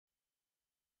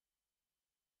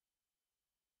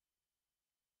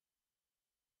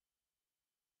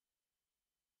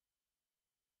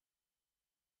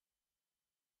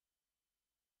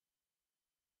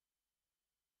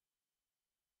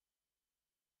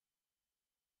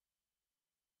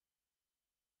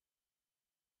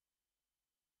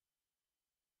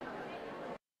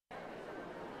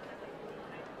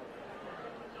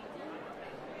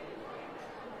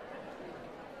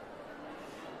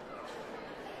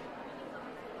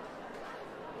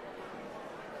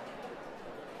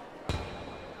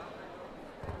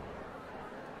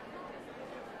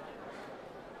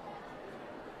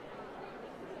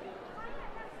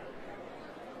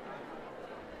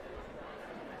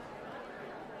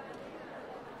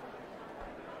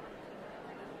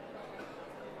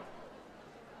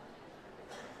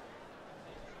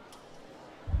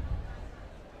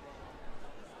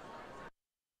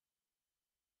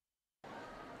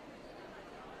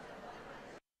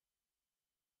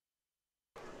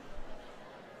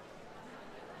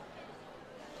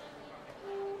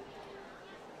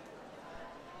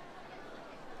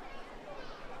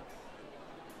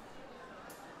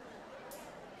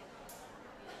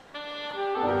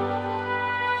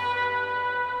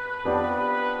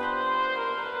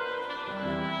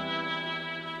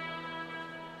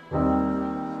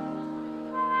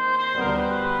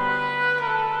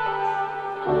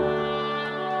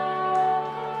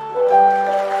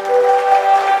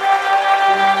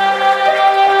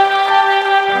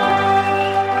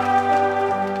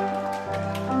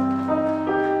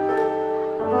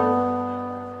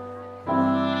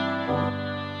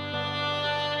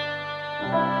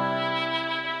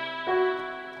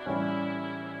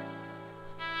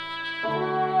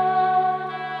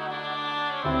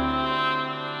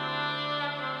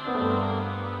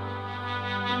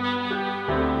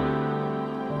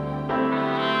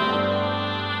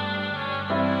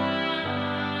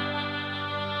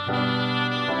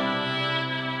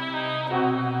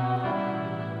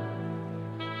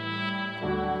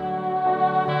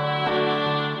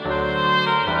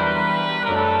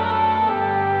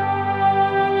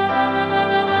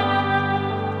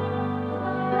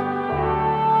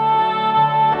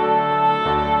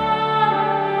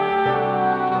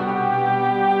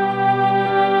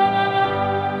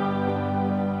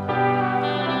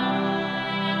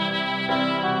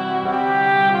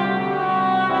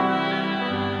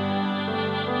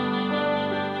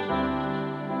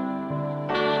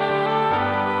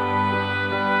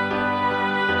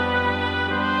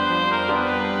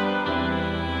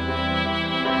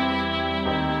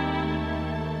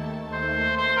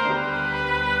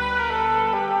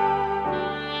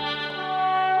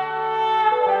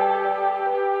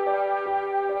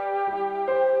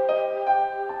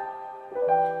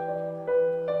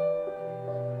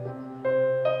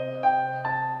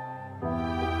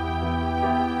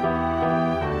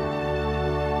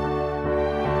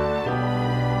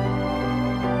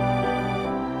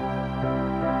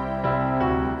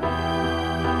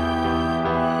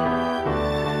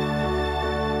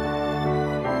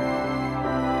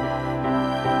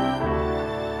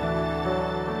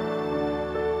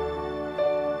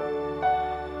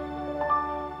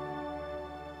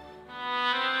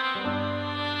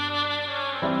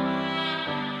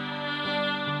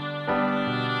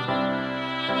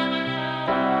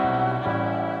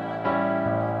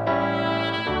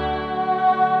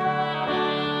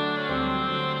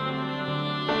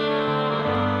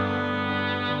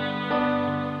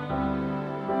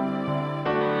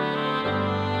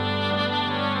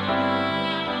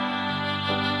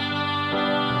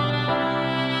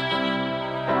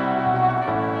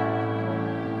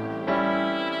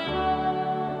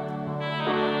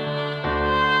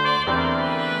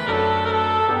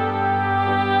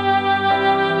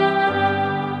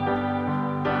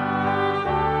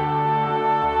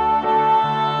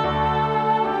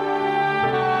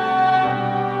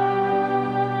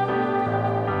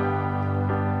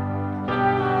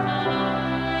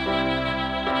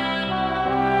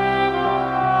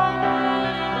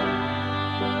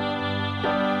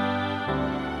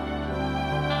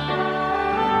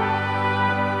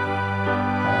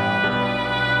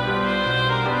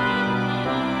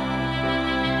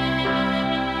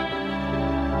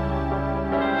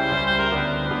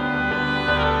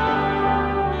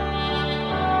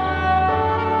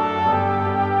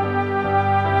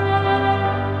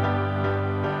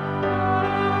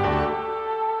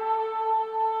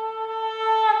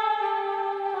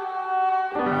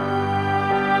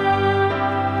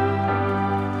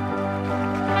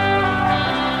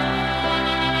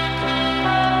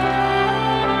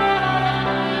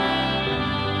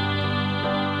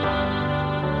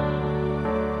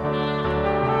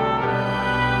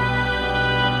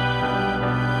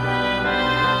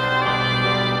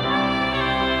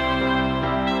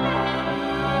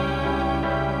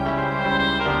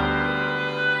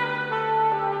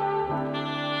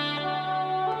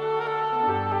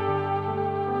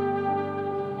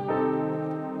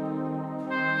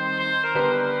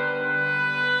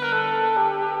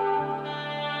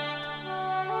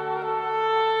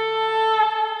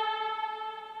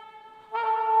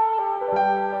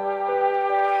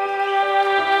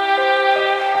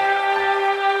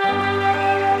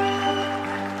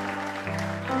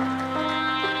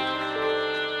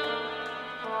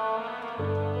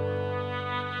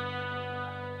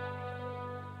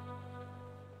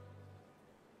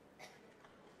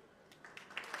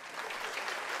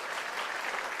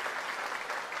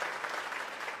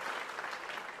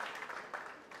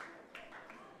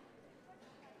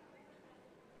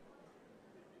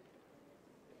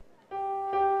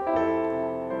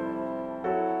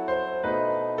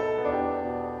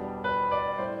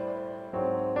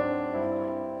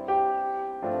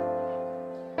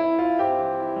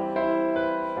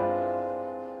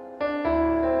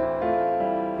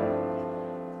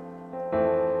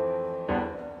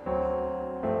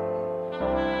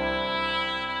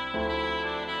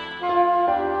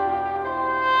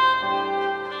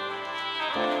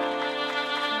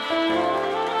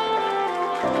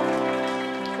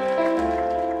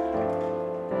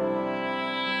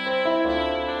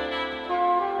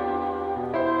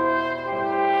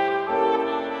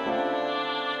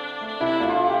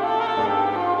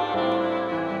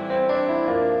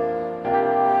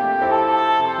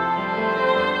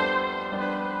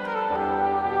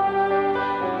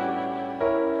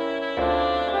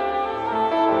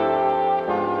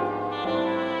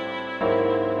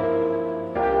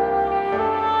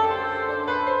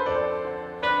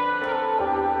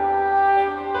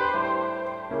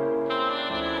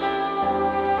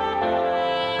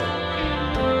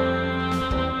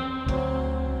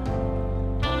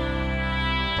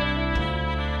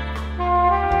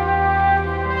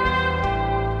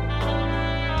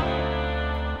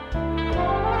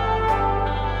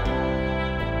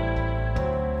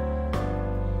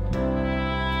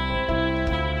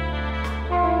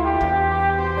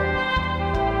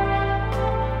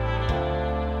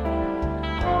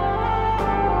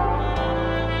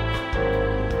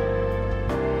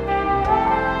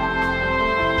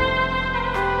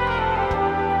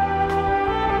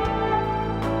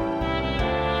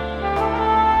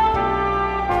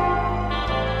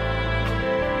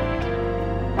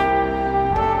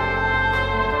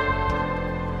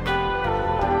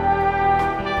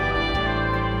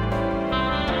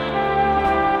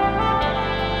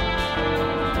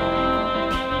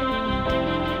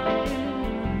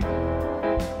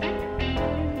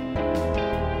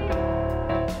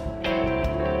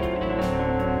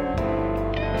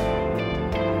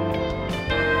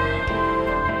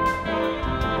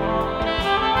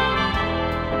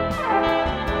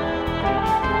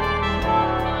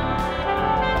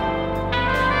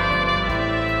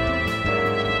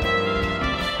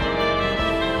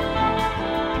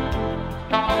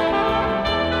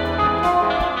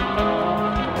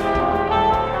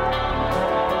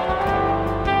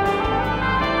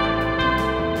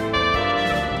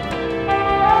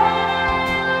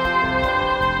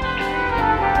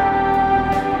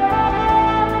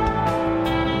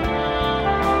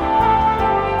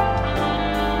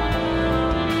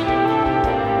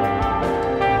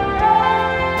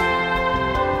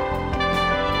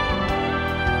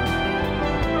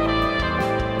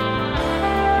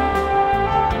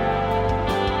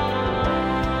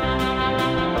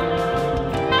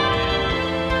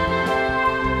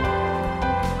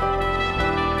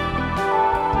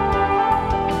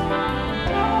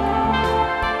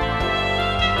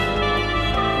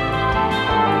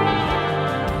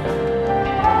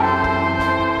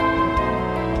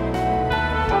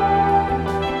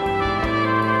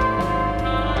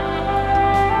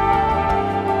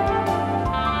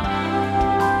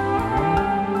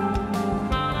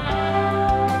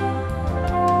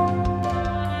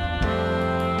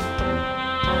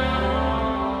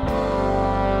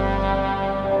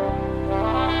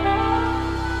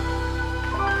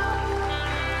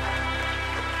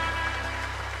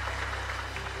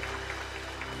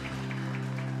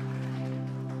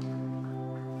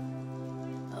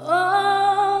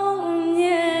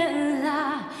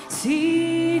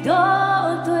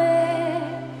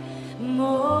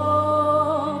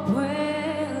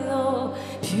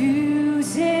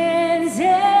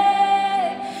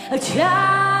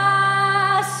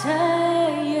家谁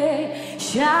也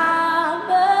想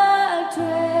不对，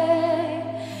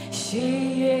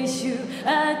信耶稣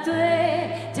对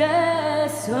的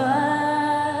算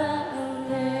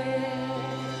嘞。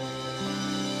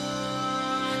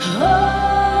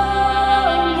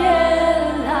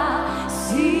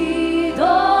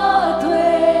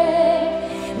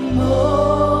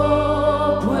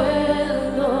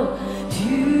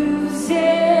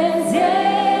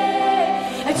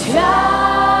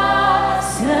家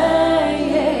谁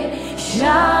也想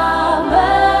不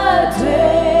对，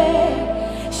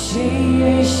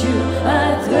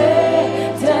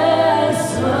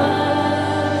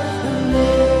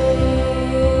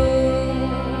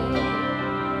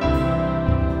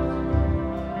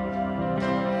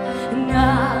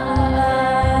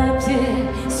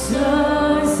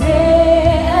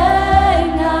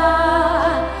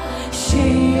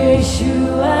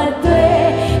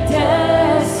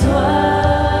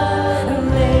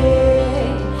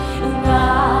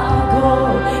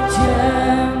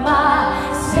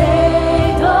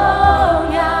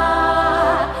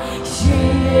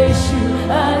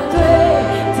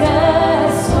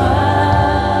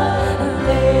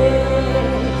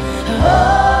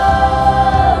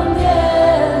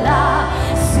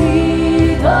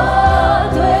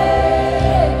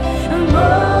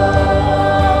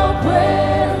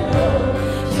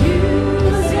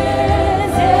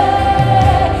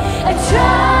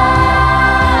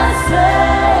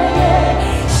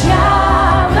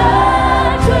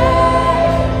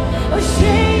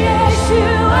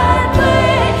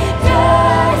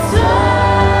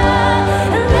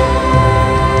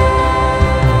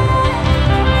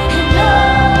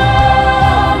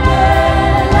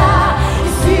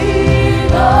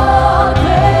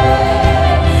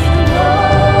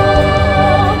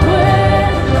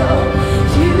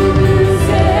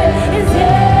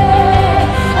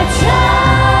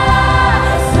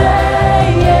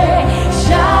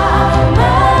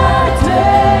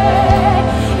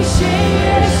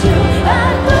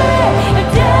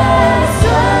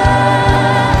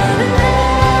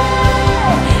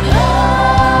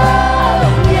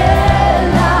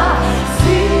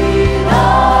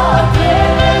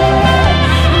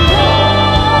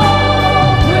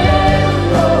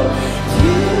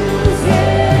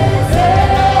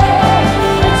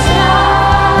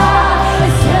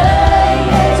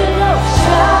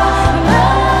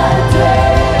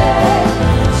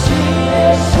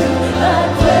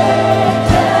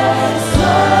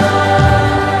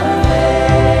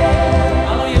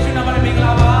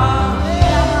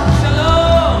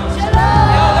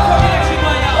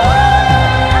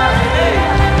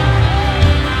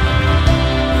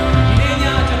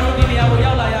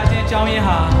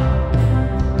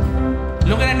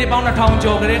 နှစ်ပေါင်း2000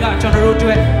ကျော်ကလေးကကျွန်တော်တို့အတွ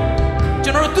က်ကျွ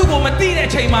န်တော်တို့သူ့ကိုမသိတဲ့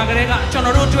အချိန်မှာကလေးကကျွန်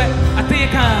တော်တို့အတွက်အသေး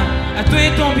ခံအသွေး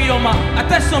သွန်းပြီးတော့မှအ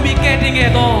သက်ဆုံးပြီးကယ်တင်ခဲ့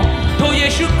သောထိုယေ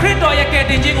ရှုခရစ်တော်ရဲ့ကယ်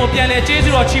တင်ခြင်းကိုပြန်လည်ကျေး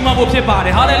ဇူးတော်ချီးမွမ်းဖို့ဖြစ်ပါတ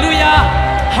ယ်ဟာလေလုယာ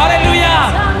ဟာလေလုယာ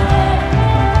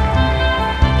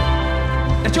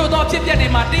တချို့သောဖြစ်ပျက်တွေ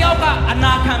မှာတယောက်ကအ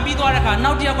နာခံပြီးသွားတဲ့အခါ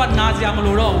နောက်တစ်ယောက်ကနာစရာမ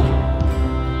လိုတော့ဘူး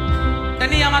တ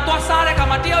နည်းအားမှာသွားစားတဲ့အခါ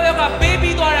မှာတယောက်ကပေး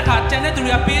ပြီးသွားတဲ့အခါကျန်တဲ့သူ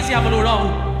တွေကပေးစရာမလိုတော့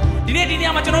ဘူးဒီနေ့ဒီနေ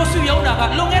ရာမှာကျွန်တော်စုယုံတာက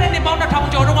လွန်ခဲ့တဲ့နှစ်ပေါင်း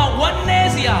2000ကျော်တုန်းကဝမ်းန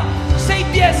ည်းစရာစိတ်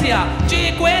ပြည့်စရာကြေ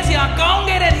ကွဲစရာကောင်း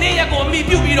ခဲ့တဲ့နေ့ရက်ကိုအမိ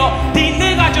ပြုပြီးတော့ဒီ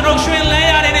နေ့ကကျွန်တော်ရွှင်လန်း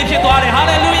ရတဲ့နေ့ဖြစ်သွားတယ်ဟာ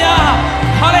လေလုယာ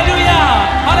ဟာလေလုယာ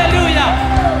ဟာလေလုယာ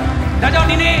ဒါကြောင့်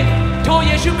ဒီနေ့ထို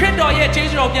ယေရှုခရစ်တော်ရဲ့ကျေး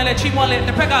ဇူးတော်ပြန်လဲချီးမွမ်းလဲတ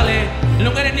စ်ဖက်ကလည်းလွ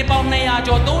န်ခဲ့တဲ့နှစ်ပေါင်း200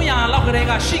ကျော်300လောက်ကလေး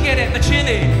ကရှိခဲ့တဲ့သချင်း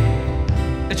တွေ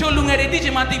တချို့လူငယ်တွေသိချ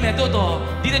င်မှသိမယ်တိုးတော့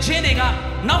ဒီသချင်းတွေက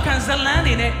နောက်ခံဇလန်း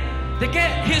တွေနဲ့တကယ်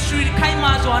history ခိုင်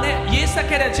မာစွာနဲ့ရေးဆက်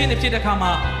ခဲ့တဲ့ချင်းတွေဖြစ်တဲ့အခါ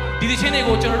မှာဒီသချင်းတွေ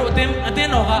ကိုကျွန်တော်တို့အသ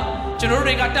င်းတော်ကကျွန်တော်တို့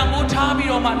တွေကတန်ဖိုးထားပြီး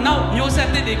တော့မှနောက်မျိုးဆက်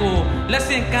သစ်တွေကိုလက်ဆ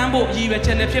င့်ကမ်းဖို့ရည်ရွယ်ချ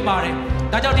က်လည်းဖြစ်ပါတယ်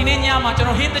။ဒါကြောင့်ဒီနေ့ညမှာကျွန်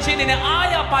တော်ဟင်းသချင်းတွေနဲ့အား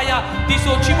ရပါရဒီ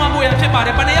ဆိုချီးမွမ်းဖို့ရဖြစ်ပါတ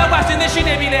ယ်။ဘယ်နှယောက်ကအစဉ်သစ်ရှိ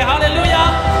နေပြီလဲဟာလေလုယာ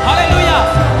ဟာလေလုယာ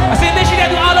အစဉ်သစ်ရှိတဲ့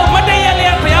သူအားလုံးမတည့်ရလျ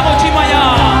က်ဘုရားကိုချီးမွမ်းရအော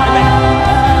င်။အာမင်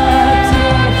။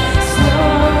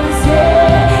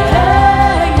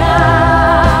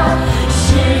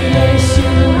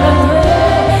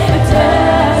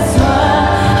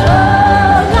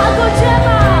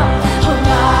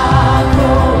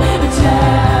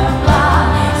 Yeah.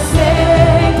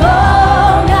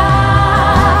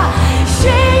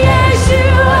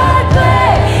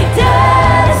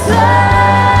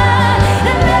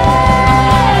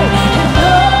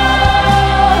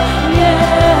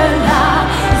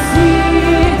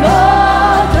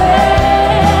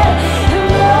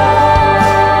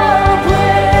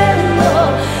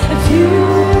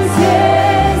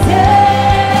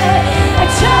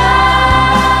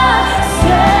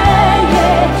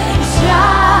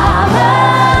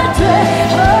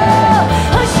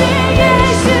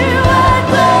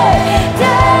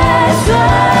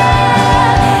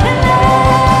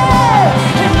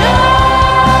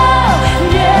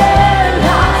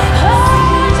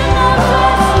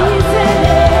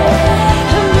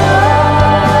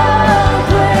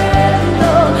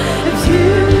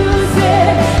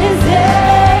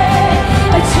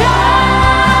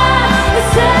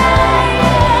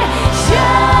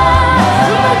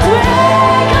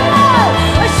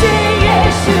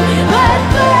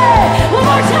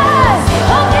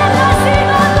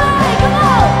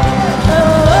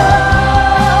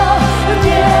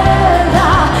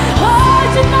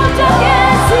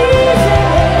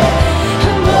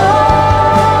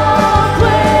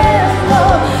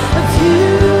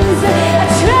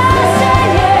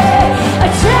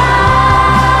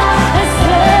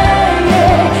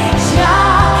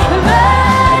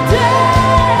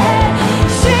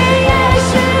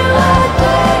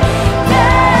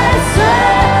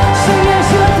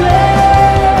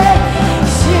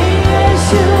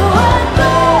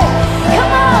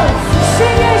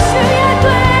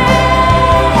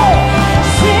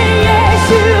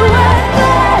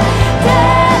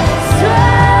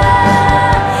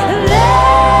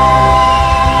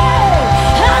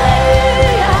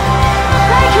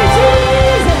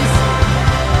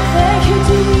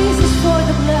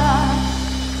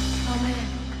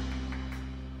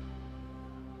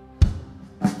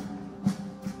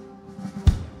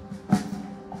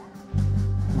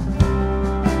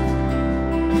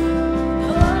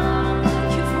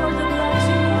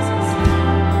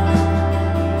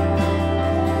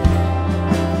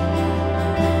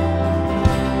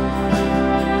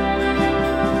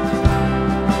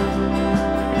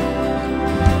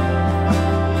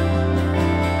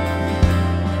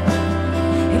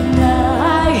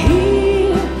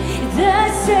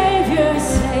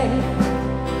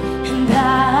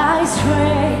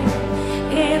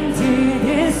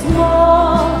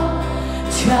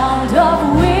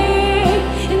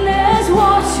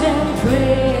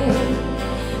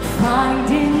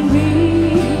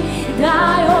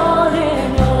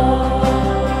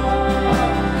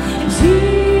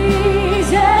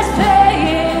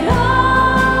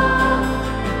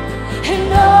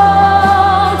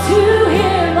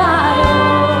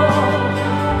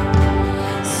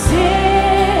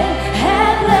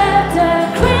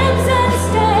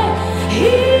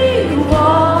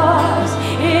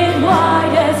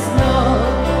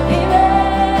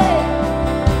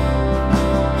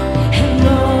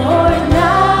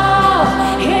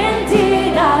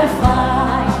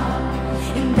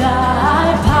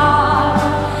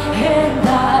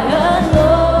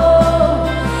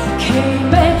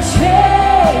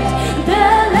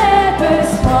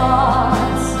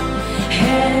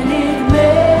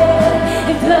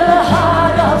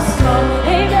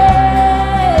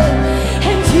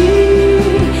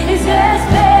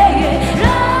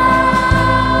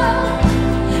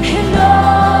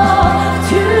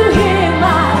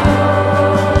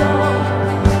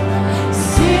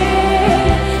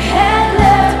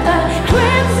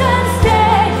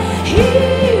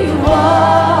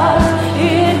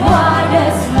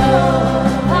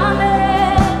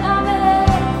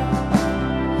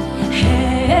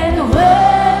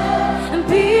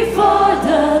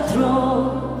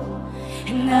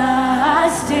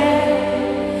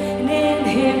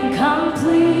 Him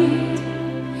complete.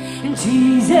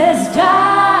 Jesus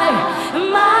died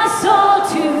my soul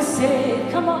to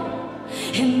save. Come on.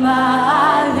 And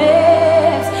my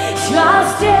lips shall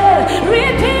still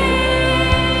repeat.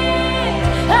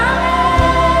 Amen.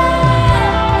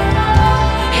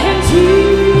 And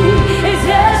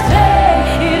Jesus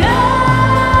paid it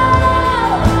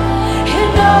all.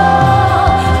 And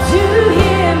all to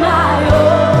Him I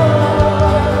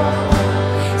owe.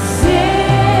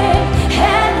 Sin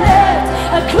had left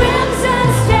a crimson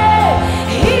stain.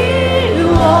 He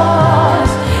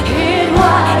washed it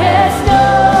white as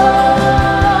snow.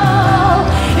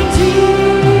 And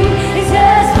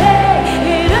Jesus paid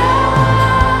it all.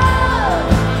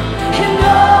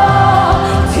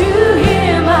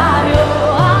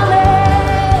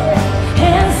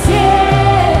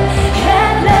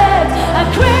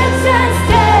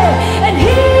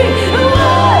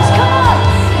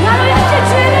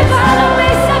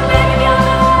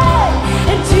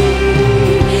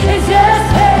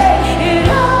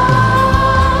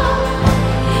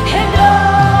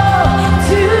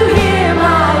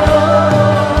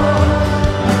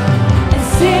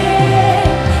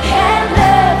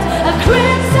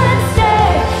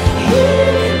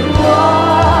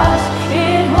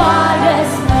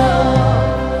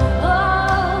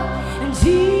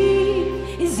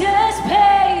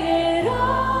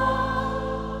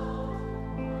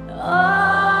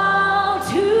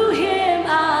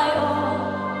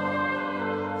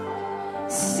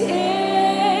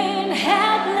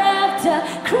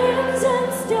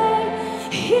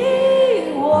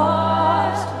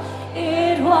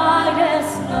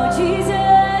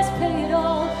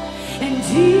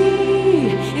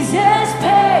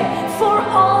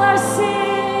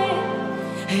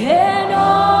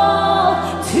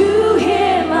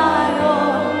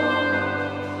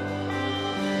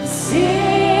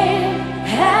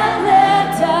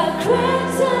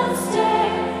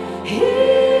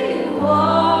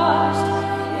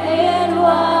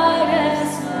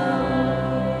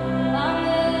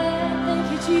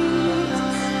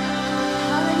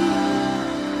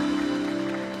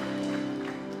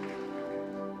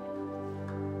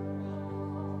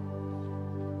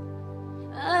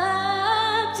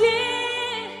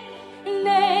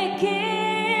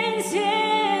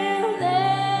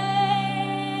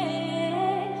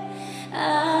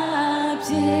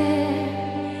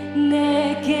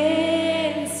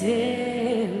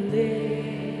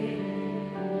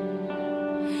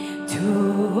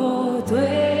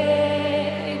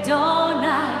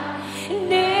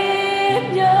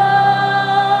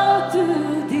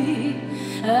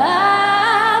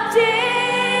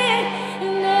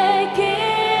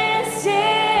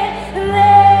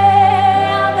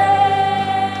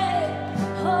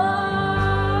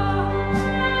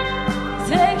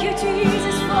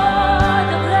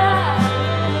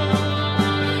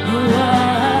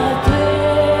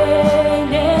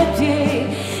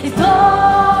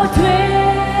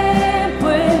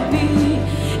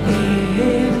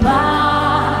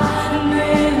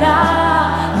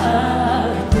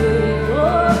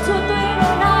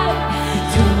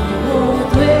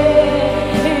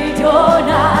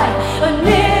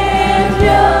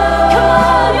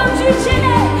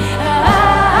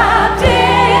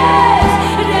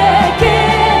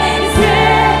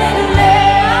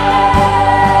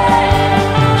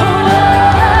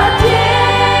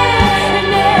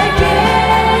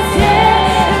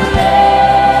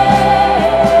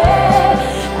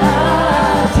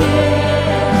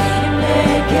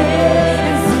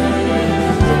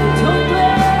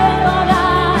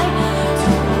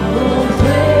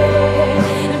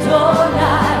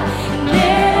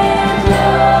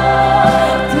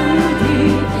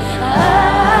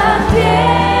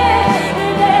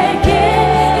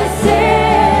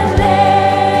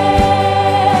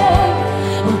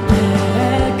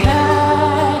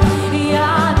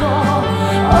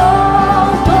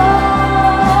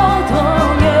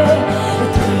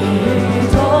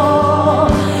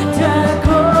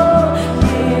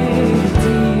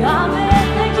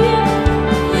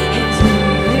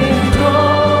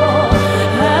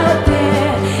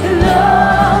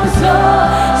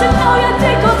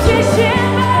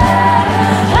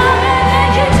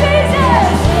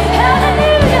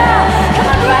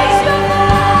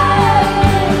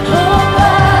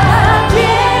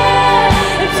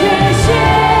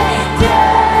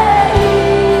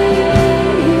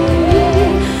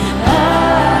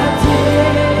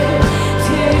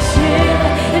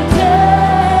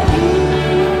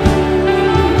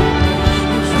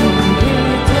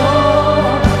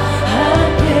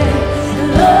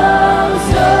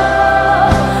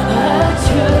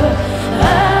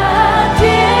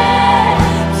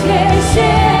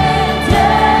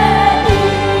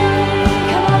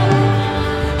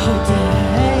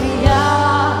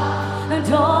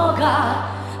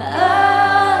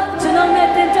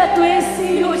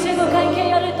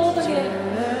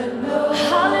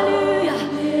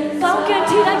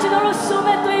 提来知道了苏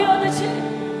梅对我的情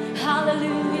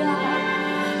Hallelujah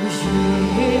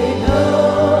越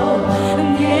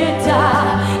浓越大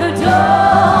到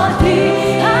底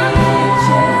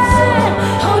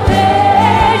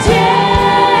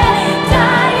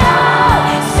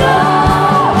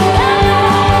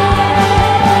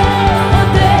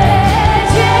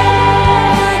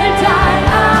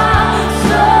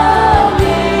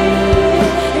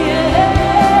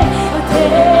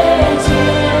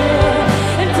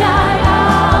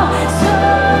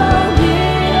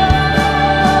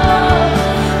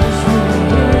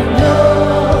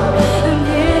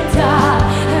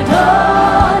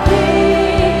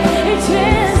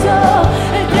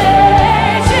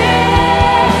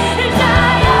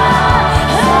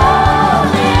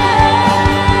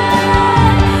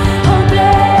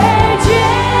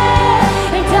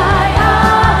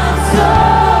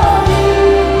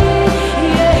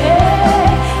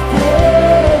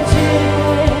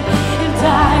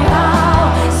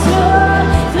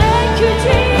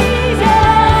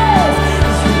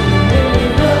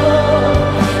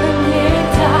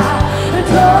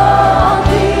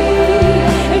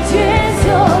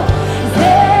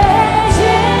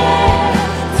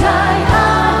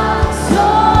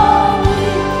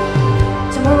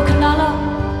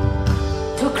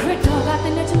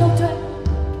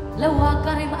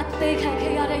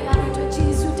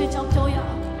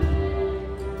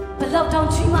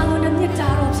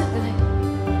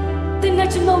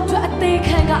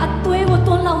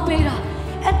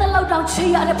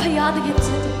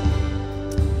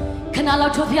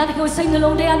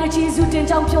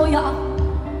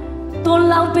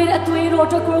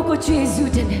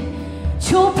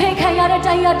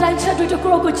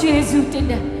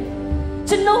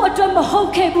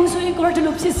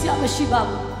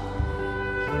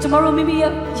Tomorrow maybe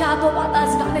yado bata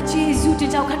zgane Jesus te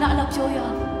jau khana la pyo ya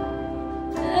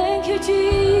Thank you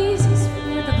Jesus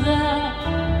for the blood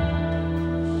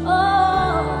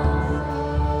Oh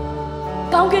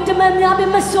Kaung kin de man mya be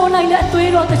ma so nai le atwe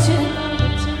ro ta chin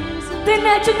Tin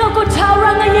ne chno ko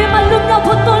thawra nga ye ma lup na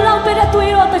phot ton law pe de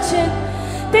atwe ro ta chin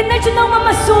Tin ne chno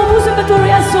ma so bu so ma to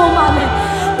ya so ma le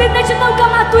Tin ne chno ka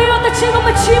ma atwe ro ta chin ko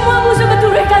ma chi mwa bu so ma to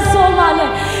re ka so ma le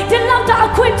Tin law ta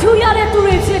akwit thu ya de tu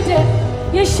re phit de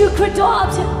Yeshu Christo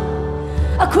option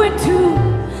a quit to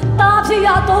Tabi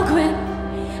Yato quit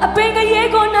a bring a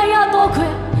yego na yato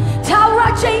quit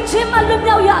Tara change him a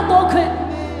lumia yato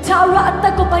quit Tara at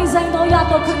the copain no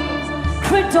yato quit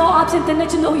Christo option the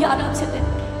national yard option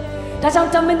That's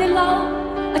how dumb in the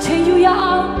law a chain you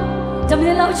ya dumb in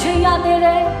the law chain ya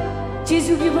there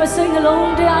Jesus give us sing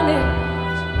alone there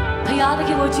Payada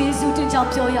give us Jesus to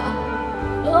jump your ya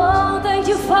Oh thank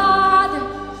you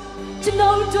Father To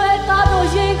know that I know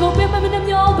you go be my name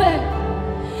your bed.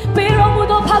 Pero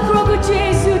mudo pakro ko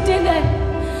Jesus tene.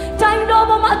 Time no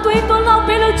mama tu ito lang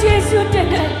pelo Jesus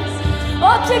tene.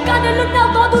 Opse ka de lumna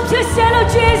to tu pselo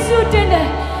Jesus tene.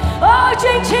 Oh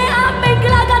chenche amen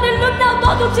gla ka de lumna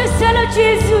to tu pselo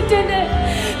Jesus tene.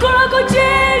 Koro ko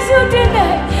Jesus tene.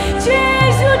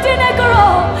 Jesus tene koro.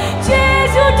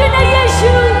 Jesus tene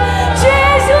Yesu.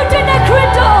 Jesus tene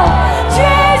Kristo.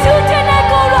 Jesus tene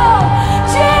koro.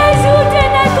 Jesus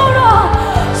tene koro.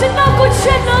 Chino ko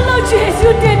chino lo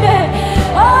Jesus tene.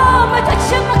 Oh, ma ta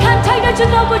chima kan tai na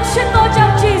chino ko chino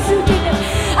jam Jesus tene.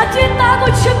 Atinta ko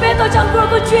chipe to jam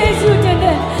ko Jesus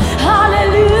tene.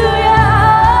 Hallelujah.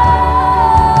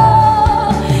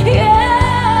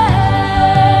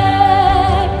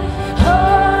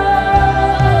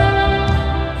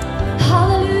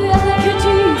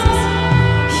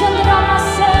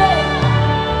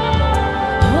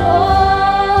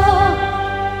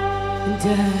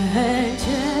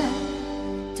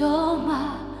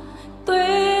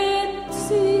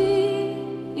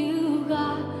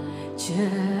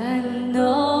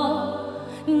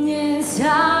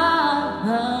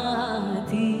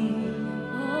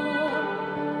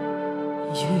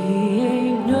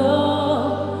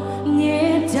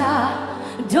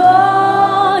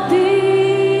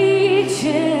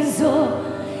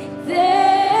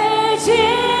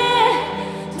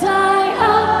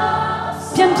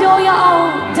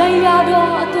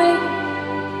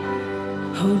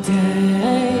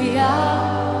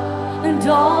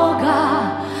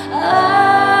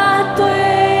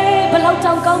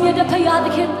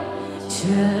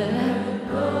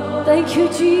 Thank you,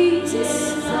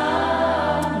 Jesus.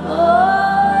 Oh,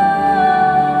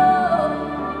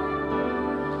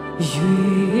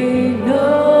 you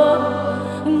know,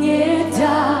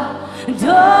 nieta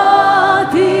do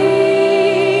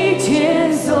di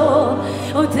genzo,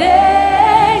 o te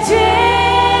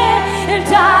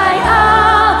dai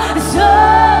a so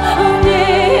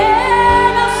nie.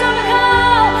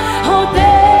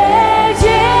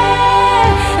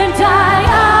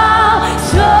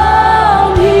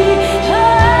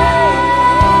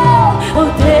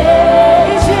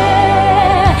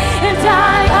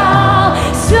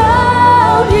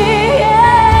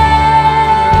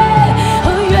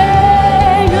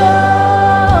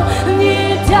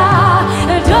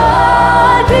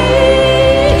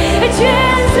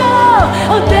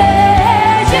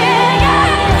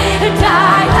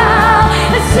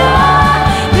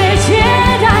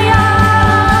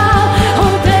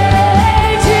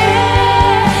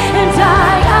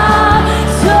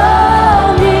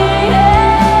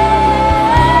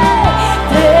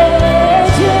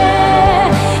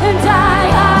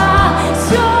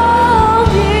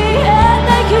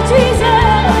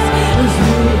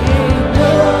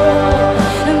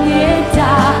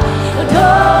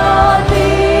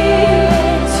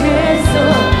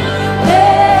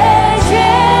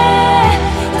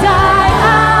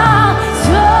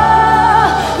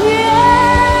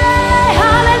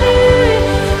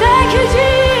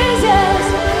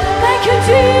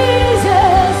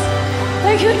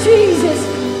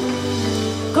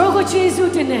 ကိုယေရှု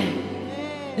တင်တယ်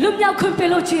လူမြောက်ခွင့်ပေး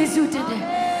လို့ယေရှုတင်တယ်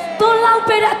သွန်လောင်း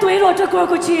ပေးတဲ့အသွေးတော်တကူ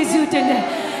ကိုယေရှုတင်တယ်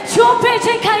ချိုးဖဲ့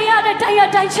ချိန်ခံရတဲ့တ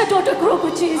ရားတိုင်းချက်တော်တကူ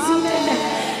ကိုယေရှုတင်တယ်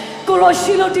ကိုလို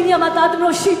ရှိလို့ဒီညမှာသားသမီး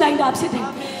တို့ရှိနိုင်တာဖြစ်တယ်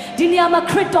ဒီညမှာ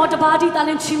ခရစ်တော်တပါးတည်းတာလ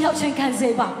င်ချီးမြှောက်ခြင်းခံစေ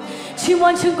ပါချီးမွ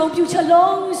မ်းခြင်းကုန်ပြုချက်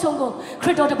လုံးစုံကိုခရ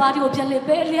စ်တော်တပါးတည်းကိုပြန်လည်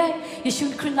ပေးလျက်ယေရှု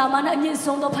ခရစ်နာမနဲ့အမြင့်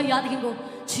ဆုံးသောဖခင်သခင်ကို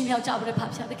ချီးမြှောက်ကြပါရဖ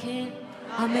ခင်သခင်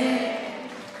အာမင်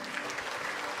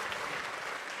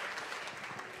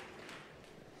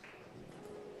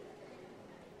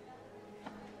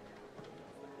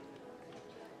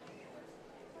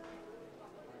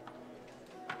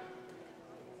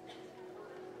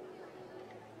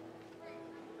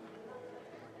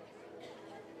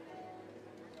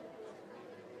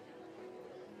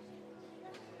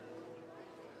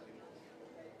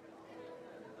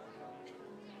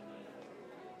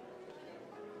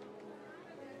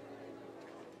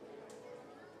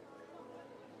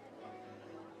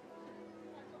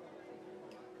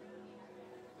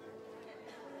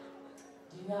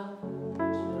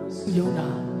ယုံတာ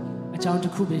အကြောင်းတ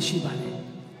စ်ခုပဲရှိပါလေ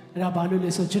အဲ့ဒါဘာလို့လဲ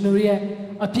ဆိုကျွန်တော်ရဲ့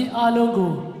အပြစ်အလုံး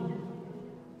ကို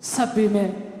ဆက်ပေးမယ်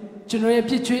ကျွန်တော်ရဲ့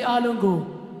ပြစ်ချွေးအလုံးကို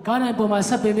ကားနိုင်ပေါ်မှာ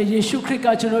ဆက်ပေးမယ်ယေရှုခရစ်က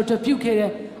ကျွန်တော်တို့ပြုခဲ့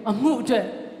တဲ့အမှုအတွက်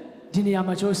ဒီနေရာ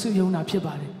မှာကျွန်တော်ဆုယုံတာဖြစ်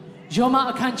ပါတယ်ယောမ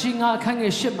အခန်းကြီး9အခန်းင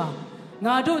ယ်10မှာ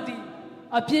ငါတို့သည်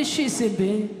အပြစ်ရှိစဉ်ပ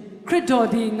င်ခရစ်တော်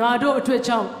သည်ငါတို့အတွက်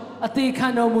ကြောင့်အသေးခံ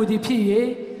တော်မူသည်ဖြစ်၍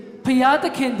ဖျားသ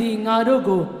ခင်သည်ငါတို့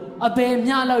ကိုအဘယ်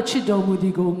မျှလောက်ချစ်တော်မူသ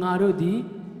ည်ကိုငါ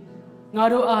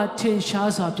တို့အားထင်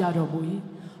ရှားစွာပြတော်မူ၏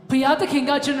ဖျားသခင်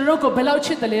ကကျွန်တော်တို့ကိုဘယ်လောက်ချ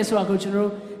စ်တယ်လဲဆိုတာကိုကျွန်တော်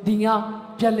တို့ဒီည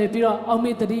ပြန်လည်ပြီးတော့အောက်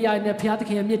မေ့တတိယနဲ့ဖျားသခ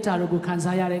င်ရဲ့မေတ္တာတော်ကိုခံ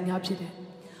စားရတဲ့ညဖြစ်တယ်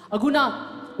အခုန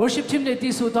worship team တွေတ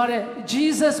ည်ဆိုသွားတဲ့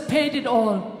Jesus paid it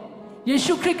all ယေ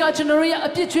ရှုခရစ်ကကျွန်တော်တို့ရဲ့အ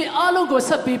ပြစ်တွေအားလုံးကိုဆ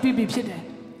က်ပေးပြီးပြီဖြစ်တယ်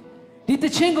ဒီတ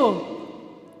ခြင်းကို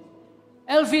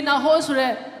Elvina Ho ဆို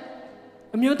တဲ့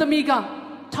အမျိုးသမီးက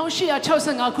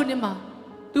1865ခုနှစ်မှာ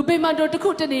သူပေမန်တော်တစ်ခု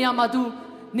တနေရာမှာသူ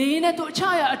နေရင်းနဲ့သူအ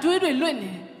ခြားရအတွေးတွေလွင့်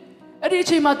နေအဲ့ဒီအ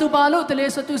ချိန်မှာသူဘာလို့တလဲ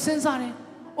ဆိုသူစဉ်းစားတယ်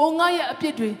။အိုငါရဲ့အပြ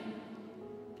စ်တွေ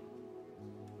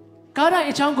ကားတိုင်း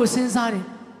အချောင်းကိုစဉ်းစားတယ်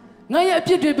။ငါရဲ့အ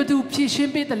ပြစ်တွေဘယ်သူဖြေရှ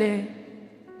င်းပေးတယ်လဲ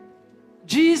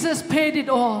။ Jesus paid it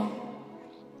all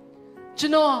ကျွ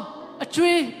န်တော်အ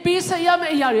ကျွေးပေးဆက်ရမ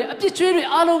ယ့်အရာတွေအပြစ်ကျွေးတွေ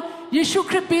အားလုံးယေရှု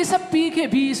ခရစ်ပေးဆက်ပေးခဲ့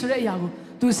ပြီဆိုတဲ့အရာကို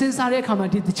သူစဉ်းစားတဲ့အခါမှာ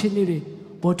ဒီသချင်းလေးတွေ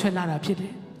ပေါ်ထွက်လာတာဖြစ်တ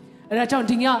ယ်။အဲဒါကြောင့်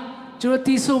ဒီညကျွန်တော်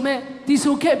တီ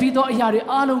ဆိုခဲ့ပြီးသောအရာတွေ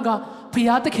အားလုံးကဘု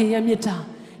ရားသခင်ရဲ့မြတ်တာ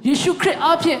ယေရှုခရစ်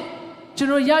အားဖြင့်ကျွန်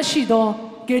တော်ရရှိသော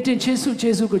ကယ်တင်ခြင်းဆု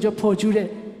ကျေးဇူးကိုကျွန်တော်ဖော်ကျူးတဲ့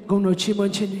ဂုဏ်တော်ချီးမွ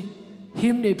မ်းခြင်းတွေ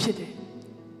hymn တွေဖြစ်တယ်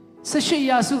18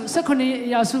ရာစု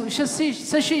19ရာစု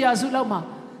18ရာစုလောက်မှာ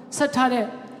ဆက်ထားတဲ့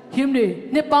hymn တွေ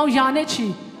နှစ်ပေါင်းရာနဲ့ချီ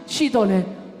ရှိတော်လဲ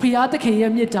ဘုရားသခင်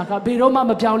ရဲ့မြတ်တာကဘယ်တော့မှ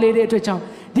မပြောင်းလဲတဲ့အတွက်ကြောင့်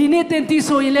ဒီနေ့သင်တီ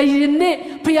ဆိုရင်လည်းယနေ့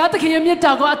ဘုရားသခင်ရဲ့မြတ်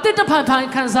တာကိုအသက်တဖန်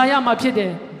ခံစားရမှာဖြစ်တ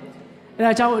ယ်အဲ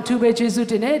ဒါကြောင့်အထူးပဲကျေးဇူး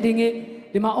တင်တယ်ဒီနေ့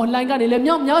ဒီမှာ online ကနေလည်း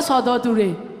မြောက်များစွာသောသူတွေ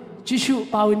ကြည့်ရှု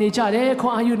ပါဝင်နေကြတယ်ခွ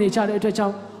န်အားယူနေကြတဲ့အတွက်ကြော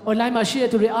င့် online မှာရှိတဲ့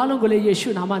သူတွေအားလုံးကိုလည်းယေရှု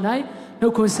နာမ၌နှု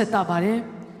တ်ခွန်းဆက်တာပါတယ်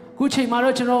အခုချိန်မှာ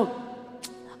တော့ကျွန်တော်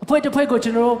အဖွဲ့တစ်ဖွဲ့ကို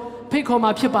ကျွန်တော်ဖိတ်ခေါ်มา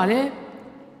ဖြစ်ပါတယ်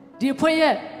ဒီအဖွဲ့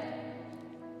ရဲ့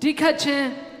ဒီခတ်ချင်း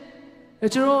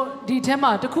ကျွန်တော်ဒီထဲ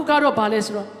မှာတစ်ခုကတော့ဗာလဲ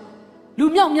ဆိုတော့လူ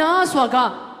မြောက်များစွာက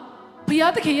ဘု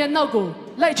ရားသခင်ရဲ့နောက်ကို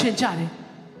လိုက်ချင်ကြတယ်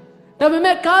ဒါပေ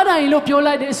မဲ့ကားတိုင်လို့ပြော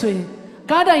လိုက်တဲ့ဆိုရင်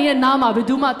ကားတိုင်ရဲ့နားမှာဘယ်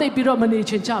သူမှတိတ်ပြီးတော့မနေ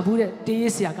ချင်ကြဘူးတဲ့တေး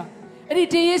ရေးဆရာကအဲ့ဒီ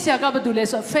တေးရေးဆရာကဘာတူလဲ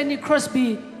ဆိုတော့ Fanny Crosby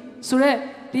ဆိုတဲ့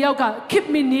တယောက်က keep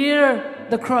me near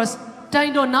the cross တို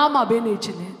င်တော်နားမှာပဲနေချ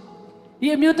င်တယ်ဒီ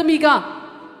အမျိုးသမီးက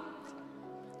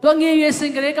သူငယ်ရွယ်စ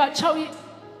ဉ်ကလေးက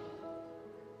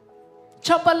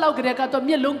6ပတ်လောက်ကလေးကတော့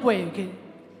မျက်လုံးကွယ်ခဲ့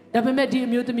ဒါပေမဲ့ဒီအ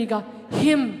မျိုးသမီးက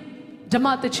him ဓမ္မ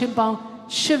တခြင်းပေါင်း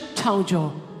1000ကျော်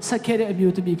ဆက်ခဲ့တဲ့အ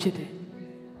မျိုးသမီးဖြစ်တယ်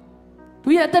သူ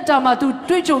ရဲ့အသက်တာမှာသူ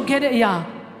တွေ့ကြုံခဲ့တဲ့အရာ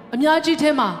အများကြီးထဲ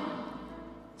မှာ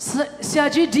ဆရာ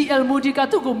ကြီး DL Moody က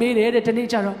သူ့ကိုမေးတယ်တဲ့ဒီနေ့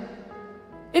ကျတော့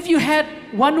if you had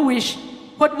one wish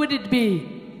what would it be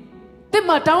တဲ့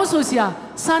မှာတောင်းဆိုစရာ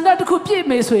ဆန္ဒတစ်ခုပြည့်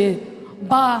မယ်ဆိုရင်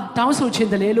ဘာတောင်းဆိုချင်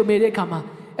တယ်လဲလို့မေးတဲ့အခါမှာ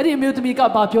အဲ့ဒီအမျိုးသမီးက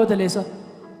ဘာပြောတယ်လဲဆို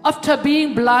after being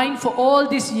blind for all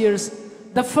these years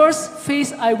the first face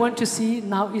I want to see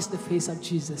now is the face of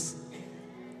Jesus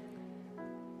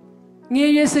င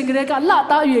ယ်ရွယ်စဉ်ကလေးကလှ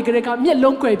သားရွယ်ကလေးကမျက်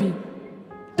လုံးကွယ်ပြီး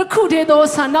တခုတည်းသော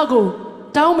ဆန္ဒကို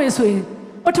တောင်းမယ်ဆိုရင်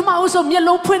ပထမအဆုံးမျက်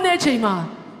လုံးဖွင့်တဲ့အချိန်မှာ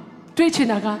တွေးချင်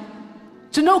တာက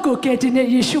ကျွန်ုပ်ကိုကယ်တင်တဲ့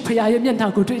ယေရှုဖခင်ရဲ့မျက်နှာ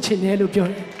ကိုတွေ့ချင်တယ်လို့ပြော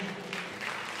တယ်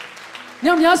။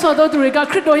ညောင်များစွာသောသူတွေက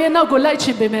ခရစ်တော်ရဲ့နောက်ကိုလိုက်ချ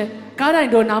င်ပေမဲ့ကားတိုင်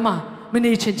တော်နားမှာမ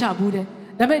နေချင်ကြဘူးတဲ့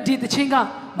။ဒါပေမဲ့ဒီသချင်းက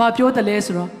ဘာပြောတယ်လဲ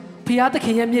ဆိုတော့ဖခင်သခ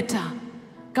င်ရဲ့မေတ္တာ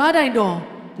ကားတိုင်တော်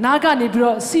နားကနေပြီး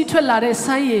တော့စီးထွက်လာတဲ့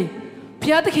ဆိုင်းရည်ဖ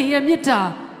ခင်သခင်ရဲ့မေတ္တာ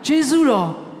ဂျေဇုတော်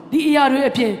ဒီအရာတွေ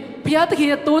အပြင် ဘုရားသခင်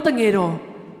ရဲ့တိုးတငယ်တော်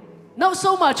နောက်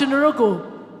ဆုံးမှာကျွန်တော်တို့ကို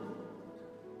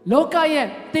လောကရဲ့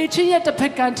တေချင်းရဲ့တစ်ဖ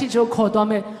က်ကန်းထိချိုးခေါ်သွား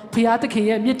မဲ့ဘုရားသခင်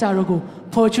ရဲ့မြတ်တာတော်ကို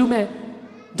ဖော်ကျူးမဲ့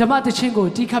ဓမ္မသချင်းကို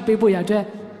တီးခတ်ပေးဖို့ရတဲ့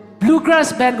Bluegrass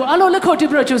Band ကိုအလုံးလက်ခုပ်တီး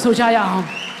ပြီးတော့ကြိုဆိုကြရအောင်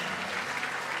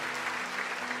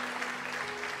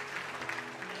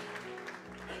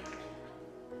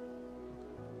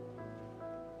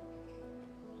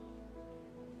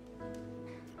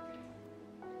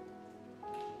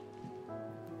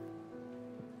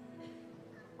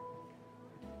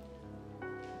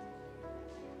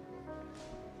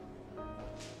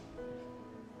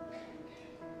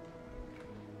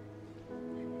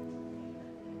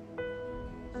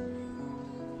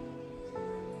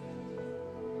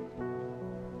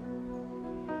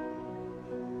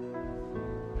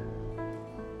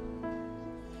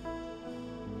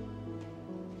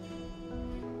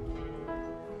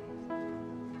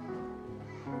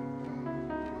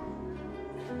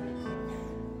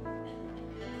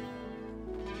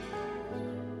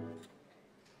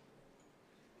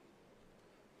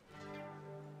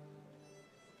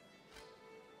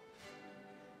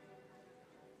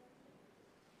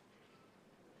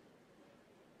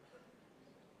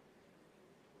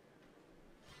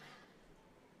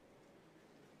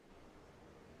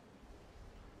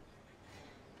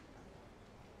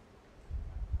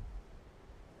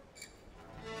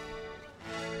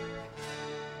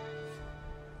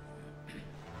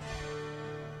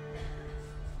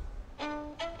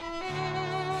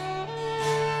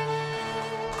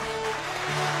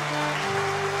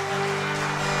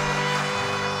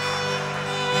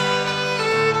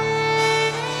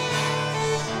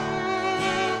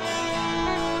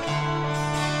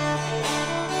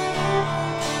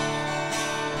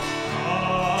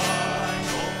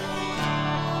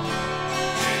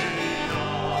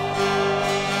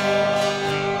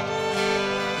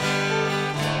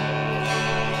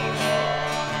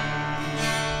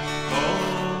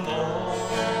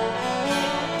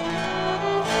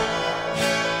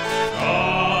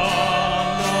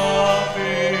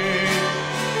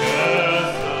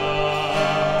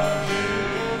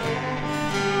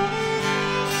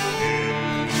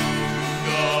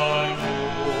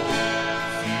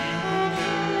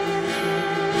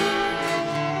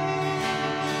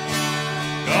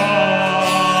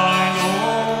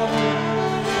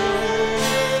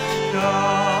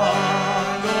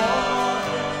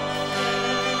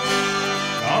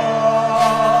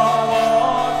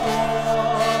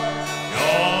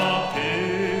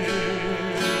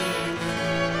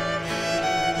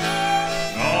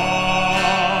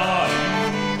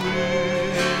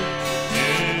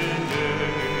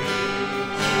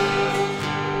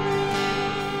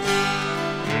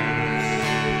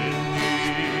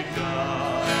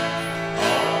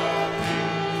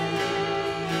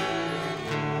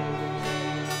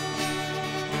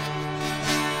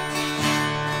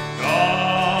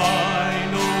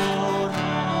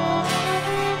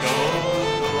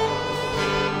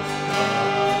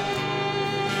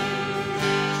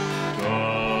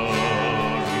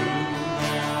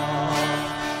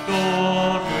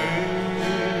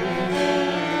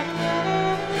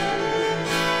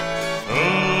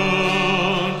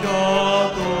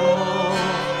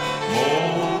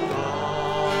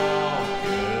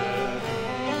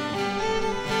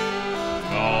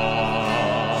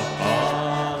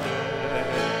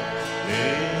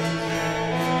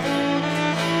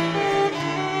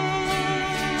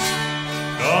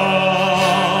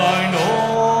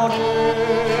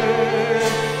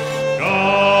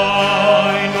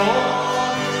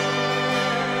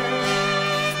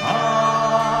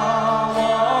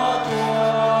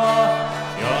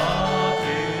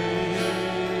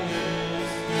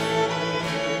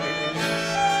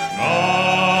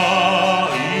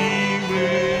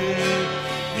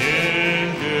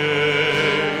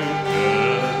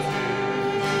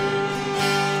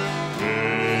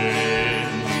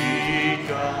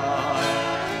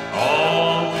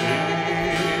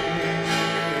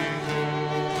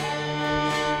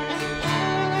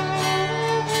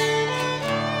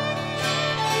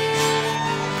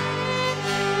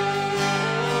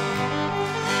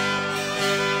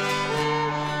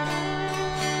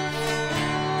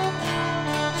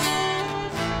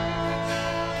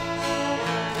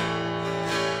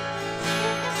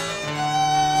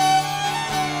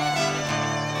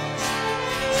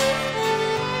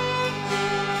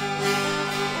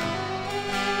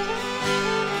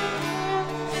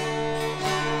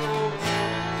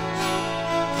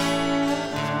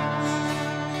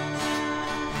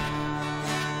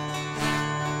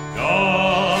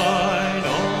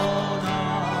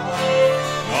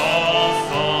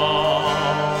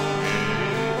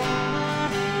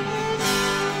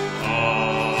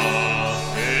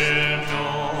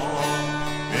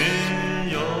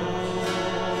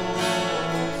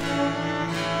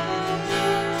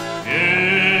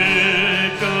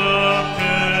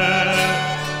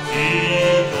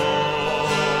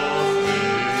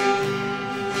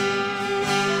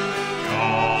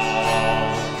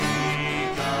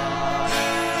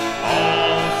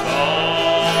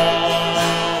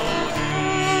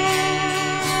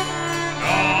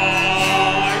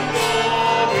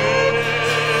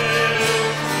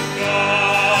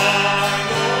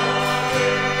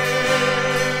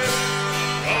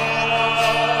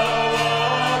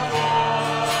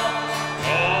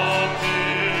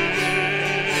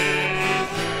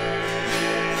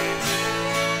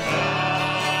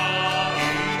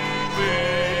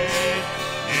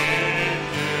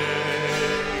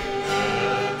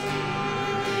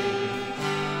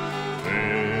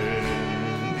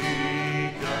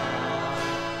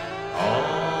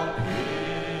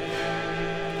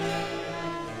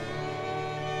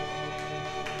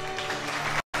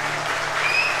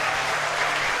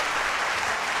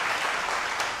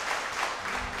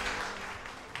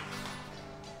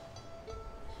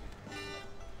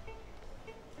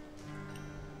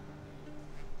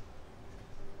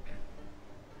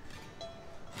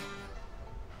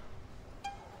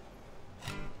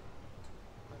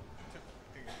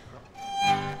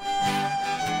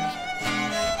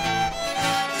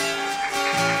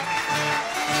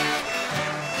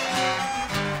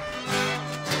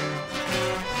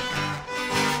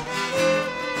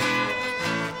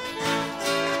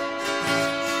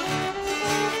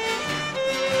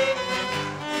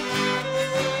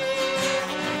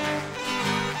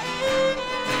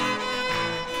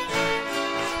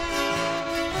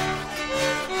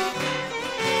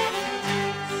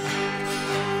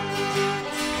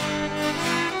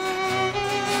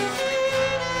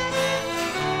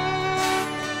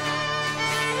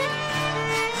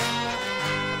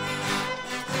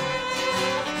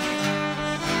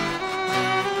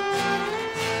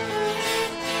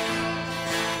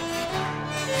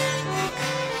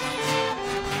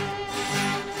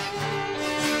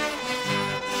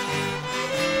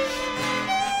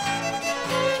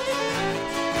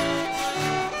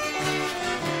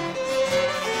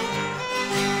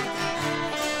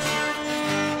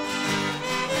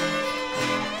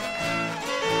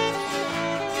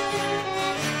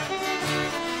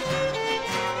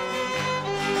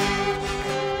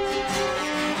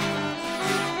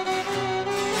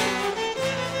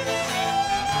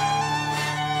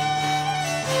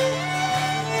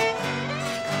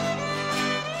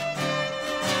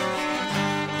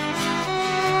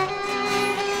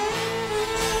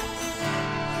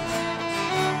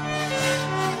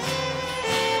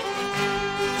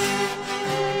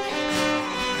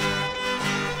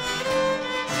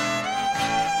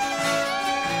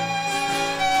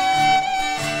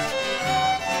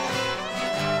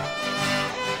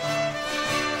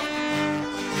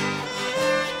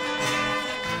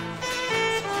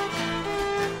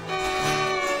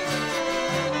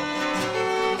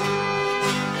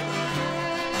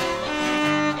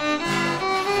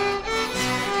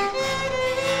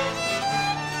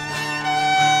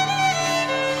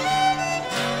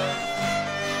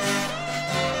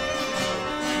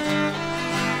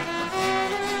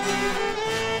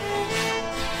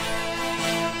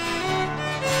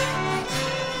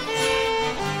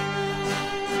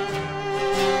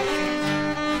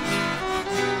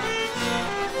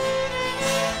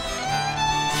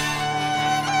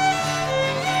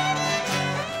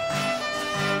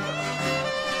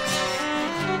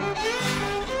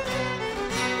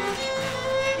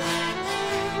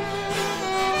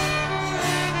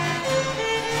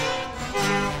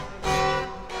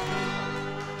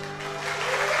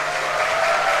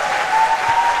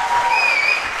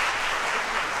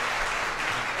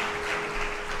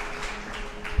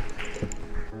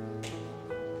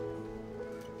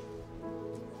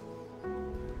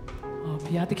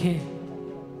ဘုရားသခင်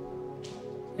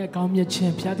ရဲ့ကောင်းမြတ်ခြ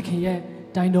င်းဘုရားသခင်ရဲ့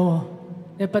တိုင်တော်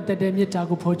နဲ့ပတ်သက်တဲ့မြတ်တာ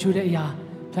ကိုဖော်ချတဲ့အရာ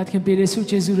ဘုရားသခင်ပေးတဲ့ဆု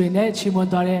ကျေးဇူးတွေနဲ့ချီးမွမ်း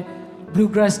သွားတဲ့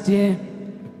Bluegrass တင်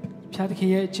ဘုရားသခင်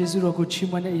ရဲ့ကျေးဇူးတော်ကိုချီး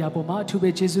မွမ်းတဲ့အရာပေါ်မှာအထူးပဲ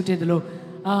ကျေးဇူးတင်တယ်လို့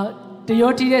တ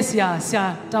ရောတီးတဲ့ဆရာ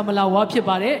တာမလာဝါဖြစ်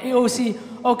ပါတယ် AOC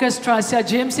Orchestra ဆရာ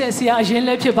James ရဲ့ဆရာအရင်လ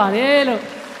ည်းဖြစ်ပါတယ်လို့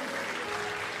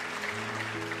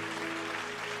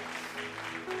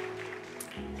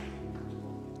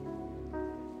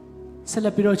ဆက်လ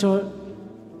က်ပြီးတော့ကျွန်တော်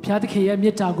ဘုရားသခင်ရဲ့မြ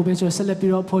တ်တာကိုပဲကျွန်တော်ဆက်လက်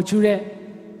ပြီးတော့ဖော်ချူတဲ့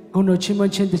ဂုဏ်တော်ချီးမွ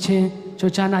မ်းခြင်းတခြင်းကျွ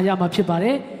န်တော်ကြားနာရမှာဖြစ်ပါတ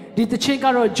ယ်ဒီတခြင်းက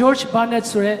တော့ George Barnett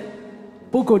ဆိုတဲ့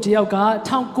ပုဂ္ဂိုလ်တစ်ယောက်က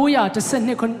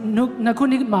1912ခု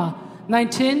နှစ်မှာ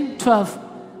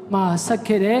1912မှာဆက်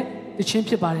ခဲ့တဲ့တခြင်း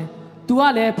ဖြစ်ပါတယ်သူက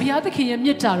လည်းဘုရားသခင်ရဲ့မြ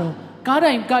တ်တာတော်ကား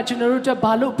တိုင်ကကျွန်တော်တို့အတွက်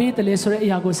ဘာလို့ပေးတယ်လဲဆိုတဲ့အ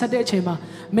ရာကိုဆက်တဲ့အချိန်မှာ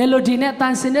melody နဲ့တ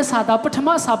န်ဆင်တဲ့စာသားပထမ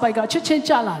စာပိုက်ကချက်ချင်း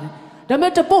ကျလာတယ်ဒါပေ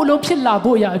မဲ့တပုတ်လုံးဖြစ်လာ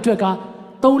ဖို့အရာအတွက်က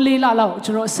3-4 လလောက်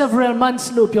ကျွန်တော် several months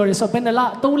လို့ပြောတယ်ဆိုတော့ဘယ်နှလ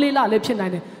3-4 လလည်းဖြစ်နို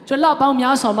င်တယ်ကျွန်တော်လပေါင်း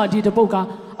များစွာမှဒီတပုတ်က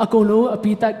အကုန်လုံးအ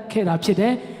ပြီးတက်ခဲ့တာဖြစ်တ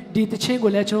ယ်ဒီတခြင်းကို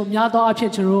လည်းကျွန်တော်များသောအားဖြ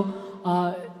င့်ကျွန်တော်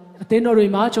အသင်းတော်တွေ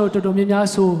မှာကျွန်တော်တော်တော်များများ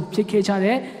ဆိုဖြစ်ခဲ့ကြ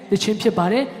တဲ့တခြင်းဖြစ်ပါ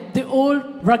တယ် The Old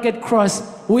Rugged Cross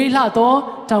ဝေးလာသော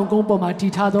တောင်ကုန်းပေါ်မှာတ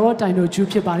ည်ထားသောတိုင်တော်ကျူး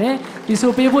ဖြစ်ပါတယ်ဒီ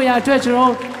ဆိုပေးဖို့ရအတွက်ကျွန်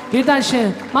တော်ဒေသရှင်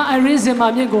မ Iren Zin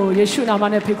Mar Myintကိုယေရှုနာမ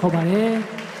နဲ့ဖိတ်ခေါ်ပါတယ်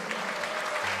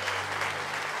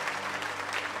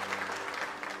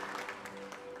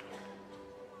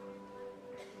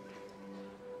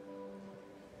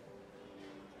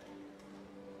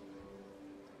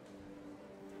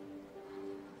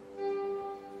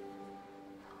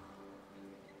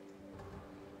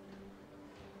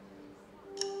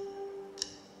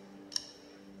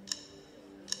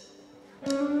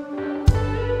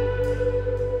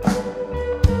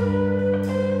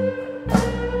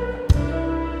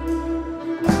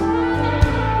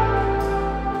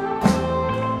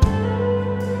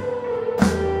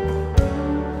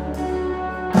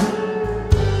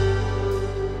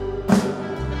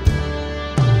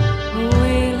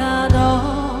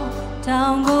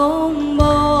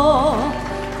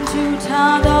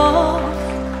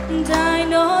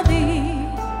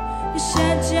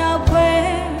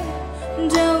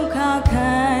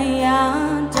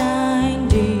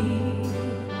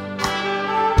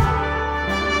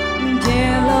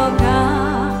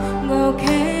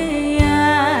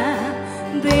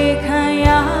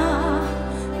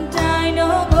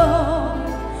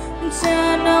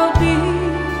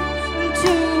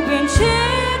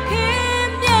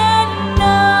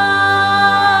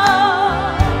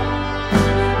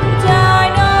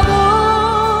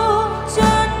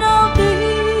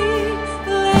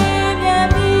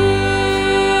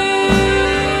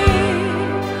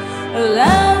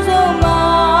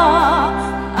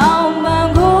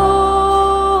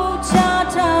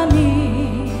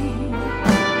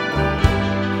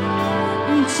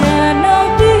Channel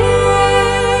B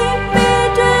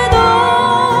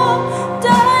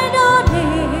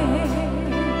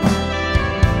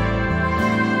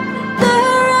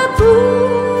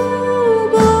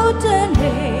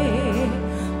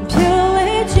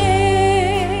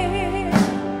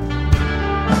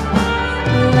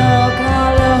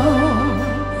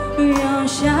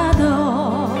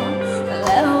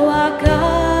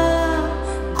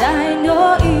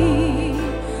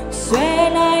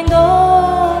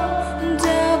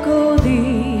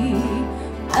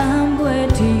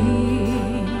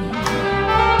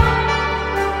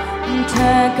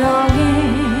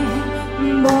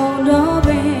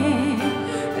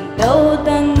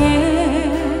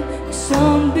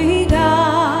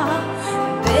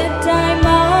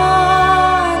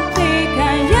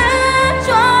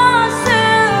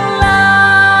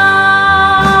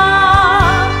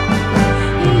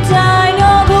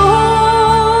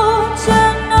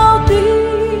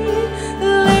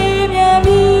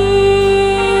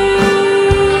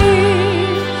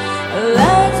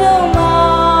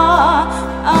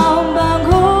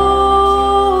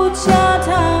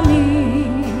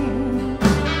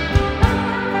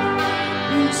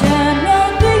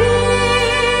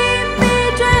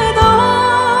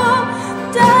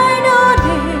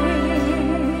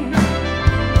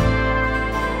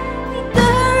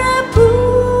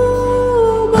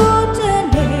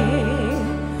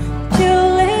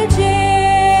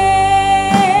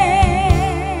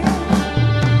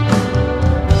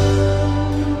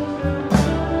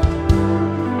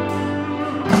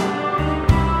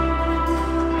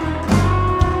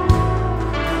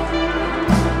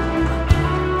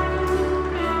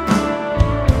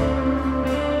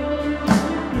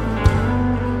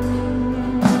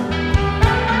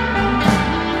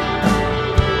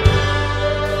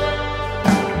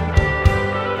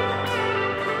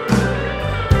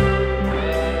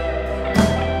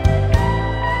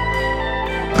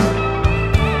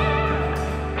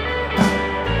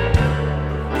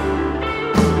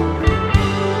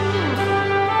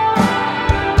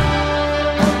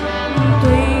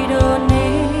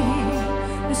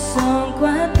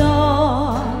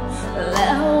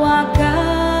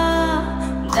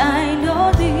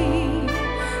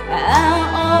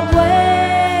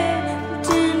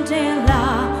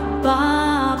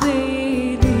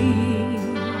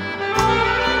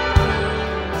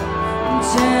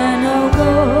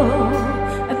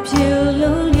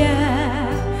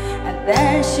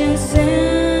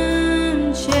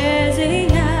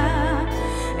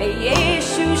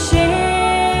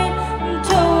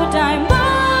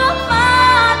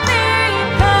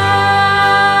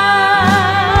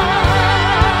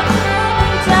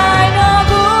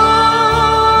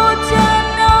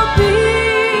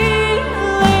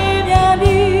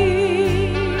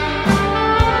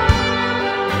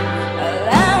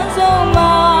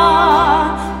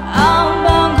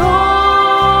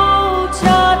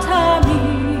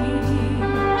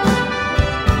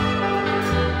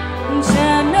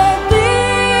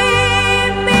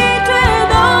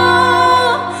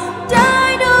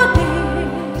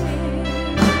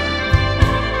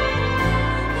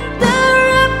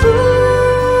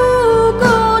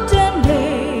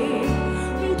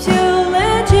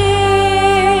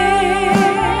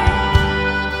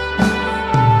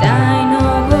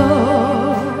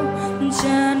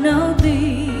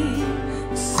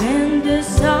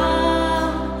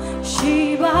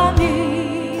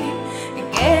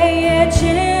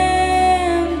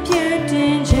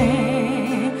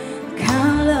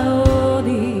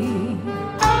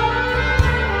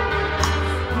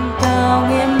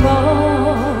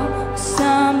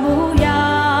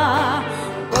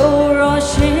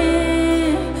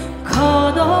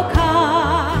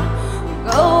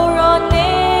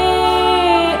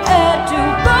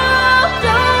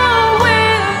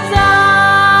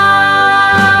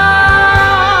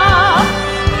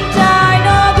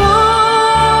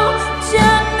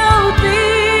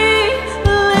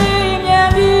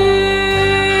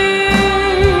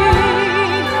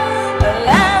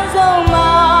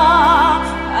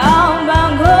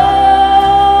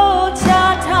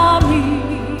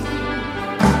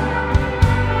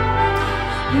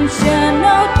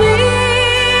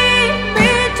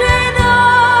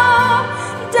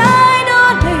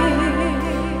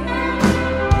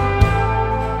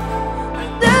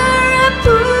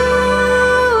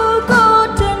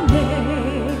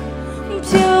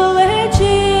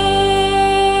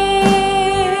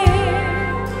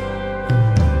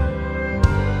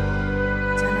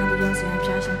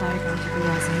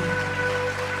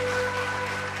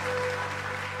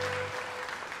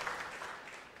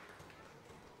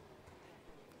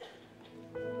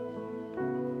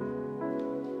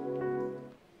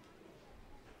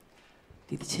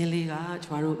ဒီတချင်းလေးက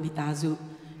ကျွန်တော်တို့မိသားစု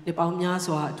နှစ်ပေါင်းများ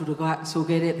စွာအတူတကွဆို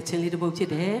ခဲ့တဲ့တချင်းလေးတစ်ပုဒ်ဖြစ်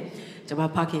တယ်ကျွန်မ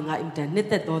ဖခင်ကအင်တန်နှစ်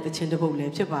သက်သောတချင်းတစ်ပုဒ်လ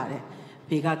ည်းဖြစ်ပါတယ်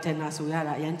ဖေကတန်နာဆိုရ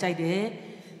တာအရန်ကြိုက်တယ်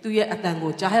သူ့ရဲ့အတန်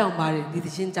ကိုကြားရအောင်ပါတယ်ဒီတ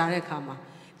ချင်းကြားတဲ့အခါမှာ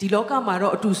ဒီလောကမှာ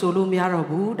တော့အတူဆိုလို့မရတော့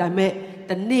ဘူးဒါပေမဲ့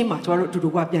တနေ့မှာကျွန်တော်တို့အတူတ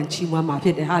ကွပြန်ချီးမွမ်းမှာဖြ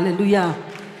စ်တယ်ဟာလေလုယာ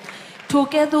ထို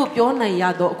ကဲ့သို့ပြောနိုင်ရ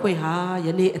သောအခွင့်ဟာယ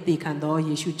နေ့အသေးခံသော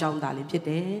ယေရှုကြောင့်သာလျှင်ဖြစ်တ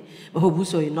ယ်မဟုတ်ဘူး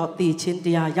ဆိုရင်တော့သေခြင်းတ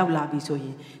ရားရောက်လာပြီဆိုရ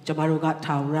င်ကျွန်တော်တို့က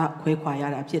ထာဝရခွဲခွာရ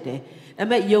တာဖြစ်တယ်ဒါပေ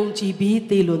မဲ့ယုံကြည်ပြီး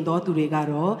သေလွန်သောသူတွေက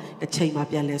တော့တစ်ချိန်မှာ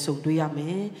ပြန်လဲဆုံတွေ့ရမ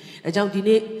ယ်အဲကြောင့်ဒီ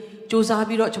နေ့စူးစမ်း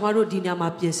ပြီးတော့ကျွန်တော်တို့ဒီညမှာ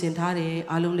ပြင်ဆင်ထားတယ်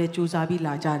အားလုံးလည်းစူးစမ်းပြီး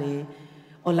လာကြတယ်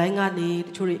အွန်လိုင်းကနေတ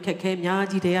ချို့တွေအခက်အခဲများ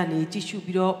ကြီးတွေကနေကြည့်ရှု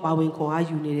ပြီးတော့ပါဝင်ခွန်အား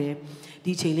ယူနေတယ်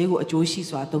ဒီချိန်လေးကိုအကျိုးရှိ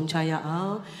စွာသုံးချရအော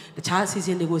င်တခြားအစီအစ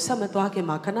ဉ်တွေကိုဆက်မသွားခင်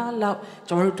မှာခဏလောက်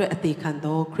ကျွန်တော်တို့အတွက်အသေးခံ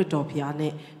သောခရစ်တော်ဘုရား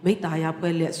နဲ့မိသားရပွဲ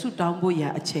လက်ဆုတောင်းဖို့ရ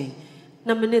န်အချိန်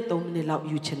2မိနစ်3မိနစ်လောက်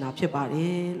ယူချင်တာဖြစ်ပါတ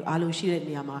ယ်လို့အားလုံးရှိတဲ့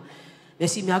နေရာမှာမျ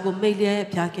က်စိများကိုမိတ်လျက်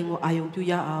ဘုရားခင်ကိုအာရုံပြု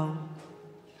ရအောင်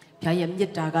ဘုရားရဲ့မြ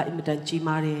တ်တာကအင်မတန်ကြီး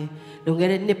မားတယ်လွန်ခဲ့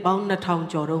တဲ့နှစ်ပေါင်း2000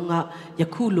ကျော်တုန်းကယ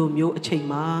ခုလိုမျိုးအချိန်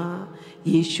မှာ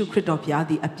ယေရှုခရစ်တော်ဘုရား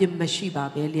သည်အပြစ်မရှိပါ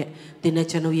ပဲလျက်တင်းတဲ့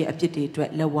ကျွန်ုပ်ရဲ့အပြစ်တွေအတွက်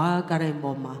လက်ဝါးကားတိုင်း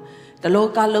ပေါ်မှာတလော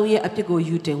ကလုံးရဲ့အပြစ်ကို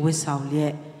ယူတင်ဝတ်ဆောင်လျ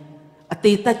က်အ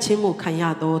သေးသက်ခြင်းကိုခံရ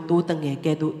သောတိုးတငယ်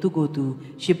ကဲ့သို့သူကိုယ်သူ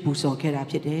ရှစ်ပူဆော်ခဲ့တာ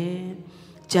ဖြစ်တယ်။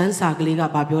ကျမ်းစာကလေးက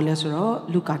ဘာပြောလဲဆိုတော့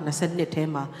လူကာ22ထဲ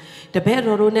မှာတပည့်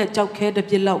တော်တို့နဲ့ကြောက်ခဲတစ်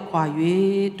ပြစ်လောက်ခွာ၍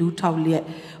ဒူးထောက်လျက်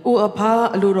အိုအဖာ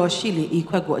အလိုတော်ရှိလေဤ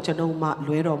ခွက်ကိုကျွန်ုပ်မှ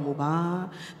လွဲတော်မူပါ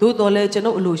။သို့တော်လည်းကျွ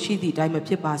န်ုပ်အလိုရှိသည့်အတိုင်းမ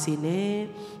ဖြစ်ပါစေနဲ့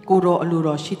။ကိုတော်အလို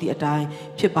တော်ရှိသည့်အတိုင်း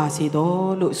ဖြစ်ပါစေ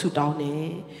တော်လို့ဆုတောင်းတယ်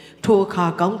။ထိုအခါ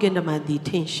ကောင်းကင်တမန်သည်ထ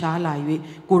င်ရှားလာ၍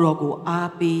ကိုတော်ကို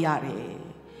အားပေးရတယ်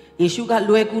။ယေရှုက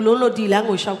လွယ်ကူလုံးလို့ဒီလမ်း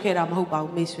ကိုရှောက်ခဲ့တာမဟုတ်ပါ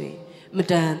ဘူးမိတ်ဆွေ။မ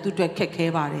တန်သူ့အတွက်ခက်ခဲ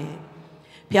ပါတယ်။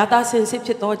ဘုရားသားစင်စစ်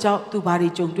ဖြစ်သောကြောင့်သူဘာတွေ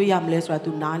ကြုံတွေ့ရမလဲဆိုတာ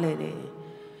သူနားလဲတယ်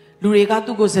လူတွေက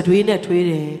သူ့ကိုစတွေးနဲ့ထွေး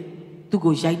တယ်သူ့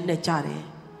ကိုရိုက်နှက်ကြတယ်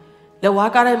လက်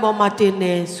ဝါးကားတိုင်းပေါ်မှာတင်တ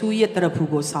ယ်စူးရဲ့တရဖူ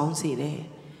ကိုဆောင်းစေတယ်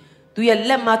သူရဲ့လ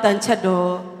က်မှာတန်ချက်တော်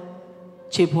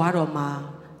ခြေပွားတော်မှာ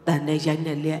တန်နဲ့ရိုက်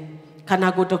နှက်လျက်ခန္ဓာ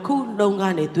ကိုယ်တစ်ခုလုံးက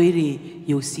နေသွေးတွေ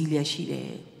ယိုစီးလျက်ရှိတ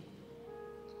ယ်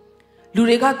လူ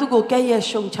တွေကသူ့ကိုကဲ့ရဲ့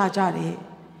ရှုံချကြတယ်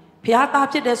ဘုရားသား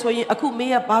ဖြစ်တယ်ဆိုရင်အခုမ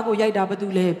င်းရဲ့ဘားကိုရိုက်တာဘာ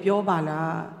လို့လဲပြောပါ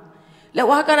လားလက်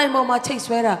ဝါးကားတိုင်းပေါ်မှာချိတ်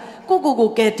ဆွဲတာကို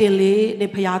ကဲတင်လေနေ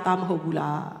ဖျားသားမဟုတ်ဘူး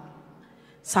လား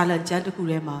ဆာလံကျမ်းတစ်ခု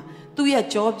ထဲမှာသူ့ရဲ့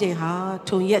ကြောပြင်ဟာ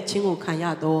ထုံရက်ချင်းကိုခံရ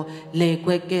တော့လေ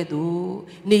ခွက်ကဲ့သို့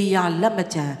နေရလက်မ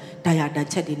ကြံဒါရတန်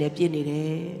ချက်တွေနဲ့ပြည့်နေတ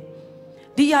ယ်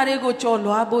ဒီຢာတွေကိုကြော်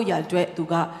လွားဖို့ရအတွက်သူ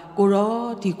ကကိုရော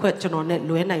ဒီခွက်ကျွန်တော်နဲ့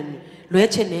လွဲ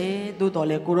ချင်တယ်သို့တော်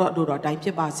လဲကိုရောအလိုတော်တိုင်းဖြ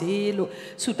စ်ပါစေလို့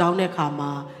ဆုတောင်းတဲ့အခါ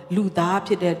မှာလူသား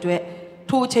ဖြစ်တဲ့အတွက်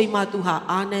ထိုအချိန်မှာသူဟာ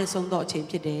အားနည်းဆုံးသောအချိန်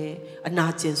ဖြစ်တယ်အနာ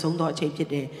ကျင်ဆုံးသောအချိန်ဖြစ်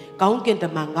တယ်ကောင်းကင်တ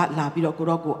မန်ကလာပြီးတော့ကို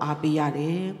ရောကိုအားပေးရတ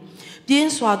ယ်ပြ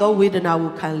င်းစွာသောဝေဒနာ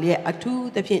ကိုခံလျက်အထူး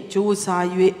သဖြင့်ကြိုးစား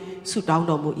၍ဆုတောင်း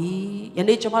တော်မူ၏ယ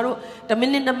နေ့ကျွန်တော်တို့2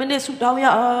မိနစ်ဆုတောင်းရ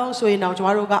အောင်ဆိုရင်တော့ကျွန်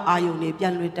တော်တို့ကအာယုန်တွေပြ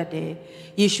န်လွှဲတတ်တယ်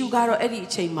ယေရှုကတော့အဲ့ဒီအ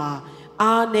ချိန်မှာ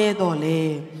အားနည်းတော်လဲ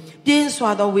ပြင်းစွာ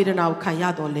သောဝေဒနာကိုခံရ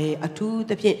တော်လဲအထူး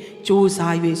သဖြင့်ကြိုး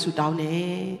စား၍ဆုတောင်းတ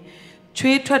ယ်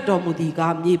ချွေးထွက်တော်မူသည်က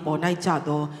မြေပေါ်၌ကျ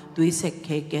သောသွေးဆက်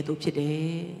ခဲကဲ့သို့ဖြစ်တ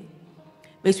ယ်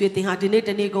။မိတ်ဆွေသင်ဟာဒီနေ့တ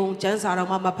နေ့ကုန်ကျမ်းစာတော်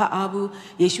မှာမဖတ်အားဘူး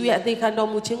ယေရှုရဲ့အသေးခံတော်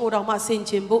မူခြင်းကိုတော်မှဆင်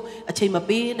ခြင်ဖို့အချိန်မ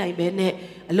ပေးနိုင်ဘဲနဲ့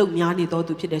အလုတ်များနေတော်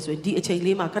သူဖြစ်တယ်ဆိုရင်ဒီအချိန်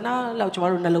လေးမှာခဏလောက်ကျွန်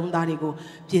တော်တို့နှလုံးသားတွေကို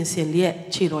ပြင်ဆင်လျက်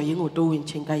ခြေတော်ရင်းကိုတိုးဝင်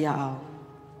ချိန်ကပ်ရအောင်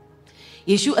။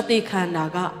ယေရှုအသေးခံတာ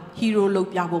ကဟီးရိုးလုပ်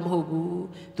ပြဖို့မဟုတ်ဘူး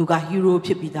။သူကဟီးရိုးဖြ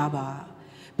စ်ပြီးသားပါ။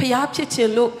ဖျားဖြစ်ခြ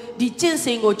င်းလို့ဒီကျင့်စ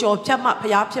ဉ်ကိုကြော်ဖြတ်မှ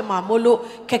ဖျားဖြစ်မှာမို့လို့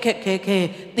ခက်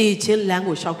တေခြင်းလမ်း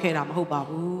ကိုရှောက်ခဲ့တာမဟုတ်ပါ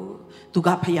ဘူးသူက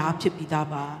ဖျားဖြစ်ပြီးသား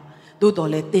ပါသို့တော်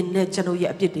လည်းတင်တဲ့ကျွန်ုပ်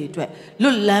ရဲ့အပြစ်တွေအတွက်လွ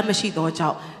တ်လန်းမရှိသောကြော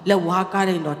င့်လက်ဝါးကား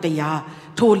တဲ့တော်တရား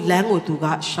ထိုလမ်းကိုသူက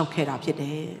ရှောက်ခဲ့တာဖြစ်တ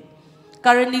ယ်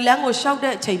ကာရနီလမ်းကိုရှောက်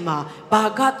တဲ့အချိန်မှာဘာ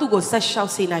ကသူ့ကိုဆက်ရှော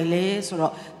က်စေနိုင်လဲဆို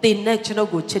တော့တင်တဲ့ကျွန်ု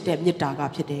ပ်ကိုချစ်တဲ့မေတ္တာက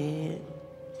ဖြစ်တယ်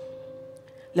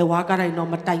လက်ဝါးကားတဲ့တော်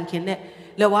မတိုင်ခင်နဲ့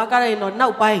လက်ဝါးကားတဲ့တော်နော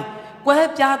က်ပိုင်းကွဲ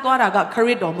ပြားသွားတာကခရ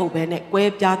စ်တော်မဟုတ်ဘဲနဲ့ကွဲ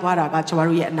ပြားသွားတာကကျွန်တော်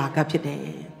တို့ရဲ့အနာဂတ်ဖြစ်တယ်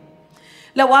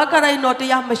လက်ဝါးကတိုင်းတော့တ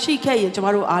ရားမရှိခဲ့ရင်ကျမ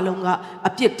တို့အားလုံးက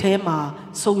အပြစ်ထဲမှာ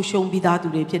ဆုံးရှုံးပြီးသားသူ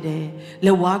တွေဖြစ်တယ်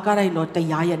လက်ဝါးကတိုင်းတော့တ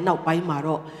ရားရဲ့နောက်ပိုင်းမှာ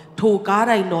တော့ထိုကား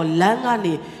တိုင်းတော့လမ်း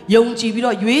ကနေယုံကြည်ပြီး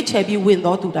တော့ရွေးချယ်ပြီး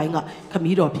ဝင်တော်သူတိုင်းကခမ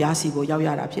ည်းတော်ဘုရားစီကိုရောက်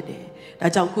ရတာဖြစ်တယ်ဒါ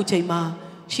ကြောင့်ခုချိန်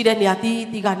မှာရှိ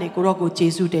တဲ့နေရာတီးကနေကိုရော့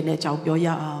ကိုယေရှုတင်တဲ့အကြောင်းပြော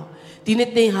ရအောင်ဒီ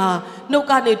နေ့သင်ဟာ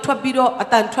နှုတ်ကနေထွက်ပြီးတော့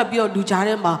အတန်ထွက်ပြီးတော့လူကြား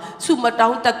ထဲမှာဆုမ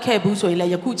တောင်းတက်ခဲ့ဘူးဆိုရင်လ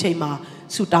ည်းယခုချိန်မှာ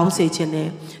ဆုတောင်းစေခြင်းနဲ့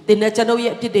သင်နဲ့ကျွန်ုပ်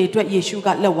ရဲ့အပြစ်တွေအတွက်ယေရှုက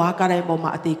လက်ဝါးကားတိုင်းပေါ်မှာ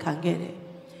အသေးခံခဲ့တယ်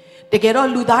တကယ်တော့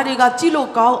လူသားတွေကကြည့်လို့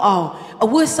ကောင်းအောင်အ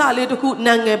ဝတ်စလေးတစ်ခု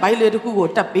နံငယ်ပိုင်းလေးတစ်ခုကို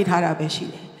တပ်ပေးထားတာပဲရှိ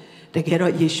တယ်တ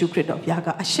ကယ်တော့ယေရှုခရစ်တော်ဘုရားက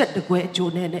အရှက်တကွဲအ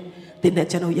ကျိုးနဲ့သင်နဲ့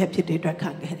ကျွန်ုပ်ရဲ့အပြစ်တွေအတွက်ခံ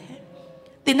ခဲ့တယ်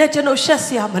သင်နဲ့ကျွန်ုပ်ရှက်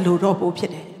စရာမလိုတော့ဘူးဖြ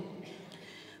စ်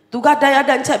တယ်သူကတရား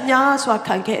တန်ချက်များစွာ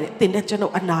ခံခဲ့တယ်သင်နဲ့ကျွန်ု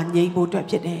ပ်အနာငြိမ်းဖို့အတွက်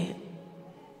ဖြစ်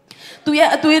တယ်သူရဲ့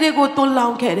အသွေးတွေကိုသွန်း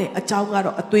လောင်းခဲ့တဲ့အကြောင်း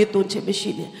ကတော့အသွေးသွန်းခြင်းမရှိ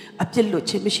ဘူးအပြစ်လွတ်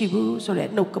ခြင်းမရှိဘူးဆိုတဲ့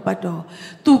နှုတ်က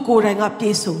ပတ်တော်သူကိုယ်တိုင်က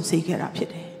ပြေဆုံးစေခဲ့တာဖြစ်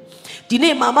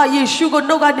တယ်ဒီနေ့မှာမှယေရှု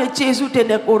ကိုနှုတ်ကနေယေရှု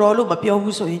တင်တဲ့ကိုတော်လို့မပြော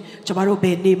ဘူးဆိုရင်ကျမတို့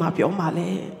ဘယ်နေ့မှပြော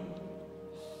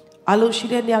မှာလဲအလုံး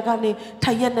ရှိတဲ့နေရာ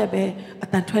ကနေထိုင်ရက်နဲ့ပဲ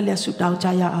အတန်ထွက်လက်ဆူတော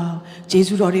င်းကြရ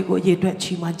အောင်ယေရှုတော်တွေကိုအရေး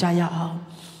အတွက်ချီးမွမ်းကြရအောင်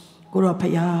ကိုတော်ဖ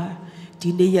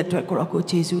ခင်ဒီနေ့ရက်အတွက်ကိုတော်ကို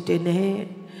ယေရှုတင်နေ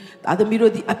သားသ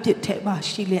မီးတို့ဒီအပြစ်ထဲ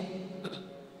မှာရှိ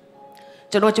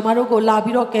လက်ကျွန်တော်ကျမတို့ကိုလာ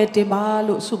ပြီးတော့ကဲ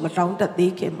တင်ပါလို့ဆုမတောင်း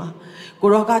တတ်သေးခင်မှာ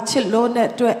ကိုရောကချစ်လို့နဲ့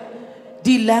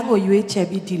အတွက်ဒီလမ်းကိုရွေးချယ်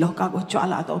ပြီးဒီလောကကိုကြွ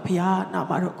လာတော့ဘု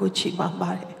ရားနာမတော်ကိုချီးမွမ်းပါ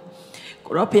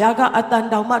တယ်ကိုရောဘုရားကအ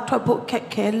တန်တောင်မှထွက်ဖို့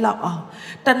ခက်ခဲလောက်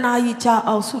အောင်တနာကြီးကြ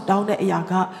အောင်ဆုတောင်းတဲ့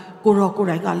အရာကကိုရော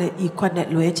ကိုယ်တိုင်ကလည်းဤခွက်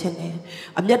နဲ့လွဲခြင်းတယ်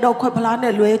အမျက်တော်ခွက်ဖ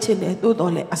လားနဲ့လွဲခြင်း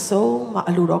တယ်သို့တော်လည်းအဆုံး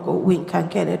မအလိုတော်ကို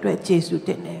ဝန်ခံခဲ့တဲ့အတွက်ယေရှုတ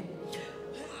င်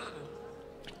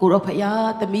တယ်ကိုရောဖ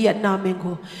ယားသမီးရဲ့နာ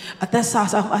မည်ကိုအသက်စာ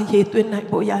ဆောင်အရေးသွင်း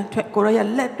နိုင်ဖို့ရန်အတွက်ကိုရောရဲ့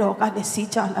လက်တော်ကနေ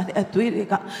စီးကြလာတဲ့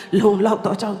အသွေးတွေကလုံ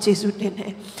လောက်တော့ကြောင့်ယေရှုတင်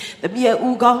တယ်သမီးရဲ့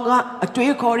ဦးခေါင်းကအ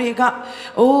တွေးခေါ်တွေက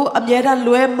အမြဲတမ်း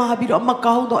လွဲမှားပြီးတော့မ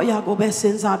ကောင်းသောအရာကိုပဲစ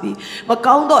ဉ်းစားပြီး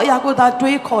မကောင်းသောအရာကိုသာ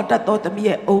တွေးခေါ်တတ်သောသမီး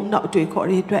ရဲ့အုံ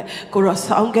နောက်တွေးခေါ်တွေအတွက်ကို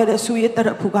ရောဆောင်းခဲ့တဲ့ဆုရည်တရ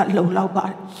ဖူကလုံလောက်ပါတ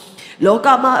ယ်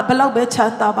လောကမှာဘ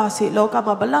လောက်ပဲချမ်းသာပါစေလောက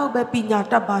မှာဘလောက်ပဲပညာ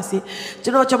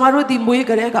တတ်ပါစေကျမတို့ဒီမွေး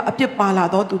ကြတဲ့က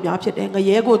အပြစ်ပါလာတော့သူများဖြစ်တယ်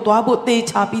ငရဲကိုသွားဖို့သေ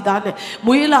ချာပြီးသား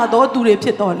နဲ့မွေးလာတော့သူတွေဖြ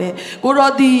စ်တော့လေကိုရော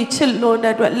ဒီချစ်လွန်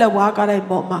တဲ့အတွက်လက်ဝါးကားတို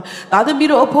င်းပေါ်မှာဒါသမီး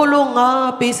တို့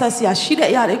အဖို့လို့ငါပေးဆက်စရာရှိတဲ့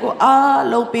အရာတွေကိုအား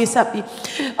လုံးပေးဆက်ပြီး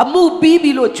အမှုပြီး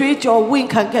ပြီလို့ကြွေးကြော်ဝင်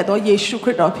ခံခဲ့တော့ယေရှု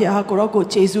ခရစ်တော်ဖခင်ကိုရော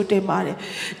ကိုယေရှုတင်ပါတယ်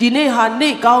ဒီ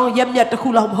နေ့ဟာနေ့ကောင်းရက်မြတ်တစ်ခု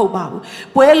လောက်မဟုတ်ပါ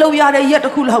ဘူးပွဲလုံးရတဲ့ရက်တ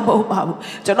စ်ခုလောက်မဟုတ်ပါ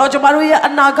ဘူးကျမတို့ရဲ့အ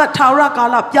နာဂတ်ရကာ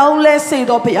လပြောင်းလဲစေ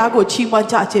တော်ဘုရားကိုချီးမွ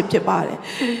မ်းကြခြင်းဖြစ်ပါ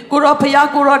တယ်ကိုရောဘုရား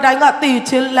ကိုရောတိုင်းကတည်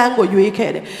ခြင်းလမ်းကိုရွေး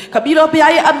ခဲ့တယ်ခမ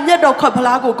ည်းတော်ဘုရားရဲ့အမျက်တော်ခွက်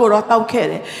ဖလားကိုကိုရောတောက်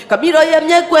ခဲ့တယ်ခမည်းတော်ရဲ့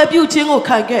မျက်ကွယ်ပြုခြင်း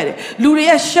ကိုခံခဲ့တယ်လူတွေ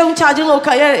ရဲ့ရှုံချခြင်း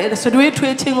ကိုခံရတယ်စတွေး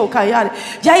ထွေးခြင်းကိုခံရတယ်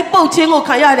ရိုက်ပုတ်ခြင်း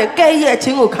ကိုခံရတယ်ကဲ့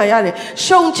ရဲ့ခြင်းကိုခံရ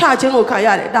တယ်ရှုံချခြင်းကိုခံရ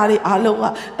တယ်ဒါတွေအားလုံးက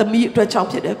သမီးအတွက်ကြောင့်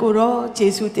ဖြစ်တယ်ကို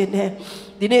ရောယေရှုတင်တယ်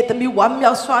ဒီနေ့သမီးဝ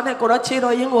မ်းမြောက်စွာနဲ့ကိုရောခြေ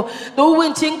တော်ရင်းကိုတိုးဝ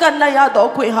င်ချင်းကနိုင်ရတော့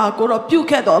ခွင့်ဟာကိုရောပြု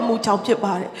ခဲ့တော်အမှုကြောင့်ဖြစ်ပါ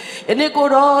တယ်။ဒီနေ့ကို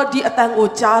ရောဒီအတန်ကို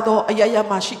ကြားတော့အရ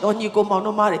ရမှရှိတော်ညီကိုမောင်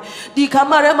တို့မတွေဒီခမ်း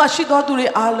မထဲမှာရှိတော်သူတွေ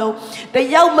အားလုံးတ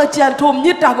ယောက်မကြံထိုမြ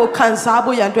စ်တာကိုခံစား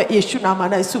ဖို့ရန်အတွက်ယေရှုနာမ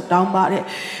၌ဆုတောင်းပါတယ်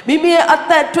။မိမိရဲ့အ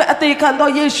သက်အတွက်အသေးခံတော်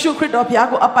ယေရှုခရစ်တော်ဘုရား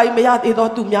ကိုအပိုင်မရသေး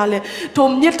သောသူများလဲထို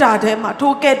မြစ်တာထဲ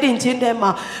မှာထိုကဲ့တင်ခြင်းထဲမှာ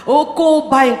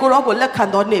ကိုပိုင်ကိုရောကိုလက်ခံ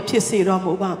တော်နေဖြစ်စေတော်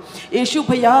မူပါ။ယေ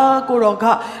ရှုဘုရားကိုရော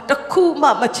ကတခု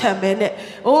မှမချမ်းပဲ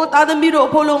နဲ့သားသမီးတို့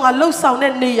အဖို့လုံးကလှုပ်ဆောင်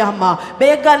တဲ့နေရာမှာ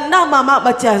ဘယ်က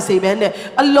နမှမကြံစေပဲနဲ့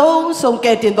အလုံးစုံ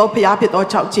ကဲ့တင်သောဘုရားဖြစ်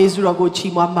သောကြောင့်ယေရှုတော်ကို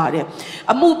ချီးမွမ်းပါတယ်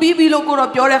အမှုပြီးပြီလို့ကိုတော်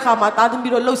ပြောတဲ့အခါမှာသား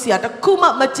သမီးတို့လှုပ်เสียတခုမှ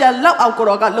မကြံလောက်အောင်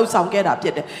ကိုတော်ကလှုပ်ဆောင်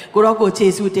ခဲ့တာဖြစ်တယ်ကိုတော်ကိုယေ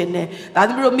ရှုတင်တယ်သား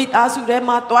သမီးတို့မိ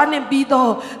သားစုထဲမှာတွားနေပြီးတော့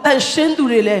တန်ရှင်းသူ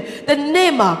တွေလ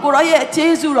ည်းဒီနေ့မှာကိုတော်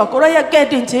ရဲ့ယေရှုတော်ကိုတော်ရဲ့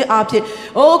ကဲ့တင်ခြင်းအားဖြ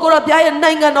င့်ကိုတော်ဘုရားရဲ့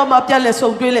နိုင်ငံတော်မှာပြန်လဲ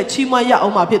ဆုံတွေ့လဲချီးမွမ်းရအော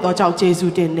င်မှာဖြစ်သောကြောင့်ယေရှု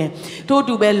တင်တယ်ထို့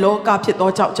တူပဲလောကဖြစ်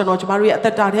သောကြောင့်ကျမတို့ရဲ့အသ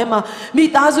က်တာထဲ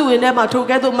မှာမိသားစုဝင်ထဲမှာ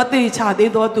ထိုကဲ့သို့မသိချသေး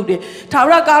သောသူတွေထာ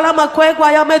ဝရကာလမှာ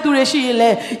ခွဲခွာရမယ့်သူတွေရှိရင်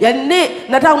လည်းယနေ့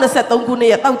2023ခုနှစ်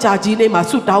ရဲ့တောက်ကြကြီးနေ့မှာ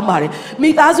ဆုတောင်းပါ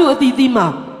တယ်မိသားစုအသီးသီးမှာ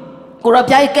ကိုရော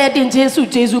ဘုရားရဲ့ကဲတင်ခြင်းစု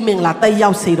ကျေးဇူးမင်္ဂလာ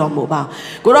တက်ရောက်စေတော်မူပါ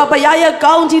ကိုရောဘုရားရဲ့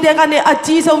ကောင်းကြီးတဲ့ကနေ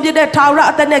အကြီးဆုံးဖြစ်တဲ့ထာဝရ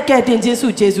အသက်နဲ့ကဲတင်ခြ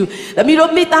င်းစုကျေးဇူးသမီး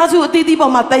တို့မိသားစုအသီးသီး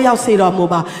ပေါ်မှာတက်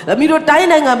ရောက်စေတော်မူပါသမီးတို့တို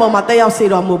င်းနိုင်ငံပေါ်မှာတက်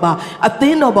ရောက်စေတော်မူပါအ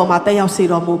သင်းတော်ပေါ်မှာတက်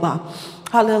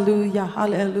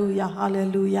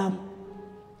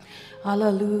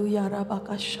ရောက်စေတော်မူပါဟာလေလုယာဟာလေလုယာဟာလေလုယာဟာလေလုယာရာဘ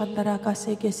ကာရှန္ဒရာက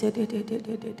စေကေစေတေတေတေ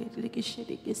တေတေကိ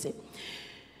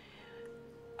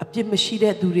ရှိတေကိစေအပြစ်မရှိ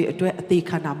တဲ့သူတွေအတွက်အ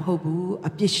သေးခံတာမဟုတ်ဘူးအ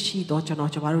ပြစ်ရှိတော့ကျွန်တော်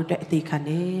တို့အတွက်အသေးခံတ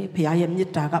ယ်ဘုရားရဲ့မေ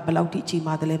တ္တာကဘယ်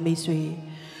လောက်ထိကြီးမားတယ်လဲမိတ်ဆွေ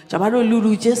จะมาดู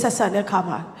ลูเจนเซสันเนี่ยข้า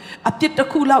มาอับติดตะ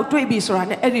คู่เล่าด้วยบีสุรา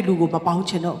เนี่ยไอ้ลูกมาเป้าเ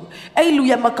ชนเอาไอ้ลู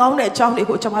ยังมาเก้าเนี่ยเจ้าเนี่ย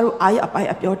ก็จะมาดูไอ้อไป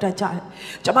อับยอดใจ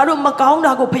จะมาดูมาเก้าเ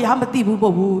นี่ยก็พยายามมาตีบุบ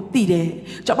บูตีเด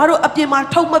จะมาดูอับยังมา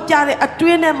ท่องมาจ่าเนี่ยอัดด้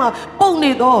วยเนี่ยมาป้องเ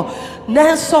นี่ยตัวแน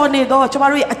นซอนเนี่ยตัวจะมา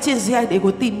ดูอัดเจนเสียเนี่ยก็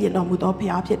ตีมีน้องมุตัวพยา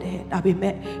ยามเพียดแต่เป็นแม่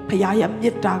พยายามยึ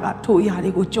ดตากทุยาเ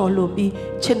นี่ยก็จอลมบี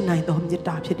เช่นไหนตัวยึดต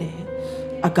าเพียด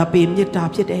อากาเป็นยึดตา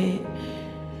เพียด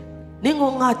นี่ง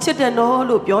งชิดเนาะ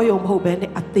ลูกย้อยมหูเบน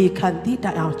อัติคันที่ได้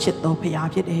เอาชิดตัวพยา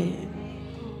พิเด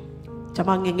จะม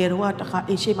าเงี้ยรู้ว่าตะขาเ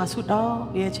อเชมาสุดดอก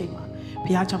เนี่ยเชมาพ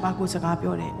ยาจะมากูสกาเปีย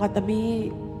วเลยว่าแต่มี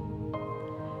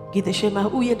กิจเชมา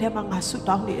อุ้ยเดมังสุดด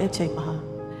อกเนี่ยเชมา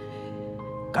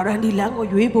การันดีแล้วก็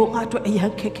ยุ่ยโบงาตัวยั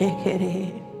งแค่เลย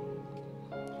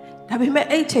แต่ไม่แม่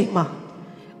เอเชมา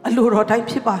ลูกรอได้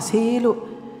พิบาสีลูก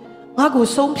งากู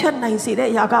ส่งเพียนในสิได้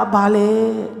ยากาบาเล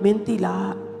เมนติลา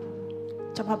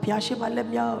จะมาพยาชิมาเล่ม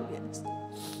ยาวเนี่ย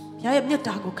พยาเอ็มเนี่ยต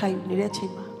ากูใครนี่ได้ชิ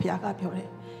มาพยาก็เพียวเลย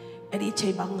ไอ้นี่ชิ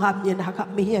มางามเนี่ยนะครับ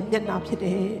มีเอ็มเนี่ยน้ำชิดเอ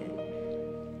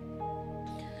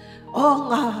โอ้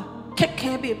งาแ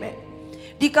ค่แบบนี้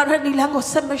ดีการนี้แล้วก็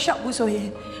เสมอชอบบุษย์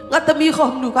งาแต่มีควา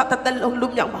มดูก็แต่ลงลุ่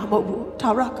มอย่างมาบุทา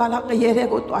รักกาลังเงี้ยเรื่อง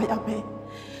กูตัวยัง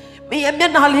มีเอ็มเนี่ย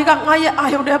นาลีก็ง่ายอาย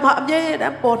เอาเดี๋ยวมาเงี้ยเดี๋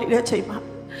ยวปอนี่ได้ชิมา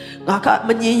งาก็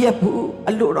มันเงี้ยบุ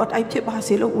อันลูกรถไอ้เชื่อภา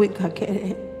ษีลูกวิ่งขังแค่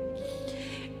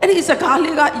ไอ้นี่สกา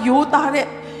ลีก็ยูตาเนี่ย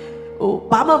โอ้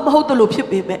บ้ามันไม่เอาตัวลูกพิบ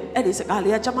เบไอ้นี่สกาลี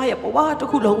จะมาอย่างว่าทุก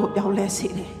คนลงแบบยาวเลสิ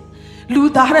เลยลู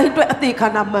ตาเนี่ยด้วยอติขา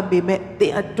นามันเบเตี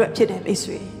ยด้วยเช่นเดียวไม่ส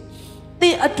วยเตี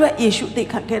ยด้วยเยซูติ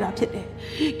ขันแค่รับเช่นเดียว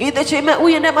กิจเชื่อไหมอุ้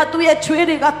ยเนี่ยมาตัวช่วยเ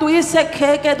ลยก็ตัวเสกแ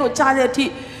ค่ตัวจ่ายที่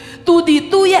ตัวดี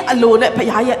ตัวอโลเนี่ยพ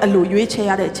ยายอโลยุ่ยเชี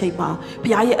ยร์ใช่ไหมพ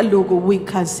ยายอโลก็วิ่ง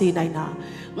คันซีในน่ะ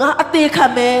งาอติข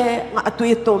เมงาตั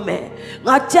วโตเมง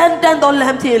าจันดันตอนแล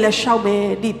มที่เลชาวเม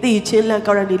ดีตีเชนแลก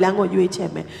รณีแลงก็ยุ่ยเชม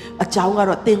เมอาจารย์ก็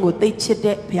รอติงก็ติเชดเด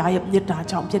พยายามยึดตา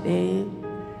จอมเชดเอง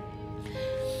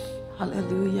ฮาเล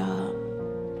ลูยา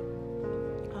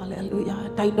ฮาเลลูยา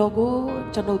ไดโนโก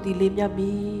จะโนตีลิมยา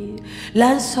มีแล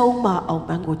นส่งมาเอา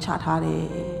บังก็ชาทาเร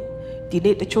ที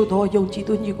นี้จะโชว์ตัวยงจี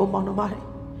ตุนยูก็มองน้ำมาเลย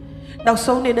ดาว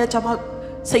ส่งเนี่ยจะมา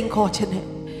สิงคอเชนเน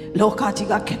โลกาจิ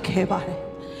กาแค่บาเลย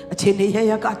เช่นนี้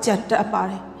ยังก็จันทร์มาเ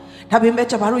ลยถ้าเป็นแม่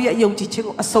จะมารู้ยังยงจิตเชง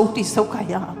อสงติสุขา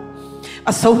ยาอ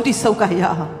สงติสุขาย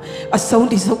าอสง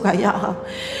ติสุขายา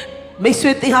ไม่สว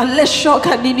ยที่หาเลชโช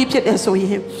กันนี่เพียงแต่สวย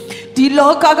ดีโล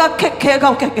กาแค่เข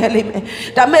าแค่เลยไหม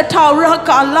แต่แม่ท้าวรักก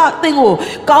าลักติงโอ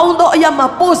ก้าวโตยามา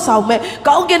ปูสาวแม่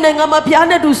ก้าวเกณฑ์งามาพิจาร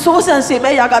ณาดูโซเซนเซแม่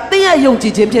อยากตียงจี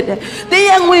เจมเพียงแต่ตี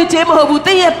ยงวิเจมหัวบุ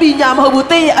ตียปีญาหัวบุ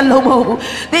ตียอารมณ์หัวบุ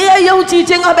ตียงจีเ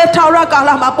จงอาเบท้าวรักกา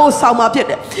ลักมาปูสาวมาเพียงแ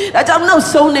ต่แต่จำน้า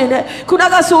โซนเนี่ยคุณอา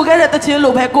ก็สู้แค่แต่เชื่อลู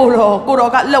กแพ้กูรอ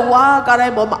ก็เล่าว่าการอะไร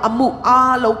มาอมุอา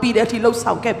ลงปีเดียวที่ลูกสา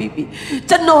วแค่ปี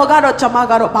จะโนก็รอจะมา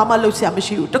ก็รอพามาลูกเสียไม่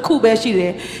ชิวตะคู่เบชิเลย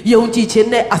ยงจีเจน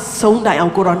เนี่ยอสงได้เอา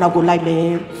กูรอนากูไล่เม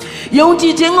ยงจี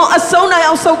เจงอสงได้เอ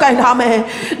าสู้กันทำเม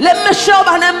เล่ไม่ชอบ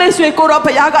อันนั้นไม่สวยกูรอพ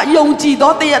ยากะยงจีต่อ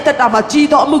เตียแต่ตามาจี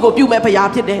ต่อมือกูพิวแม่พยา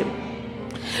พิเด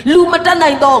ลูมาตั้งไหน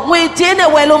ต่อเวเจเนี่ย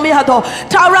เวลไม่หาต่อ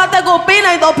ชาวราแต่กูเป็นไหน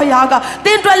ต่อพยากะเ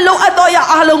ต้นตัวลูกต่อยา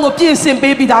อารมณ์กูพิเศษเป็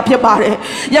นปีดาพิบาร์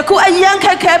อยากกูไอ้ยังแ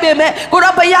ค่เบแม่กูรอ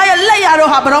พยาเล่ยารอ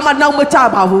หาบรมาน้องมาจ้า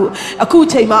บ่าวกู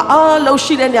ใช่มาเรา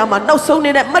ชีเรเนี่ยมาน้องส่งเ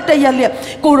นี่ยมัดได้ยันเลี้ย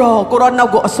กูรอน้อง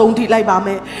กูส่งที่ไล่บ่าแ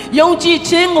ม่ยงจีเช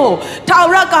งกูชาว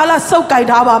รากาลสู้กัน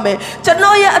ท่าบ่าแม่จะน้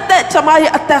อยแต่จะมา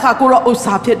แต่ค่ะกูรออุต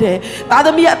ส่าห์พิเดตาด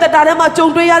มีแต่ตาเนี่ยมาจง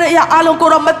ด้วยยาอารมณ์กู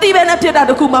รอมาตีเบนพิเด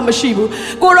ตกูมาไม่ชิบุ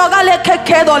กูรอก็เล็กแ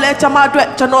ค่ตัวเล็กจะมาด้วย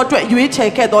จะนอด้วยยุ่ยเช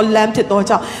แค่ตัวแหลมที่ตัวเ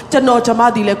จ้าจะนอจะมา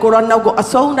ดีเลยกูรอน้องกูอ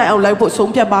ส่งได้เอาไล่พวกส่ง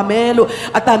เพียบบ่าแม่ลูก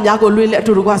อาตามยากูลุยเละ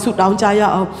ดูดูว่าสุดดาวใจ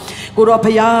เอากูรอพ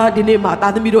ยาดินี่มาตา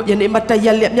ดมีด้วยยันนี่มาแต่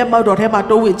ยันเลี้ยเนี่ยมาดูให้มา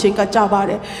ตัววิ่งเชิงกันจ้าบ่าเ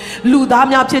ลยลูดาม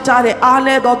ยาพิจารณ์อาเ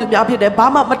ล่ตัวตุ่มยาพิจารณ์บ้า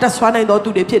มาตัดสวานในตัว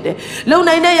ตุ่มพิจารณ์แล้วใน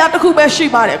เนี่ยยาตะคุบเบชิ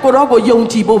บ่าเลยกูรอกูยง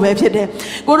จีโบเบพิจารณ์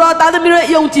กูรอตาดมีด้วย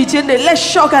ยงจีเช่นเดเล็ก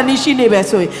ช็อกกันนี่ชินเนเบ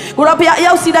สวยกูรอพยาย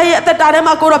ามสิได้แต่ตาเนี่ยม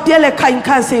ากูรอเพี้ยเล็ก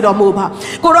ขันเสียดอมูบ่า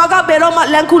กูรอก็เบรมา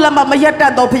แรงคุลมาไม่ยัด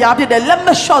ตัวพยายามพิจารณ์เล็กไ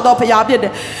ม่ช็อตตัวพยายามพิจาร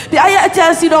ณ์พยายามอาจาร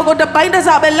ย์สิดอกูจะไปได้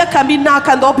สับเล็กขันมีนา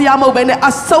ขันตัวพยายามเอาไปเนี่ย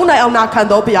อัศสงในเอานาขัน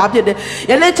ตัวพยายามพิจารณ์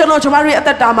ยันเล่จะนอนจะมาเรียแ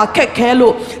ต่ตามาแค่ลู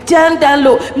จันดัน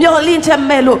ลูมีอลินเชมเ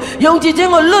มลูยงจีเจ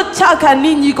งลุชาขัน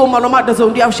นี่ยี่กูมาโนมาเดซง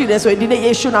เดียวชิเดสวยดิเนเย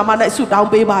ซูนามาในสุดดาว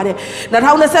เบบาร์เนี่ยนาท้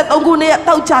าวเนี่ยเซตองกูเนี่ยเ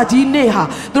ต้าจ่าจีเนี่ยฮะ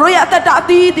ตัวยัตตา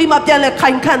ตีมาเปลี่ยนเลย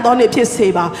ขันตอนเนี่ยพิเศ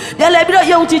ษบ้าเดี๋ยวเลยพี่เรา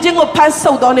ยงจีเจงพัน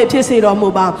สุดตอนเนี่ยพิเศษรอมู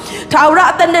บ้าท้าวรั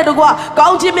ตเนี่ยดูว่าก้า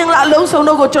วจีเมงละลงโซ ဆုံး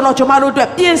တော့ကိုကျွန်တော်တို့အတွက်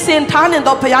ပြင်ဆင်ထားနေ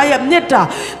သောဘုရားရဲ့မြတ်တာ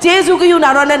ကျေးဇူးကရုဏာ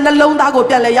တော်နဲ့နှလုံးသားကို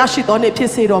ပြန်လဲရရှိတော်နေဖြ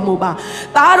စ်စေတော်မူပါ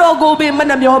သားတော်ကိုပင်မ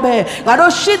နှမျောပဲငါ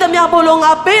တို့ရှိသမျှဘုံလုံး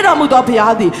ငါပေးတော်မူသောဘု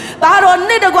ရားသည်သားတော်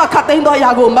နှစ်တကွခတ်သိမ်းသောအရာ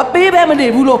ကိုမပေးဘဲမနေ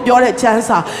ဘူးလို့ပြောတဲ့ချမ်း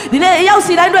စာဒီနေ့အရောက်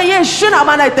စီတိုင်းအတွက်ယေရှုနာမ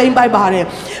၌သိမ်းပိုက်ပါတယ်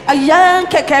အယံ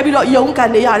ခက်ခဲပြီးတော့ယုံကန်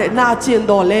နေရတဲ့နာကျင်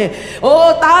တော်လဲ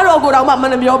အိုးသားတော်ကိုတော့မှမ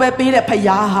နှမျောပဲပေးတဲ့ဘု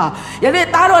ရားဟာယနေ့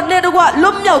သားတော်နှစ်တကွလွ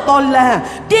တ်မြောက်သောလမ်း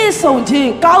ပြည့်စုံခြင်း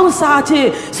ကောင်းစားခြင်း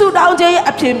ဆုတောင်းခြင်းရဲ့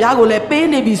အဖြစ်များကိုလည်းပေး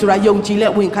နေပြီဆိုတာယုံကြည်လ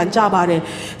က်ဝန်ခံကြပါတယ်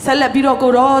ဆက်လက်ပြီးတော့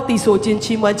ကိုတော့တီဆိုခြင်း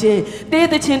ချီးမွမ်းခြင်းတေး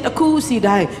သခြင်းတစ်ခုစီ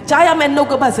တိုင်းကြားရမယ့်နှုတ်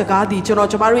ကပတ်စကားသည်ကျွန်တော်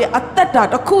တို့ရဲ့အသက်တာ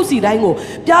တစ်ခုစီတိုင်းကို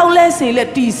ပြောင်းလဲစေလက်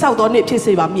တည်ဆောက်တော်နေ့ဖြစ်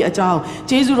စေပါမည်အကြောင်း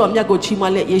ယေရှုတော်မြတ်ကိုချီးမွ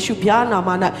မ်းလက်ယေရှုဘုရားနာမ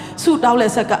၌ဆုတောင်းလ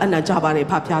က်ဆက်ကအနံ့ကြပါတယ်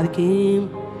ဖခင်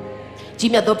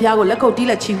ကြီးမြတ်သောဘုရားကိုလက်ခုပ်တီး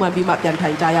လက်ချီးမွမ်းပြီးမှပြန်ထို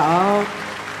င်ကြရအော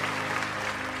င်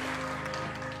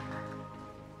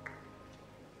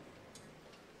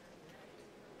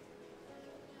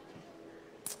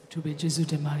သူပဲကျေးဇူး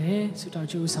တင်ပါတယ်ဆုတောင်း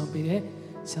ကြိုးဆောင်ပေးတဲ့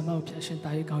ဆရာမကိုဖျားရှင်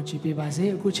တာရေးကောင်းချီးပေးပါစေ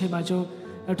အခုချိန်မှာကျွန်တော်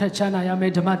နောက်ထပ်ချမ်းသာရမ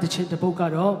ယ့်ဓမ္မသချင်းတစ်ပုဒ်က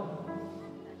တော့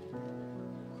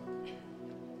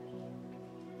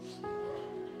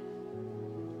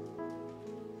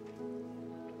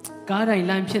ကားတိုင်း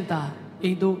လမ်းဖြစ်တာအိ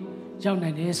မ်တို့ရောက်နို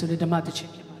င်တယ်ဆိုတဲ့ဓမ္မသချ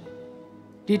င်းဖြစ်ပါတယ်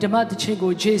ဒီဓမ္မသချင်း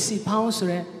ကို JC ဖောင်းဆို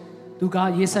တဲ့သူက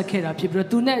ရေးဆက်ခဲ့တာဖြစ်ပြီးတော့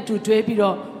သူနဲ့အတူတွဲပြီး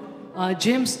တော့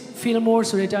James Fillmore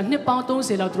ဆိုတဲ့နှစ်ပေါင်း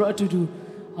30လောက်သူတို့အတူတူ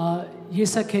ရေး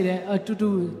ဆက်ခဲ့တဲ့အတူတူ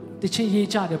တချင်းရေး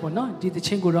ကြတယ်ပေါ့နော်ဒီတချ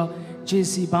င်းကိုတော့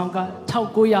JC ဘောင်းက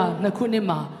1902ခုနှစ်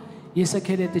မှာရေးဆက်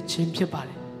ခဲ့တဲ့တချင်းဖြစ်ပါတ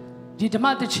ယ်ဒီဓမ္မ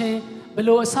တချင်းဘယ်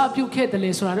လိုအစပြုခဲ့တယ်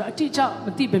လဲဆိုတာတော့အတိအကျမ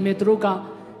သိပေမဲ့သူတို့က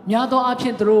များသောအားဖြ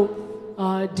င့်သူတို့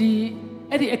ဒီ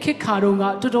အဲ့ဒီအခက်ခါတုန်းက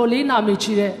တော်တော်လေးနာမည်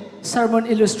ကြီးတဲ့ sermon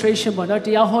illustration ပေါ့နော်တ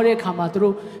ရားဟောတဲ့အခါမှာသူ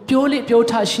တို့ပြော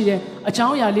ထရှိတဲ့အကြော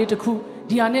င်းအရာလေးတစ်ခု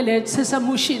ဒီဟာနဲ့လည်းဆက်ဆက်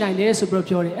မှုရှိနိုင်တယ်ဆိုပြီး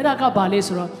ပြောတယ်အဲ့ဒါကဘာလဲ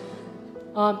ဆိုတော့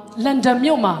လန်ဒန်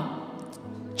မြို့မှာ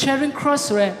Charing Cross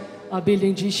ဆိုတဲ့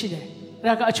building ကြီးရှိတယ်အဲ့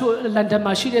ဒါကအချို့လန်ဒန်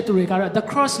မှာရှိတဲ့သူတွေကတော့ The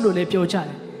Cross လို့လည်းပြောကြတ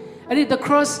ယ်အဲ့ဒီ The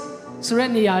Cross ဆိုတဲ့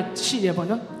နေရာရှိတယ်ပေါ့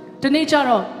နော်ဒီနေ့ကျ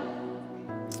တော့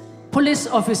police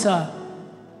officer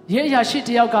ရဲအရာရှိတ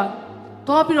ယောက်က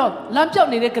သွားပြီးတော့လမ်းပြောက်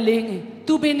နေတဲ့ကလေးငယ်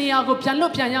သူပင်နေရာကိုပြန်လွ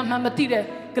တ်ပြန်ရမှမသိတဲ့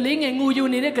ကလေးငယ်ငိုယို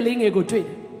နေတဲ့ကလေးငယ်ကိုတွေ့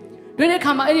တဲ့အ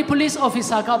ခါမှာအဲ့ဒီ police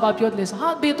officer ကပြောတယ်ဆိုဟာ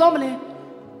ဘယ်သွားမလဲ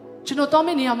ကျွန်တော်သွားမ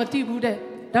ယ့်နေရာမသိဘူးတဲ့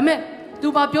ဒါပေမဲ့သူ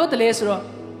ပြောတယ်လေဆိုတော့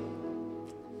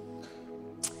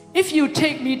if you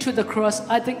take me to the cross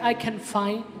I think I can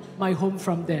find my home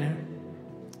from there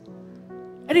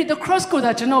အဲ့ဒီ the cross ကို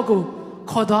ဒါကျွန်တော်ကို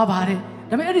ခေါ်သွားပါတယ်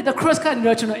ဒါပေမဲ့အဲ့ဒီ the cross ကနေ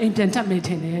တော့ကျွန်တော်အိမ်ပြန်တက်မိထ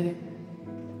င်တယ်တဲ့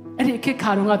အဲ့ဒီအခက်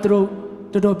ခါတုန်းကသူတို့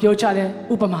တော်တော်ပြောကြတဲ့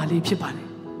ဥပမာလေးဖြစ်ပါတယ်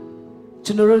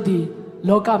ကျွန်တော်တို့ဒီ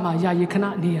လောကမှာယာယီခဏ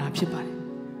နေတာဖြစ်ပါတယ်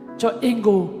ကျွန်တော်အင်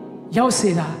ကိုရောက်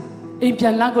စေတာအိမ်ပြ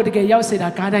န်လမ်းကိုတကယ်ရောက်စေတာ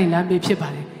ကားတိုင်းလမ်းပဲဖြစ်ပါ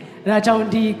တယ်အဲဒါကြောင့်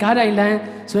ဒီကားတိုင်းလမ်း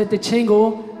ဆိုတဲ့တခြင်းကို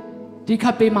ဒီခ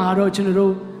ပ်ပေးမှာတော့ကျွန်တော်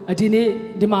တို့ဒီနေ့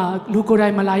ဒီမှာလူကိုယ်တို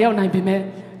င်မလာရောက်နိုင်ပေမဲ့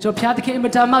ကျွန်တော်ဖျားသခင်အမ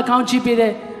တန်မှကောင်းချီးပေး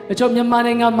တဲ့ကျွန်တော်မြန်မာ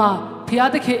နိုင်ငံမှာဖျား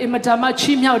သခင်အမတန်မှ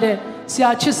ချီးမြှောက်တဲ့ဆရာ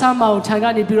ချစ်ဆန်းမောင်ထံက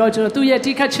နေပြီးတော့ကျွန်တော်သူ့ရဲ့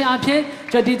တိခတ်ခြင်းအဖြစ်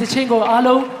ကျွန်တော်ဒီတခြင်းကိုအား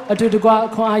လုံးအတူတကွ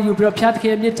ခွန်အားယူပြီးတော့ဖျားသခ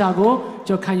င်ရဲ့မြတ်တာကို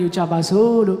ကျွန်တော်ခံယူကြပါ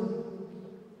စို့လို့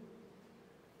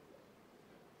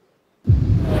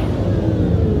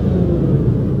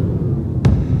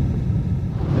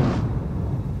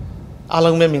အား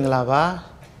လုံးပဲမင်္ဂလာပါ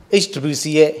HWC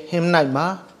ရဲ့ hymn night မှာ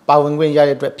ပါဝင်ခွင့်ရ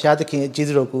တဲ့အတွက်ဘုရားသခင်ရဲ့ကျေး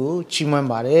ဇူးတော်ကိုချီးမွမ်း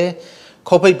ပါတယ်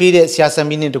ခေါ်ဖိတ်ပေးတဲ့ဆရာ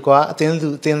Sangpiနဲ့တကွာအသင်းသူ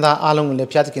အသင်းသားအားလုံးကိုလည်း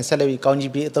ဘုရားသခင်ဆက်လက်ပြီးကောင်း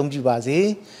ချီးပေးအသုံးပြုပါစေ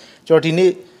ကျွန်တော်ဒီနေ့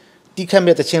တီးခတ်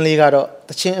မဲ့တခြင်းလေးကတော့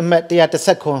တခြင်းအမှတ်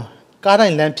130ခွန်ကားတို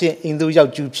င်းလမ်းဖြင့်အိမ်သို့ရော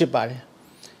က်ကျူဖြစ်ပါတယ်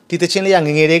ဒီတခြင်းလေးကင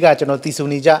ငယ်လေးကကျွန်တော်တီဆို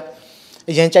နေကြ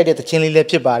အရင်ကြိုက်တဲ့တခြင်းလေးလည်း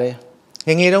ဖြစ်ပါတယ်င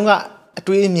ငယ်တုန်းကအ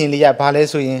တွေးအမြင်လေးကဘာလဲ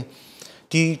ဆိုရင်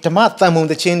ဒီဓမ္မတန်မုံ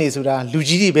တခြင်းတွေဆိုတာလူ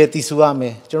ကြီးတွေပဲတီဆိုရမ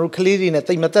ယ်ကျွန်တော်ကလေးတွေနဲ့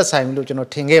တိတ်မသက်ဆိုင်ဘူးလို့ကျွန်တော်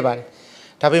ထင်ခဲ့ပါတယ်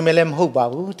ဒါပေမဲ့လည်းမဟုတ်ပါ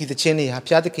ဘူးဒီတခြင်းတွေဟာဘု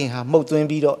ရားသခင်ဟာမှုတ်သွင်း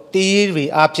ပြီးတော့တေးတွေ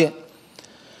အားဖြင့်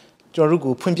ကျွန်တော်တို့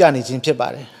ကိုဖွင့်ပြနေခြင်းဖြစ်ပါ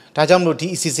တယ်ဒါကြောင့်မလို့ဒီ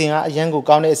အစီအစဉ်ကအရန်ကို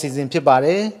ကောင်းတဲ့အစီအစဉ်ဖြစ်ပါတ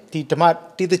ယ်ဒီဓမ္မ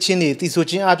တေးသခြင်းတွေတီဆို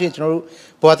ခြင်းအားဖြင့်ကျွန်တော်တို့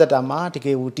ဘဝတတမှာတက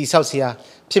ယ်ကိုတိဆောက်စရာ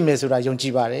ဖြစ်မယ်ဆိုတာယုံကြ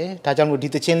ည်ပါတယ်ဒါကြောင့်မလို့ဒီ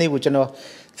သခြင်းလေးကိုကျွန်တော်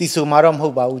တီဆိုမှာတော့မဟု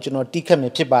တ်ပါဘူးကျွန်တော်တီးခတ်မ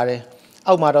ယ်ဖြစ်ပါတယ်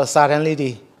အောက်မှာတော့စာတန်းလေး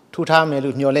တွေထူထားမယ်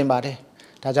လို့မျှော်လင့်ပါတယ်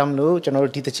ဒါကြောင့်မလို့ကျွန်တော်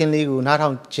တို့ဒီသခြင်းလေးကိုနားထော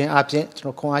င်ခြင်းအားဖြင့်ကျွန်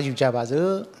တော်ခွန်အားယူကြပါ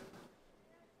စို့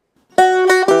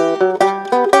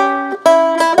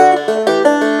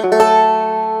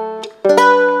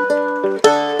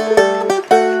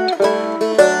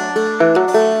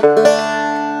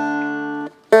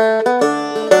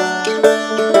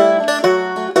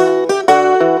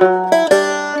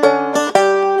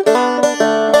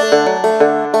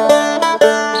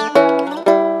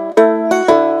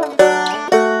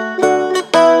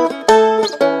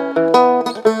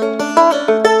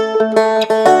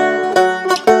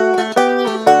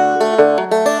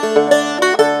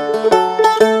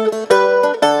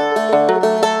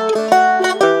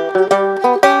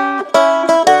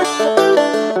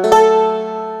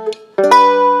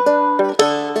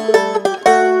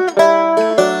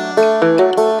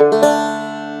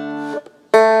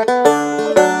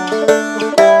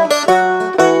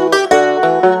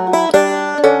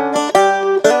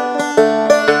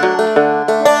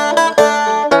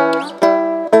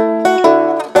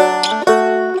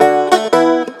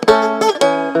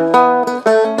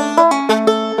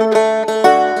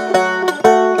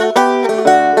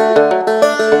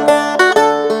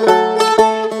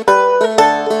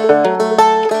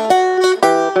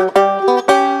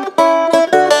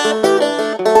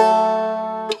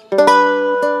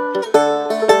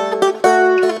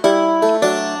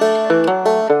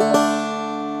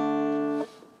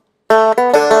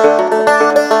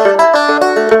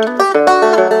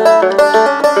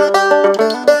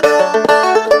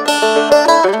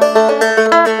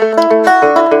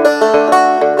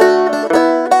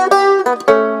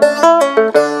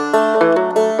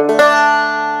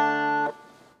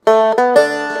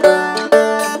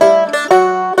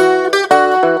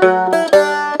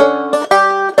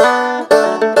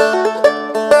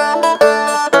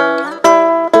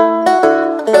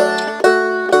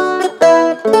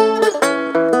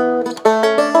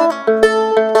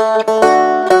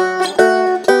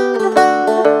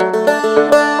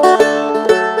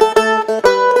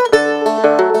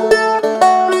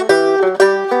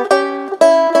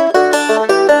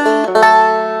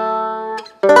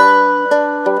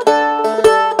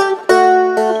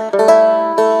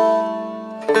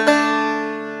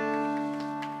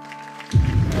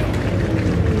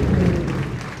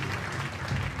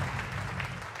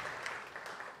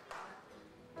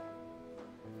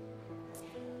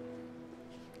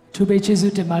သူပဲကျေး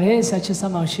ဇူးတင်ပါတယ်ဆက်ချစ်ဆ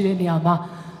က်မောင်ရှိတဲ့နေရာမှာ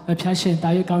ဖျားရှင်တာ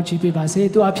ရွေးကောင်းချီးပေးပါစေ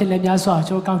သူအဖြစ်လည်းများစွာ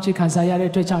ကျွန်တော်ကောင်းချီးခံစားရတဲ့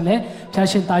အတွက်ကြောင့်လည်းဖျား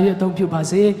ရှင်တာရွေးအသုံးပြုပါ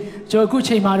စေကျွန်တော်အခု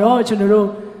ချိန်မှာတော့ကျွန်တော်တို့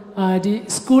ဒီ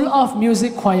School of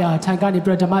Music Choir ထံကနေ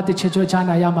ပြီးတော့ဓမ္မသစ်ချင်းကြောကြား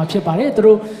နာရမှာဖြစ်ပါတယ်သူ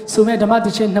တို့ဆိုမဲ့ဓမ္မသ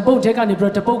စ်ချင်းနှစ်ပုဒ်ထဲကနေပြီး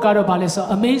တော့တစ်ပုဒ်ကတော့ဗာလဲဆို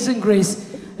Amazing Grace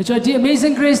ကျွန်တော်ဒီ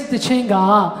Amazing Grace သစ်ချင်းက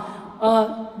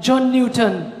John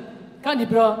Newton ကနေ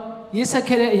ပြီးတော့ရေးဆက်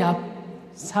ခဲ့တဲ့အရာ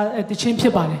သစ်ချင်းဖြ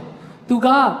စ်ပါတယ်သူက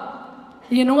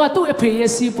အရင်တော့သူ့အဖေရဲ့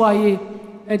စီးပွားရေး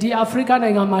ဒီအာဖရိက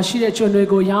နိုင်ငံမှာရှိတဲ့ကျွန်းတွေ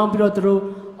ကိုရောင်းပြီးတော့သူတို့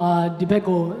ဒီဘက်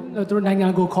ကိုသူတို့နိုင်ငံ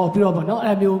ကိုခေါ်ပြီးတော့ဗောနော်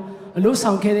အဲ့လိုမျိုးအလို့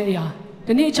ဆောင်ခဲ့တဲ့အရာ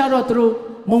ဒီနေ့ကျတော့သူတို့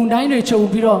မုံတိုင်းတွေခြုံ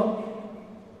ပြီးတော့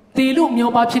တေလို့မျော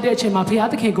ပါဖြစ်တဲ့အချိန်မှာဘုရား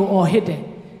သခင်ကိုအော်ဟစ်တယ်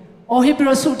အော်ဟစ်ပြီး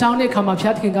တော့ဆုတောင်းတဲ့အခါမှာဘု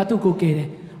ရားသခင်ကသူ့ကိုကယ်တယ်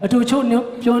အတူချို့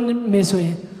ပြောမယ်ဆိုရ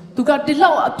င်သူကဒီ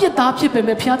လောက်အပြစ်သားဖြစ်ပေ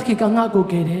မဲ့ဘုရားသခင်ကငါ့ကို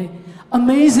ကယ်တယ်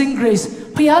Amazing Grace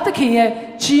ဘုရားသခင်ရဲ့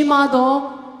ကြီးမားသော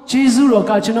ဂျေဇုတော်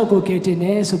ကကျွန်တော်ကိုကယ်တင်တ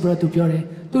ယ်ဆိုပြီးတော့သူပြောတယ်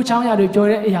သူ့ချောင်းရတွေပြော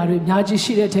တဲ့အရာတွေအများကြီး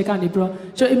ရှိတဲ့အထက်ကနေပြီးတော့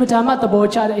ကျွန်တော်အင်မတန်မှသဘော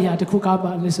ကျတဲ့အရာတစ်ခုက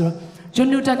ပါလဲဆိုတော့ဂျွန်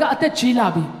နျူတန်ကအသက်ကြီးလာ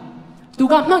ပြီသူ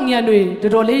ကမှတ်ဉာဏ်တွေ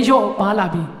တော်တော်လေးရော့ပါလာ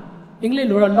ပြီအင်္ဂလိပ်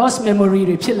လိုတော့ lost memory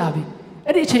တွေဖြစ်လာပြီ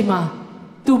အဲ့ဒီအချိန်မှာ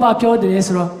သူဘာပြောတယ်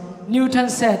ဆိုတော့ Newton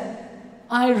said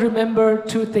I remember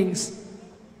two things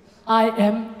I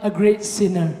am a great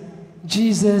sinner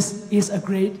Jesus is a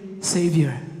great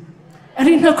savior အဲ့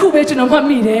ဒီနှစ်ခုပဲကျွန်တော်မှတ်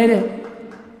မိတယ်တဲ့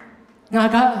ငါ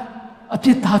ကအပြ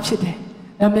စ်သားဖြစ်တယ်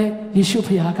ဒါပေမဲ့ယေရှုဖ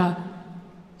ခင်က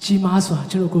ကြီးမားစွာ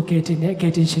ကျွန်တော်ကိုကယ်တင်တယ်က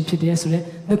ယ်တင်ရှင်ဖြစ်တယ်ဆိုတော့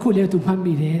နှစ်ခုလည်းသူမှတ်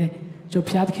မိတယ်တဲ့ကျွန်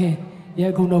တော်ဖခင်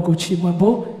ရဲ့ဂုဏ်တော်ကိုချီးမွမ်း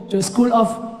ဖို့ကျွန်တော် School of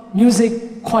Music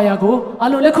Choir ကို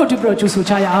အားလုံးလက်ခုပ်တီးပြီးတော့ကြိုဆို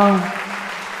ကြရအောင်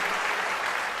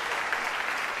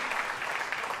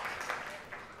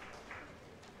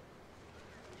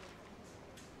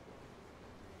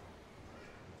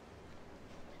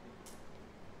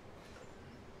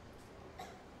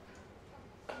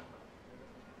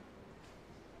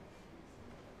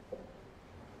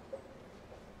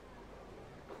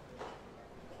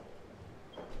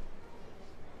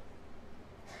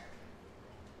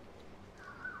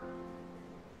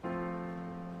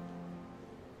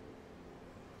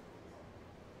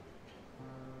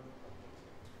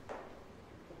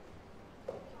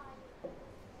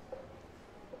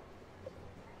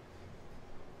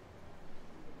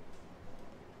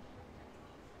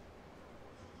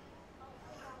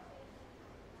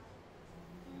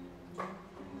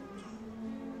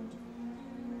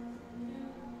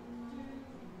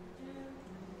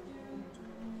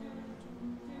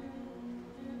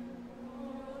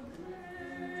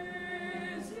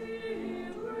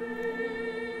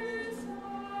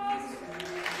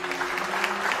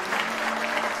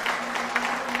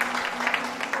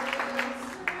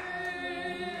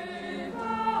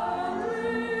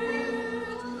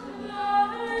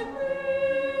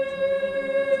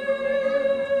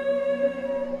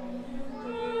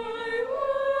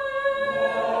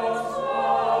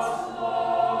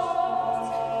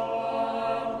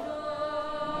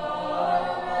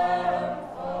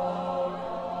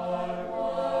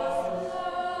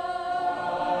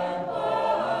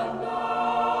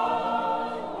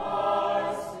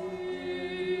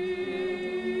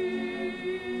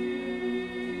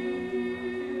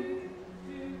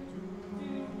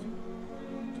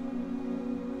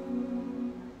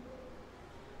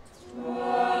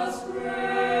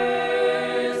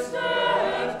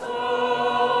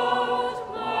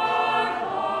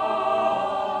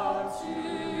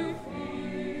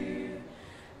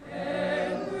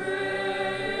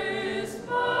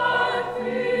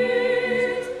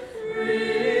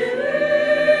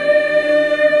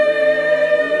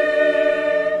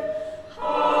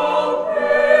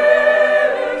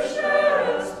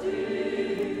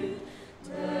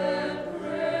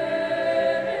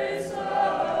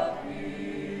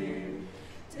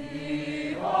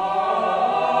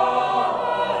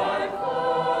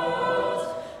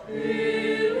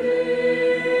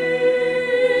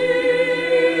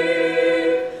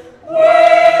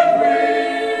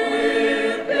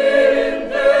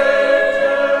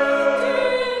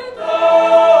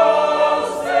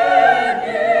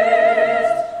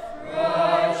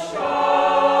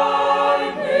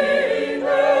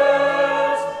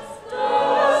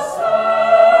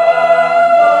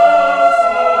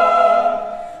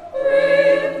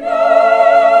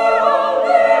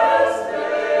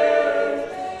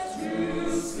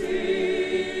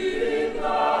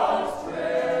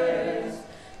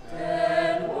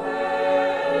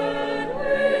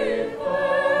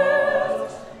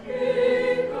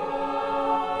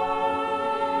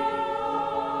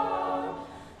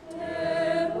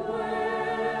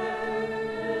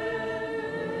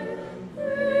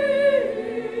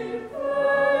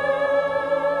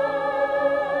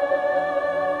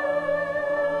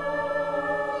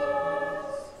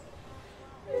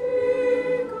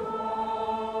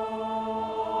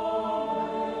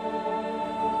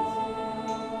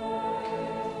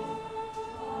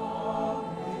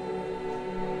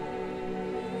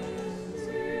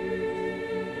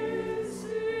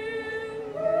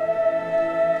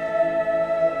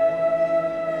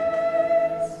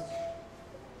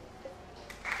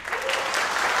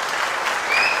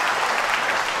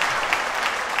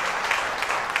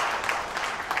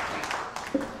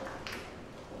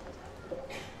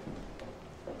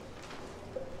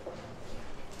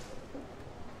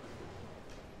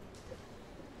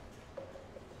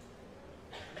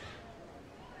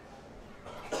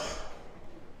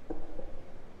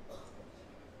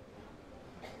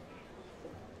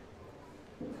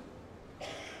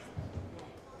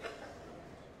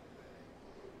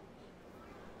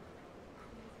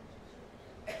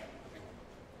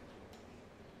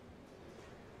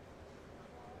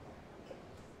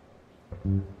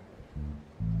 ။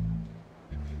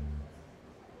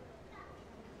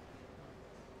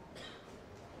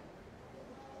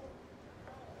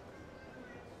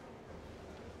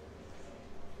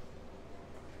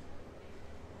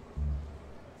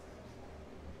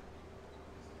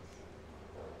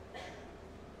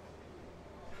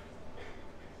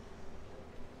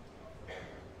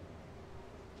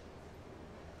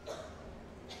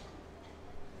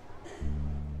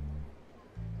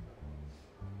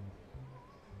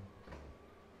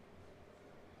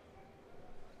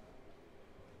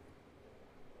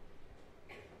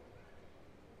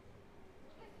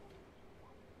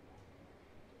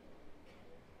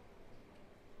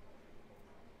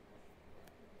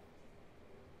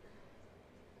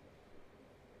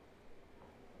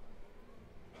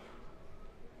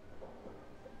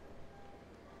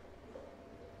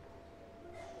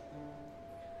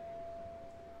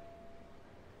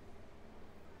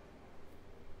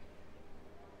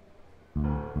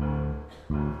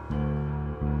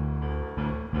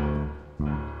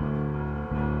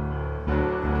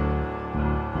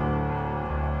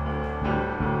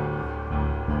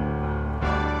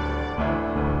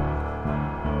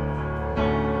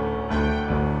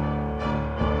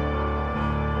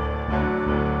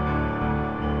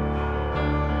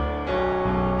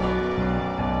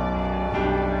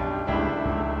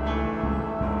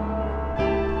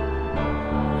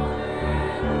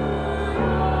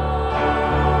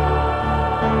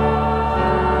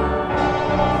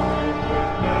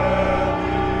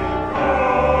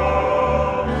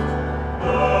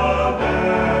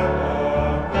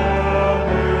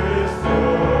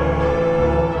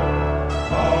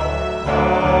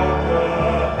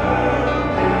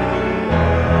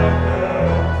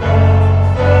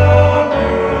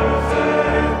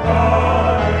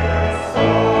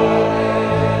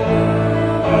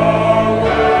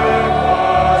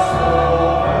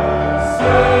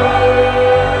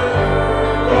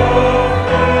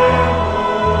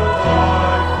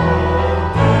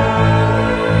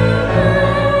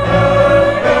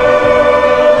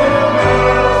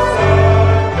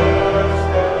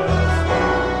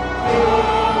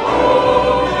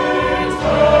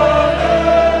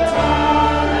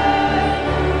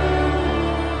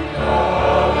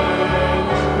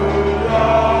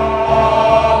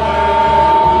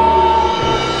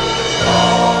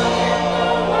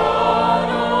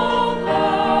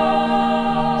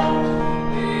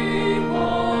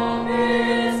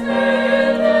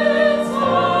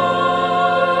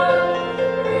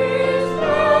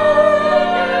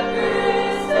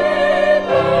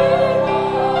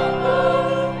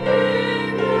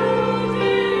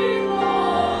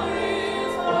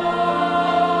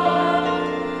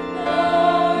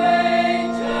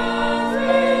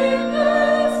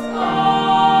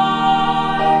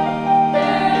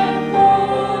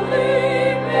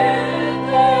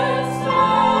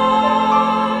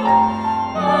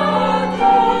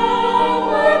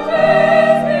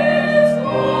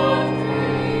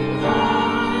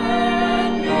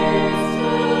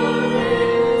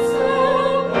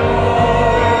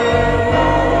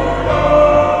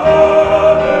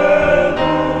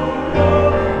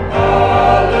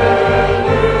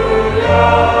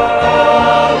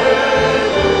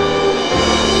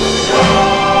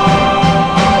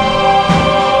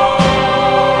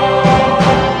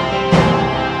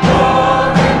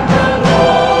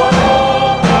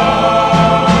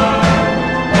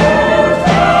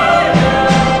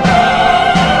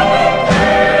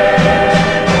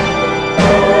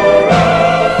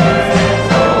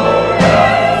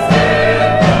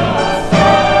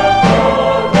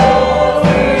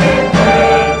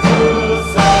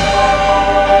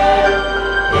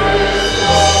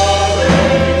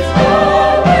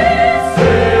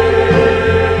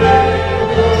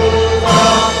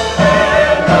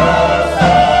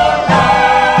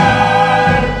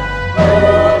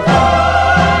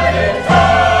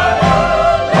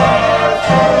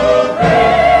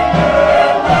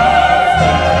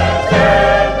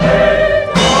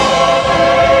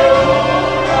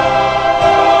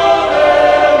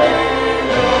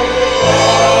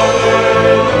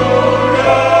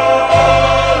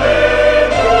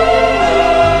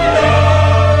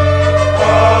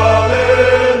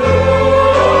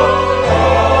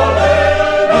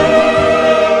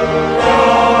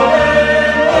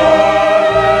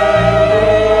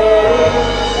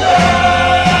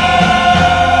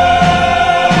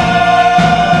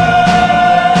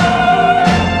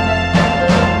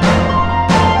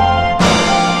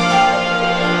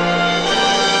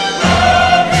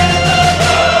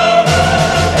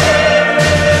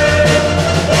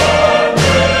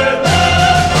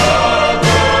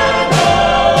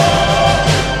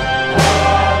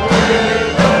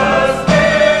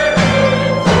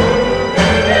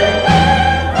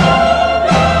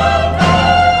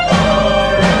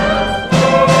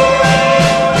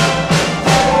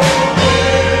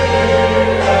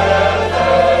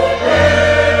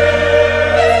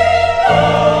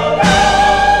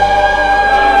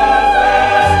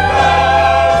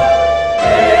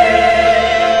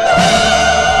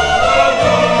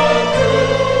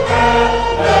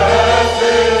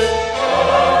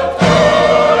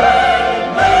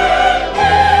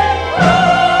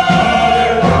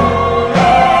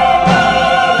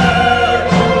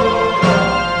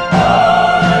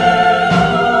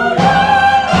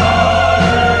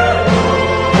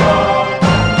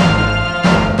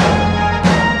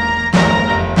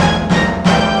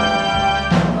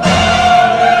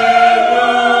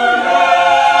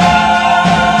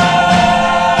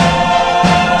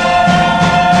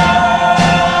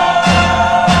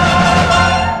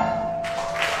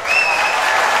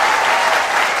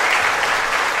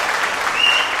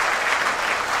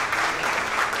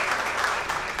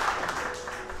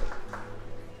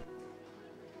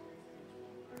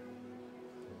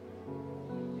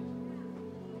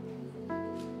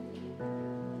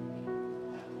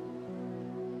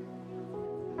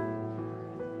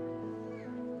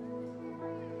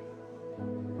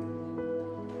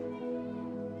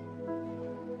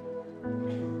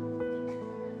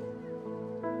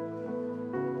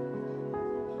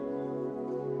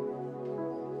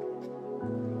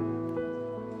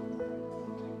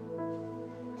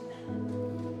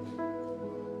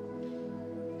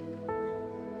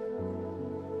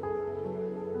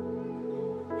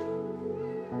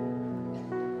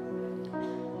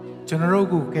 General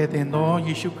Getendo,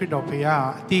 Yeshu Crido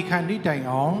Pia, the candidate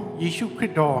on, Yeshu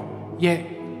Crido, yet,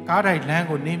 Garai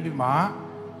Lango Nimbima,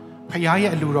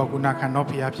 Paya Luro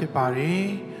Gunakanopia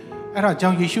Pipari, and a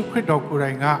young Yeshu Crido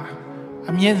Kuranga,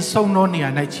 a mien so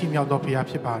nonia Nichimia Dopia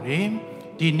Pipari,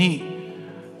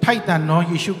 Dini, Titan no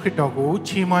Yeshu Crido,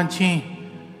 Chiman Chin,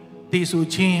 Tisu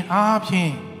Chin,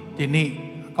 Pin,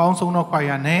 Dini, Council no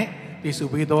Quayane,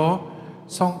 Tisubido,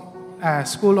 Song.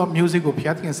 School of Music of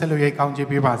Piat and Celebrate County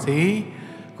Bibasi,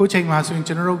 coaching master in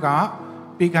general ga,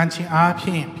 began ching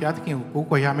Pin, Piatkin,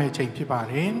 Guayame Chain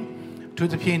Pibarin, to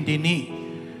the Pin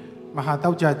Dini,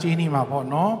 Mahatauja Gini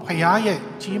Mapono, Payaye,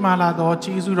 Chimalado,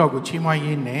 Chizuro,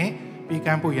 Chimayine,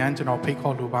 began Puyan and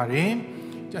Pico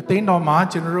Lubari, a thing no ma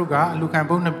general ga,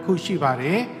 Lucambona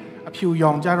Kushibare, a few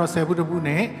young Jaro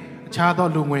Sebudabune,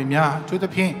 Chado Lumwemia, to the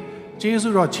Pin,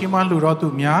 Chizuro, Chimaluro to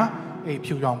Mia. A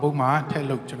few young boma, tell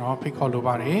look to no pick all over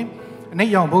a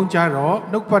young bone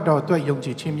jaro, look but to a young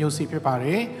chim music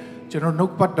pipare, general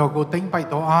look but go think by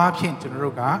the arpin general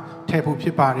ga, tapu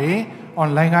pipare,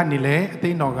 online at Nile,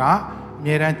 they noga,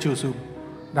 Miran Chusu,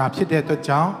 Rapsi de to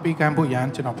Jam, big and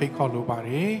buyan to no pick all over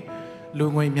a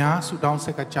Lumwemia, Sudan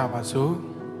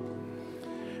Sekachavasu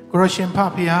Groshin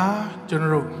Papia,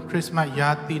 General Christmas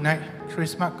Yati night,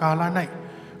 Christmas Gala night,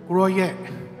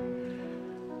 Groye.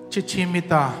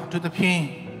 Chichimita to the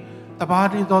pin, the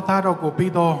body dotado go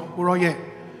bido, Uroye,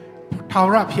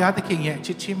 Taura Piataking yet,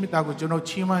 Chichimita go Juno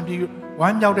Chiman,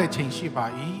 1 yard change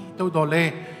by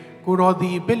Dodole,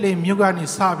 Gurodi, Billy Mugani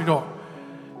Sabido,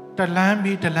 the land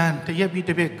be the land, the Yabi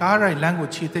the Gara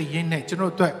language, the Yen,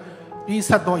 General Tuck,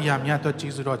 Bisato Yamiato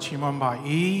Jizudo Chiman by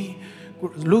E,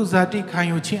 Luzati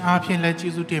Kayuchi Apin let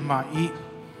Jizutema E,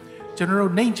 General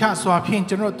Nature Swapin,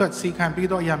 General Tuck, see can be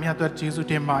do Yamiato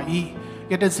Jizutema E.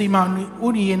 Get a seaman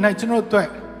uni in national threat.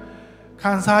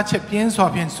 Kansa Chapin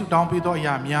Swapian Sudan Bido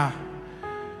Yamia.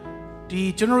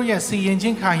 The general sea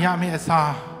engine Kayami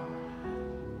Asa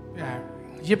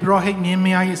Yipro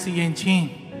Higmia sea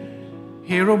engine.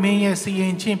 Hero Maya sea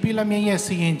engine, Pilamia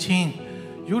sea engine.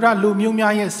 Yura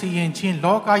Lumia sea engine,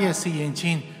 Loka sea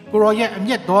engine. Guroya and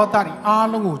yet daughter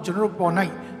Alu, General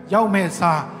Bonai, Yao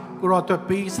Mesa, Guro to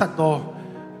be Sato.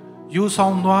 You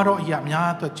sound Noro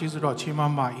Yamia to Chizuro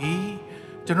Chimama E.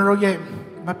 General Ye,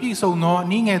 Mapiso no,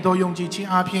 Ninge do Yong Ji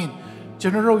Apin,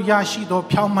 General Yashi do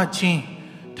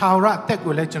Piamachin, Taura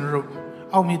Tegule General,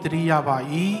 Aumitria by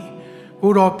E,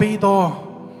 Guro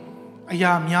Pido,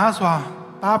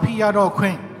 Ayamiaswa, Tapiado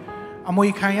Queen,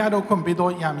 Amoikayado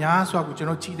Compido Yamiaswa,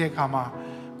 General Chide Kama,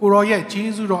 Guroye,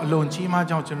 Jizuro alone, Chima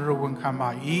General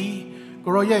Winkama E,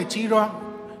 Guroye,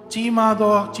 Chima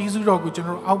do, Jizuro,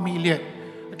 General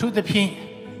Aumiliet, to the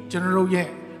pin, General Ye.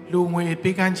 Lumwe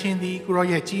began chindi,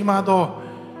 Groye, Chimado,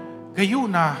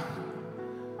 Gayuna,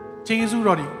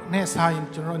 Jezurori, Nessa,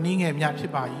 General Ninge,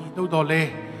 Yapibai,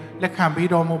 Dodole,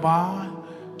 Lecambido Moba,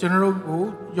 General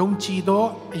Gu, Yong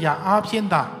Chido, Ya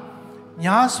Apienda,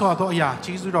 Yaswa do Ya,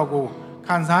 Chizurogo,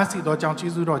 Kansasi do Jang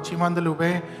Chizuro,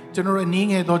 Chimandalube, General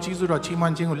Ninge do Chizuro,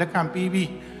 Chimanjing, Lecam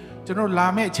Bibi, General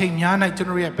Lame, Chamiana,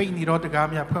 General Payni do the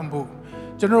Gamia Pumbu,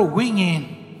 General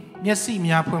Wingin. Yesi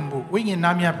Mia Pumbu, Wingin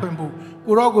Namia Pumbu,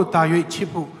 Gurogu Tayu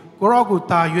Chipu, Gurogu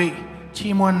Tayu,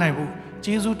 Chimon Nabu,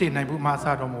 Jesu de Nabu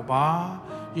Masado Moba,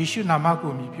 Yeshu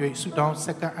Namagu Mipu, Sudan,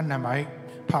 Seka Anamai,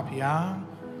 Papia,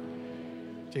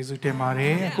 Jesu de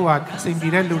Mare, who are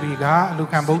Sangpi Luriga,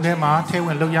 Lucambo de Ma,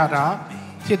 Tewan Loyada,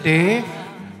 Chit,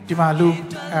 Dimalu,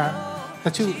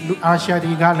 the two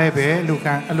Ashadiga Lebe,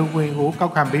 Lucan, Aluwingo,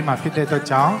 Kaukambi, my Pite the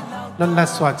Jang, the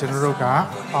last swat general ga,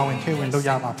 our Tewan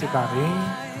Loyama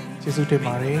Pigari. Jesus de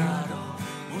Marie.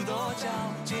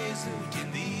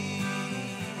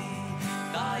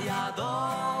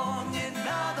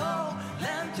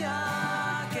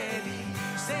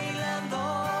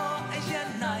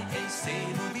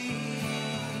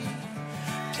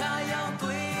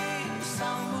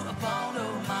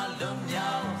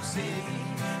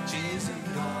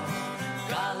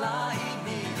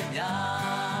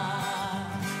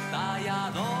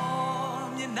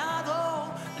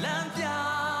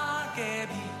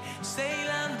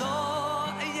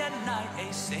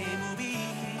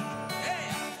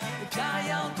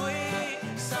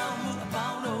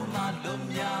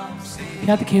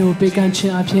 Piatkin began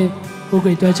chin up here, who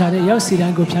go to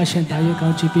Yosidan go passion by your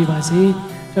country Bibasi.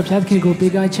 The Piatkin go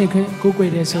began check go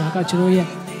with so I got Julia.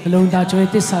 Alone that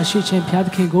joined this Sashi and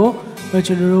Piatkin go, but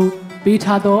you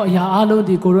Bitado, Yalo,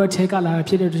 the Guru take a la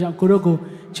Peter Gurugo,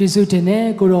 Jesu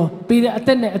Tene, Guru, be at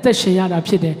the Shayana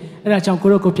Pide, and a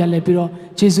Jankuroko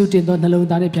Pialebiro, Jesu did not alone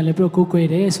than a Pialebro go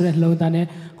great, so that low than a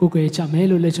go great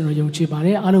Chamelo, legend of Young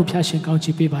Chibare, Alo Passion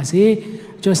Country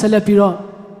Bibasi, Josela Piro.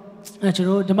 ကျွန်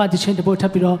တော်ဓမ္မသချင်းတစ်ပုဒ်ထ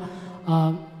ပ်ပြီးတော့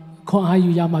ခွန်အား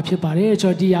ယူရမှာဖြစ်ပါတယ်ကျွ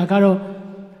န်တော်ဒီဟာကတော့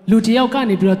လူတစ်ယောက်က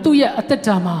နေပြီးတော့သူ့ရဲ့အသက်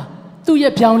တာမှာသူ့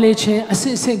ရဲ့ပြောင်းလဲခြင်းအစ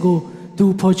စ်အစစ်ကိုသူ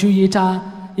ဖော်ကျူးရေး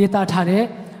သားထားတဲ့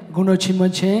ဂုဏ်တော်ချီးမွ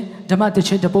မ်းခြင်းဓမ္မသ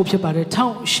ချင်းတစ်ပုဒ်ဖြစ်ပါတယ်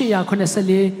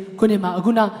1884ခုနှစ်မှာအ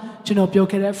ခုနကျွန်တော်ပြော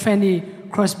ခဲ့တဲ့ Fanny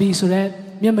Crosby ဆိုတဲ့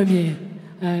မျက်မမြင်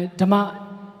ဓမ္မ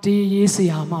တေးရေးဆ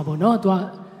ရာမပေါ့နော်သူက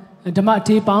ဓမ္မ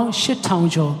တေးပေါင်း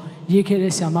8000ကျော်ရေးခဲ့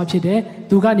တဲ့ဆရာမဖြစ်တယ်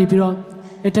သူကနေပြီးတော့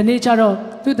ဒီနေ့ကျတော့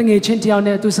သူတငယ်ချင်းတယောက်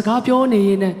နဲ့သူစကားပြောနေရ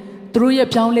င်းနဲ့သူတို့ရဲ့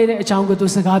ပြောင်းလဲတဲ့အကြောင်းကိုသူ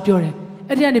စကားပြောတယ်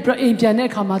အဲ့ဒီကနေပြီးတော့အိမ်ပြန်တဲ့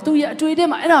အခါမှာသူ့ရဲ့အတွေ့အထဲ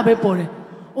မှာအဲ့ဒါပဲပေါ်တယ်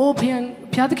အိုး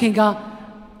ဖျားသခင်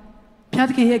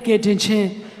ရဲ့ကယ်တင်ခြင်း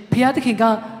ဖျားသခင်က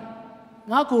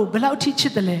ငါ့ကိုဘယ်လောက်ထိချ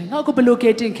စ်တယ်လဲငါ့ကိုဘယ်လိုက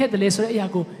ယ်တင်ခဲ့တယ်လဲဆိုတဲ့အရာ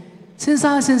ကိုစဉ်း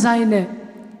စားရင်းနဲ့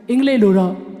အင်္ဂလိပ်လို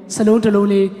တော့စလုံးတစ်လုံး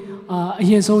လေးအ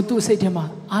ရင်ဆုံးသူ့စိတ်ထဲမှာ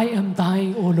I am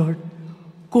thine O Lord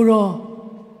ကိုရော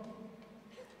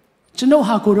ကျွန်တော်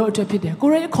ဟာကိုရောအတွက်ဖြစ်တယ်ကို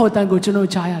ရောရဲ့ခေါ်တန်ကိုကျွန်တော်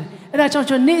ကြားရတယ်အဲ့ဒါကြောင့်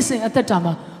ကျွန်တော်နေ့စဉ်အသက်တာ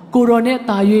မှာကိုရောနဲ့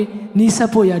တာ၍နီးစပ်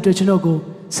ဖို့ရအတွက်ကျွန်တော်ကို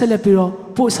ဆက်လက်ပြီးတော့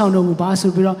ပို့ဆောင်တော်မူပါ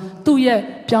ဆိုပြီးတော့သူ့ရဲ့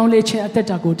ပြောင်းလဲခြင်းအသက်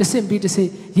တာကိုတစ်ဆင့်ပြီးတစ်ဆင့်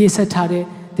ရေးဆက်ထားတဲ့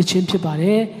သချင်းဖြစ်ပါတ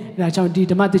ယ်အဲ့ဒါကြောင့်ဒီ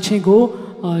ဓမ္မသချင်းကို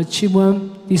ချီးမွမ်း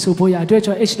ဒီဆိုဖို့ရအတွက်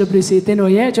ကျွန်တော် HWC အသင်း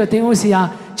တော်ရဲ့ကျွန်တော်သင်းဦးဆရာ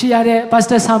ချီရတဲ့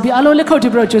Pastor Sangpi အားလုံးလက်ခုပ်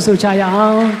တီးပြီးတော့ကြိုဆိုကြရအော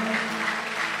င်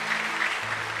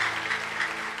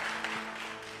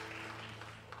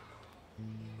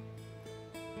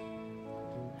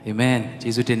Amen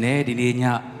ကျေးဇူးတင်တယ်ဒီနေ့ည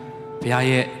ဘုရား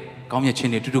ရဲ့ကောင်းမြတ်ခြ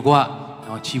င်းတွေတူတူက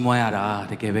ချီးမွမ်းရတာ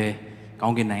တကယ်ပဲကော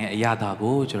င်းကင်နိုင်ငံရဲ့အရာသာ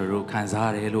ကိုကျွန်တော်တို့ခံစား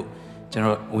ရတယ်လို့ကျွန်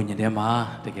တော်ဝိညာဉ်ထဲမှာ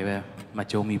တကယ်ပဲမ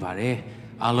ကြုံမိပါတယ်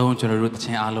အားလုံးကျွန်တော်တို့တခြ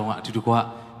င်းအားလုံးကအတူတူက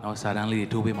စာတန်းလေးတွေ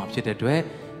ထိုးပေးမှဖြစ်တဲ့အတွက်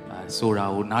ဆိုတာ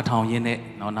ကိုနားထောင်ရင်းနဲ့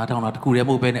နားထောင်တာတခုတည်းမ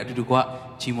ဟုတ်ဘဲနဲ့အတူတူက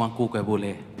ချီးမွမ်းကိုးကွယ်ဖို့လ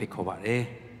ည်းဖိတ်ခေါ်ပါတယ်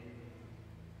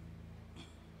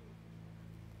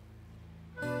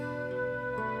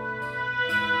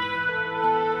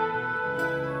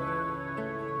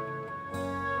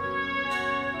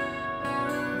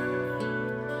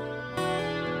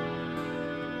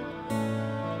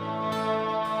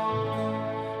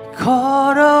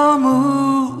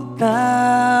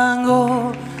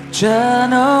ကျွ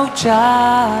န်ုပ်ချ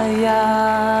ရ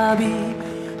ပြီ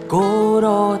ကို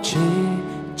တော်ချေ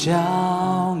ကြော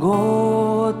င့်ကို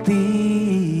တ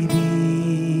ည်သ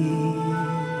ည်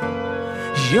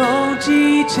ယုံကြ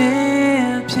ည်ခြ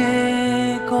င်းဖြ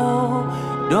င့်ကို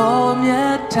တော်မြ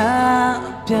တ်ထံ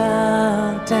ပြ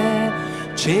န်တဲ့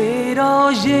ခြေ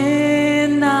တော်ရင်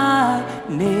၌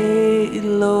နေ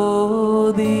လို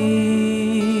သ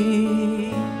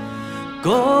ည်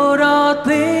ကိုတော်သ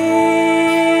ည်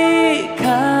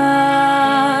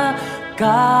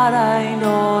God I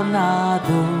know not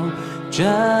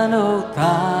Jano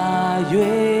ta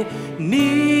yue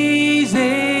ni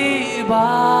se ba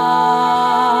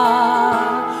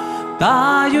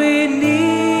ta yue ni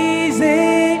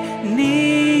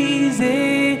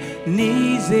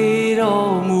se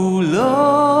ro mu lo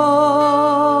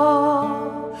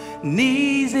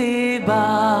ni se ba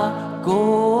ko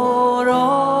ro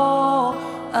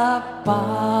apa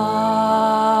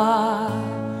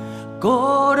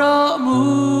ko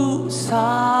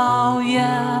sao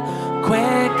ya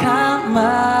kwe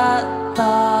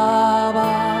kamata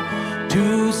ba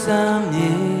tu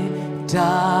samye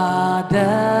da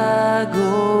da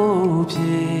go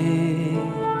pye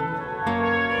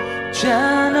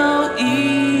chano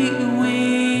I wi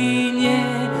nye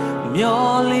myo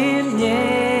lin nye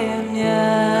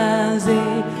myan se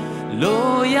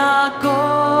lo ya ko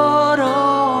ro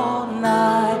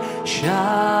nai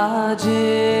sha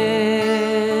je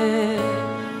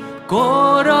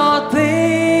Koro te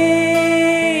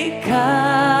ka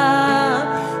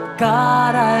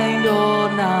karai no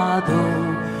nado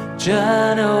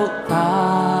jano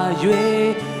ta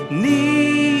yue ni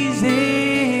se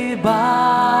ba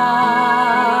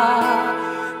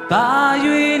ta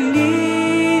yue ni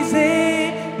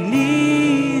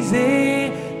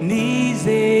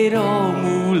se ro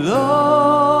mu lo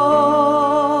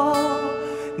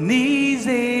ni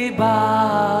se ba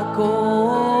ko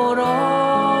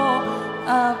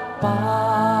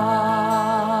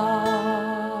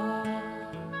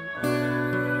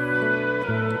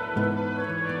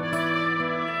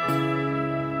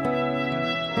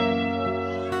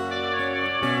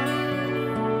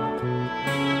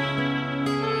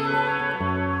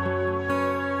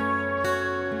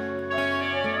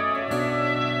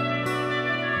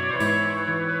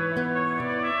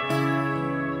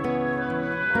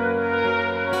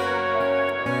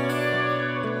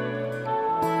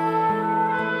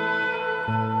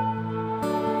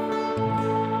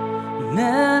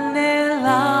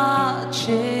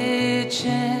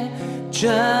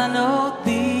Jano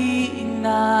di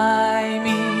nai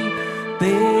mi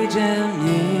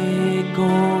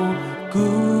go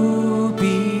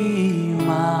gubi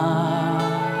ma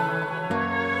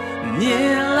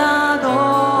Nila do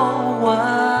wa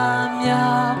mya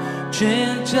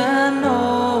chin chano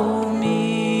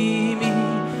mi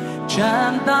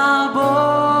chanta bo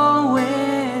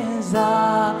wenza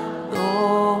do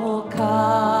ka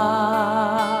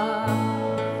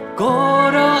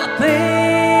Goro te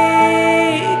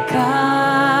ka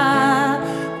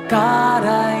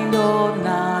karai no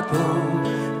na do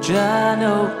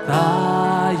jano ta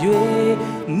yue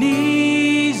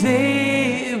ni se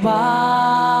ba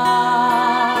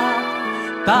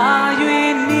ta yue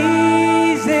ni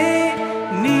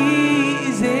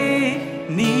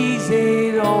se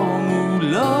ro mu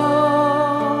lo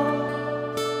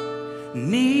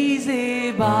ni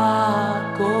se ba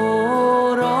ko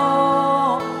ro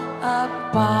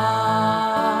appa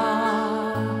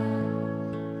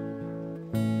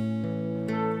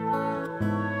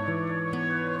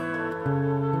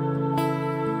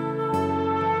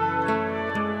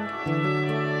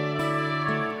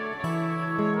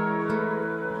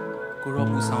Cô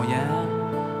mu sao ya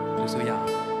lu so ya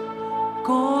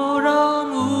Cô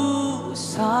mu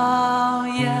sao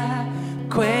ya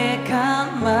kwe kan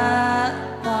ma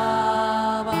ta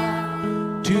ba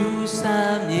tu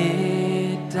sam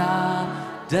ye ta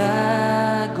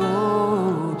da go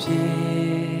pye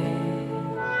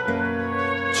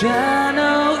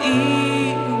Chano I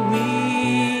wi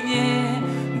nye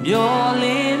myo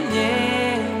lim nye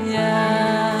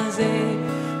nyan se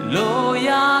lo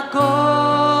ya ko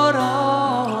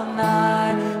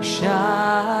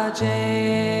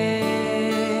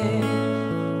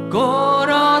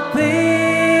Goro te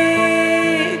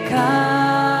ka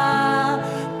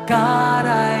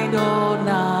karai no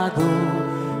na do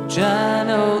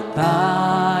jano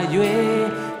ta yue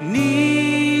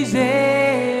ni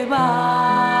se ba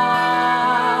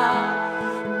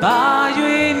ta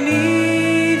yue ni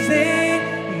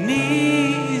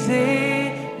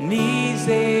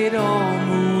se ro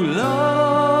mu lo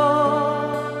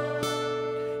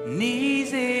ni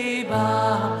se ba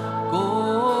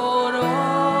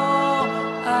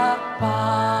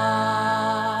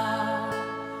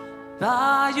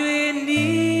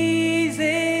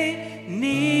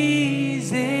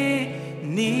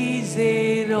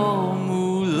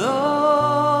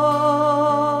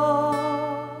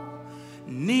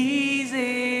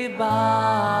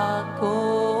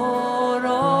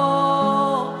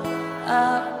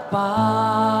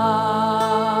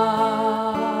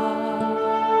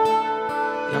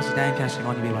ရှင်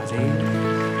ကောင်းနေပါစေ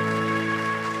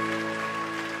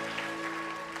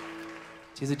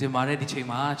ကျေးဇူးတင်ပါတယ်ဒီချိန်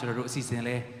မှာကျွန်တော်တို့အစီအစဉ်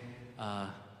လဲ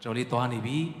ကျွန်တော်လေးသွားနေ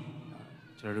ပြီ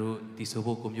ကျွန်တော်တို့ဒီဆို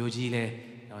ဖို့ကိုမျိုးကြီးလဲ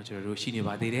ကျွန်တော်တို့ရှိနေ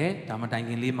ပါသေးတယ်ဒါမှတိုင်ခ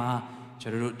င်လေးမှာကျွ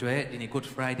န်တော်တို့အတွက်ဒီနေ့ Good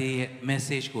Friday ရဲ့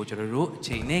message ကိုကျွန်တော်တို့အ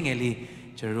ချိန်နဲ့ငယ်လေး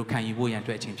ကျွန်တော်တို့ခံယူဖို့ရန်အ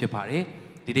တွက်အချိန်ဖြစ်ပါတယ်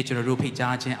ဒီနေ့ကျွန်တော်တို့ဖိတ်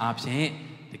ကြားခြင်းအပြင်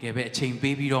တကယ်ပဲအချိန်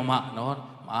ပေးပြီးတော့မှเนาะ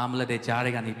အားမလက်တဲ့ကြား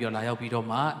တွေကနေပြီးတော့လာရောက်ပြီးတော့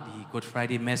မှဒီ Good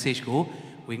Friday message ကို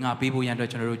ဝေငါပေးဖို့ရန်အတွက်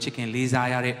ကျွန်တော်တို့ချစ်ခင်လေးစား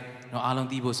ရတဲ့เนาะအားလုံး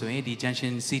သိဖို့ဆိုရင်ဒီ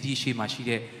Junction City ရှိမှာရှိ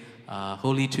တဲ့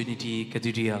Holy Trinity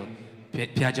Cathedral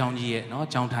ဖျားเจ้าကြီးရဲ့เนาะ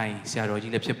ကျောင်းထိုင်ဆရာတော်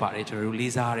ကြီးလည်းဖြစ်ပါတယ်ကျွန်တော်တို့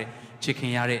လေးစားရတဲ့ချစ်ခ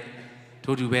င်ရတဲ့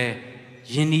ထို့တူပဲ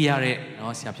ယဉ်နီးရတဲ့เนา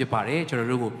ะဆရာဖြစ်ပါတယ်ကျွန်တော်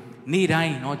တို့ကိုနေ့တို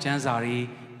င်းเนาะကျမ်းစာတွေ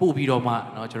ပို့ပြီးတော့မှ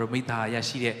เนาะကျွန်တော်မိသားရ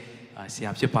ရှိတဲ့ဆရာ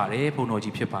ဖြစ်ပါတယ်ဘုန်းတော်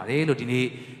ကြီးဖြစ်ပါတယ်လို့ဒီနေ့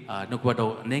နှုတ်ကပတ်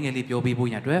တော်အနေငယ်လေးပြောပြဖို့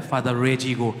ရန်အတွက် Father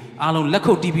Reggie ကိုအားလုံးလက်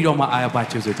ခုပ်တီးပြီးတော့မှအာရပါ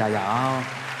ကြိုဆိုကြရအောင်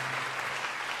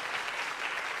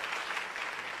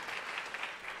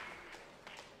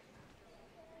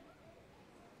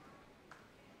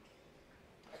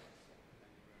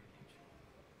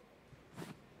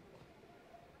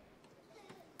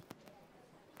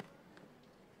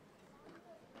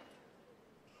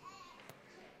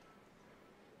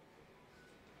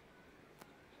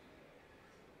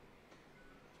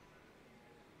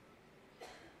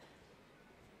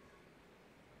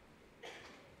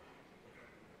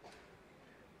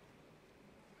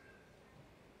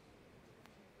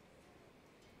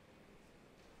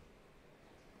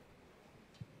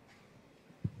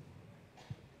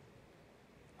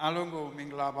အားလုံးကိုမ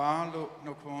င်္ဂလာပါလို့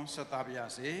နှုတ်ခွန်းဆက်သပါရ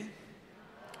စေ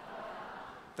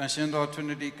။တန်ရှင်သော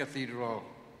Trinity Cathedral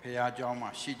ဖခင်ကျောင်းမှာ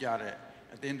ရှိကြတဲ့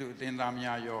အသင်းသူအသင်းသား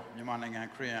များရောမြန်မာနိုင်ငံ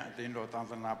ခရစ်ယာန်အသင်းတော်သာ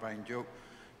သနာပိုင်ချုပ်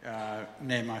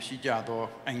နယ်မှာရှိကြသော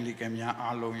အင်္ဂလိကန်များ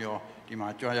အားလုံးရောဒီမှာ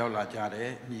ကြွရောက်လာကြတဲ့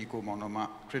ညီကိုမောင်နှမ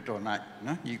ခရစ်တော်၌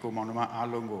နော်ညီကိုမောင်နှမအား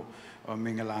လုံးကိုမ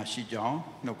င်္ဂလာရှိကြောင်း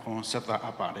နှုတ်ခွန်းဆက်သအ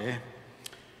ပ်ပါတယ်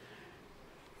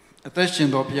။အသက်ရှင်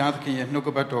သောဘုရားသခင်ရဲ့နှုတ်က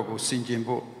ပတ်တော်ကိုဆင်ခြင်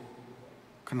ဖို့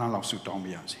ခဏလောက်ဆုတောင်းပါ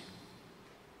ရစေ။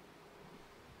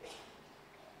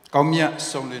ကောင်းမြတ်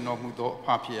ဆုံးလင်းတော်မူသောအ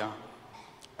ဖဖျား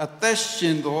အသက်ရှ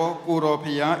င်သောကိုတော်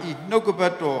ဖျားဤနှုတ်ကပ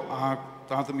တ်တော်အား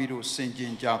သာသမီတို့ဆင်ခြ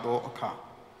င်ကြသောအခါ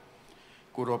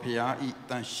ကိုတော်ဖျားဤ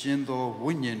တန်ရှင်းသော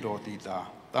ဝိညာဉ်တော်သည်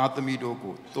သာသမီတို့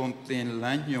ကိုသွန်သင်လ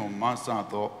မ်းညွှန်မဆ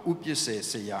သောဥပစ္စေ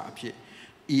ဆရာအဖြစ်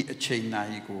ဤအချိန်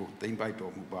၌ကိုသိမ့်ပိုက်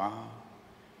တော်မူပါ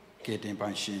ကဲတင်ပို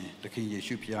င်ရှင်သခင်ယေ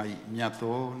ရှုဖျားဤမြတ်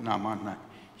သောနာမ၌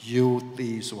ယို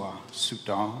သေးစွာဆု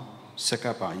တောင်းဆက်က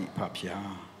ပ်ပါ၏ဖ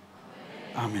ဖျား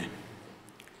အာမင်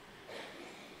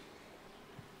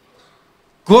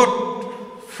Good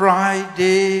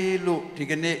Friday လို့ဒီ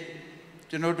ကနေ့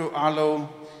ကျွန်တော်တို့အားလုံး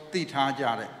သိထားကြ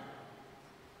တယ်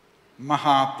မ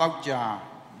ဟာတောက်ကြ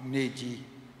နေကြီး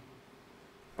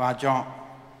ဘာကြောင့်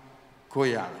ကို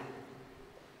ရတာ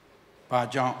ဘာ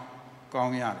ကြောင့်ကော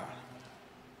င်းရတာ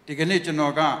ဒီကနေ့ကျွန်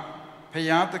တော်ကဖ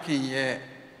ယားသခင်ရဲ့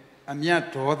အမျက်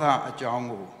ဒေါသအကြောင်း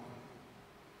ကို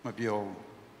မပြောဘူး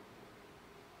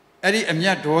အဲ့ဒီအမျ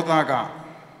က်ဒေါသက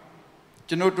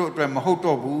ကျွန်တော်တို့အတွက်မဟုတ်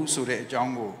တော့ဘူးဆိုတဲ့အကြော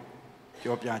င်းကို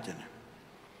ပြောပြခြင်းတယ်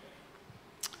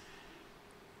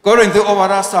ကိုရိန္သုဩဝါ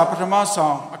ဒစာပထမဆော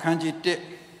င်အခန်းကြီး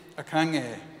1အခန်းင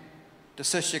ယ်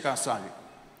18ကစ၍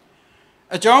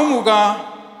အကြောင်းမူကား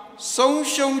ဆုံး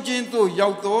ရှုံးခြင်းသို့ရော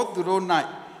က်သောသူတို့၌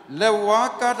လက်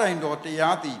ဝါးကားတိုင်တော်တ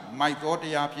ရားသည်မိုက်သောတ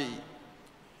ရားဖြစ်၏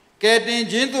ကဲတင်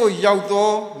ခြင်းသို့ရောက်သော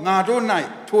ငါတို့၌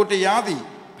ထိုတရားသည်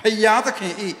ဖယားသခ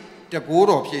င်၏တဘိုး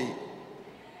တော်ဖြစ်၏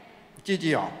ကြည့်ကြ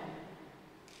ည့်အောင်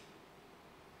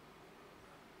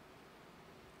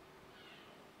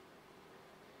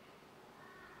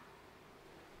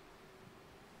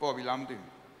ပေါ်ပြီလားမသိဘူး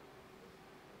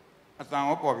အတန်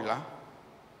ရောပေါ်ပြီလား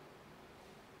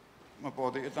မ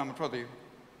ပေါ်သေးအတန်မထွက်သေးဘူး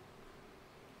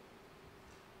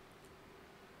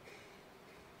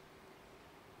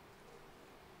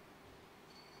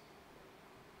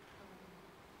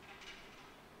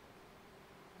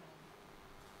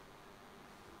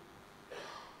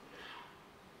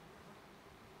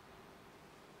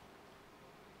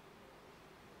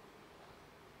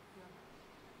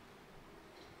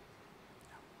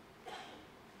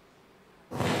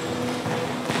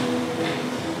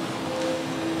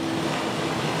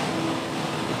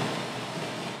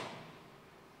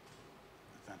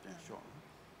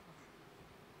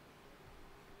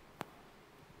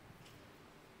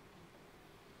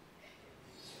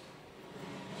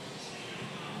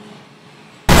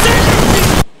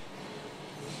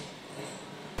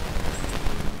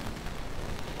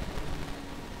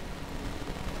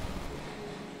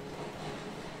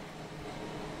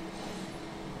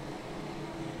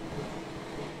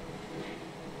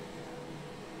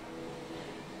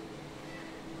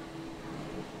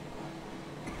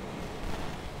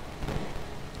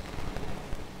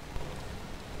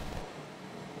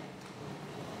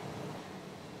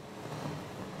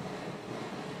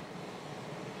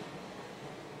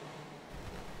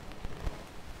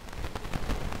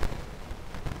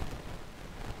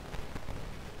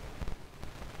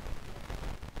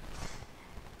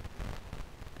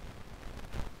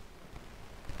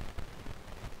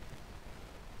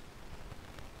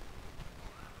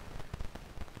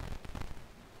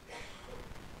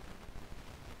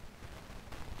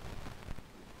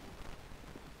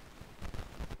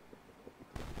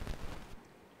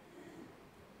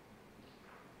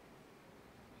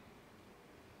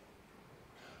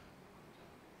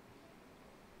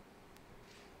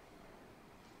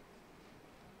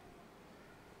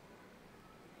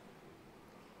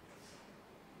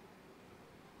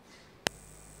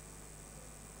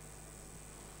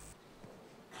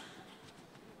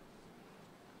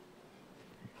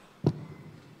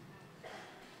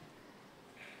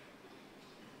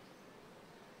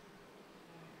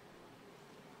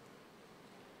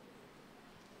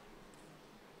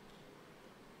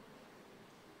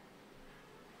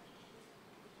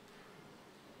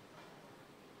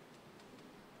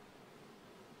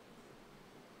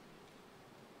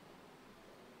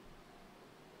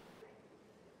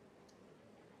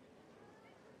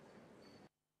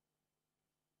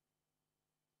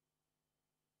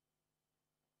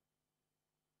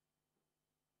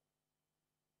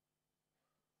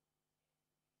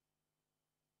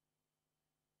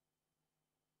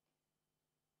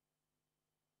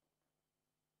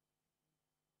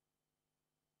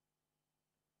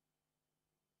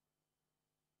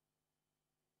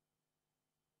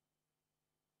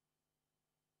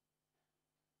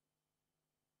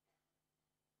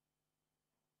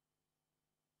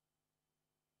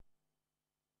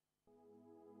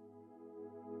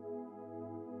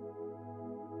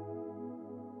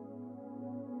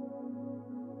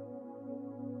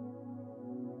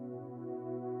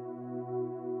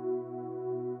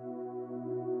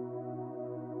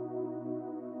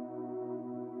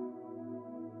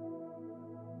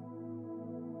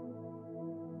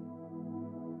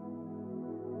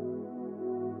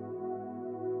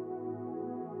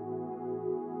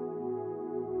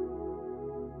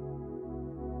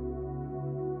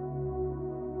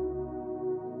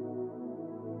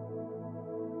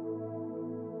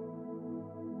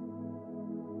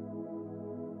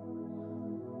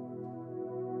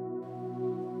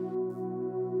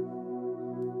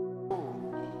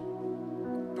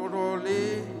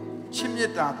မြ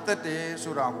တ်တာတက်တယ်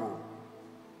ဆိုတာကို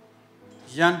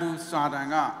ရန်သူစာတန်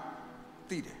က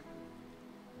သိတယ်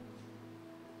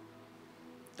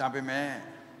ဒါပေမဲ့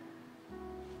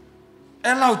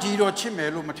အဲ့လောက်ကြီးတော့ချစ်မယ်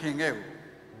လို့မထင်ခဲ့ဘူး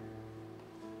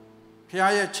ဖခင်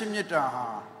ရဲ့ချစ်မြတ်တာဟာ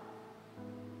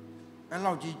အဲ့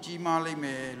လောက်ကြီးကြီးမားလိမ့်မ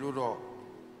ယ်လို့တော့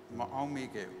မအောင်မေ့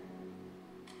ခဲ့ဘူး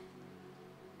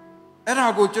အဲ့ဒါ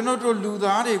ကိုကျွန်တော်တို့လူ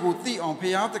သားတွေကိုသိအောင်ဖ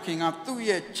ခင်သခင်ကသူ့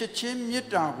ရဲ့ချစ်ချင်းမြတ်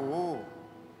တာကို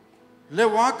လ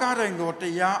က်ဝါးကားတိုင်းတော်တ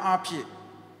ရားအဖြစ်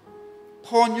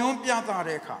ဖော်ညွှန်းပြသ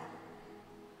တဲ့အခါ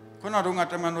ခုနတုန်းက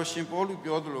တမန်တော်ရှင်ပေါလု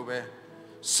ပြောသလိုပဲ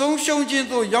ဆုံးရှုံးခြင်း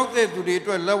သို့ရောက်တဲ့သူတွေအ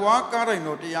တွက်လက်ဝါးကားတိုင်း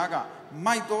တော်တရားက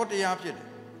မိုက်တော်တရားဖြစ်တယ်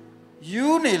ယူ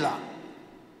နေလား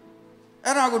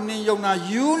အဲ့ဒါကိုနင်ယုံတာ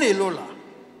ယူနေလို့လား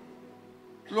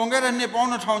လွန်ခဲ့တဲ့နှစ်ပေါင်း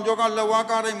2000ကျော်ကလက်ဝါး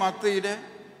ကားတိုင်းမှာသေတယ်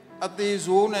အသေး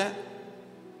ဆိုးနဲ့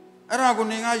အဲ့ဒါကို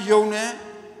နင်ကယုံတယ်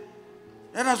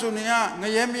အဲ့ဒါဆိုနင်ကင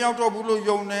ရဲမရောက်တော့ဘူးလို့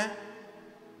ယုံတယ်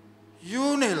ယူ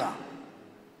နေလား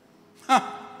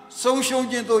ဆုံးရှုံး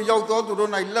ခြင်းသို့ရောက်သောသူ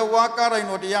တို့၌လက်ဝါးကားတိုင်း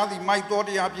တော်တရားသည်မိုက်တော်တ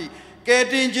ရားဖြစ်ကဲ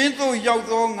တင်ခြင်းသို့ရောက်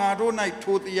သောငါတို့၌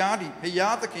ထိုတရားသည်ဘု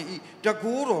ရားသခင်၏တ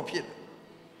ကူတော်ဖြစ်တယ်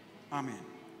အာမင်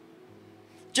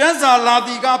ကျမ်းစာလာသ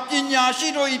ည်ကပညာရှိ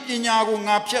တို့၏ပညာကို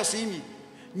ငါဖျက်ဆီးမည်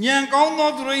ဉာဏ်ကောင်းသော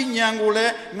သူတို့၏ဉာဏ်ကိုလ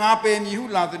ည်းငါပယ်မည်ဟု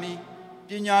လာသည်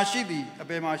ပညာရှိသည်အ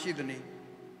ဘယ်မှာရှိသနည်း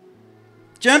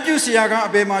ကျမ်းပြုဆရာက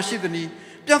အဘယ်မှာရှိသနည်း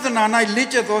ပြဿနာ၌လက်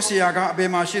ကျက်သောဆရာကအဘ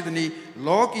ယ်မှာရှိသနည်း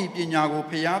လောကီပညာကို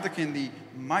ဘုရားသခင်သည်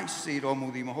မိုက်စေတော်မူ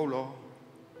သည်မဟုတ်လော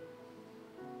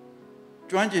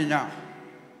ကျွမ်းကျင်ကြ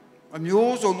အ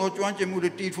မျိုးစုံသောကျွမ်းကျင်မှု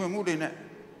တွေတည်ထွင်မှုတွေနဲ့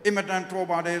အင်မတန်တော်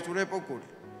ပါတယ်ဆိုတဲ့ပုံကိုယ်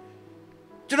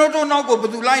ကျွန်တော်တို့နောက်ကိုဘ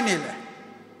ယ်သူလိုက်နေလဲ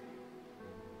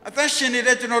အသက်ရှင်နေ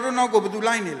တဲ့ကျွန်တော်တို့နောက်ကိုဘယ်သူ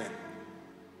လိုက်နေလဲ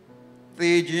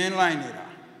သေခြင်းလိုက်နေတာ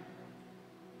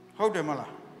ဟုတ်တယ်မ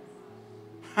လား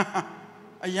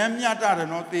အယံမြတ်တယ်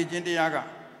နော်သေခြင်းတရားက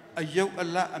အယုတ်အ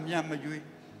လတ်အမြတ်မရွေး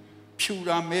ဖြူ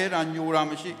တာမဲတာညိုတာ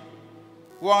မရှိ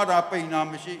ဝါတာပိန်တာ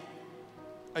မရှိ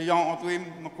အယောင်အသွေး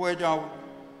မကွဲကြဘူး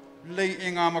လိန်အ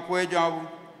င်္ဂါမကွဲကြဘူး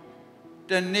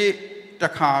တနေ့တ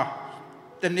စ်ခါ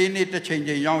တနေ့နေ့တစ်ချိန်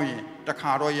ချိန်ရောက်ရင်တစ်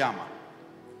ခါတော့ရမှာ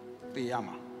သေရ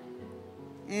မှာ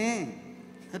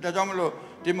ဒါကြောင့်မလို့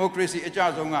ဒီမိုကရေစီအကြ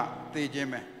ဆုံးကသေခြင်း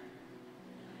ပဲ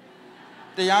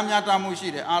တရားမျှတမှုရှိ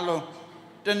တယ်အားလုံး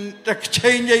တစ်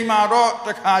ချိန်ချိန်မှာတော့တ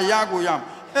စ်ခါရကိုရမှာ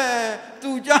ဟဲ့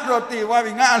သူကြတော့သေသွား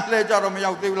ပြီငါအလှဲကြတော့မ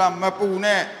ရောက်သေးဘူးလားမပူ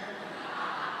နဲ့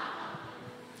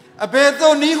အဘယ်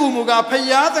သို့နည်းဟုမူကားဖ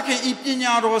ယားသခင်ဤပ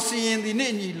ညာတော်စီရင်သည်နှ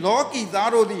င့်အညီလောကီ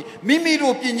သားတို့သည်မိမိ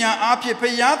တို့ပညာအားဖြင့်ဖ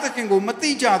ယားသခင်ကိုမ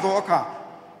သိကြသောအခါ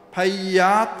ဖ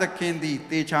ယားသခင်သည်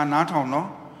တေချာနားထောင်နော်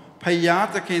ဖယား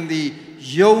သခင်သည်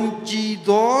ယုံကြည်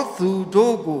သောသူ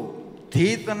တို့ကိုဒေ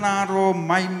သနာတော်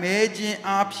မိုင်မဲခြင်း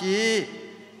အားဖြင့်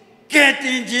ကဲ့တ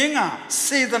င်ခြင်းက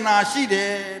စေတနာရှိတ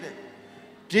ယ်တဲ့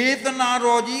ဒေသနာ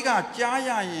တော်ကြီးကကြားရ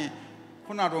ရင်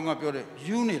ခုနတော့ငါပြောတယ်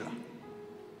ယူနေလား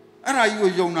အဲ့ဒါကြီး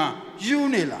ကိုယုံတာယူ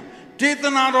နေလားဒေသ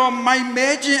နာတော်မိုင်မဲ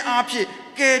ခြင်းအားဖြင့်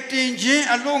ကဲ့တင်ခြင်း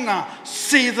အလို့ငါ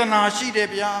စေတနာရှိတယ်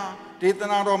ဗျာဒေသ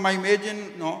နာတော်မိုင်မဲခြင်း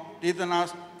နော်ဒေသနာ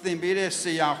သင်ပေးတဲ့ဆ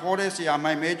ရာဟောတဲ့ဆရာ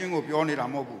မိုင်မဲခြင်းကိုပြောနေတာ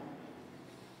မဟုတ်ဘူး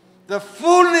The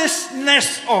foolishness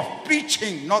of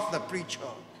preaching not the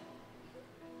preacher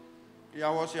တ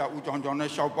ရားဟောဆရာဦးကြောင်နဲ့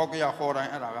ရှောက်ပေါက်ကရဟောတို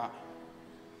င်းအဲ့ဒါက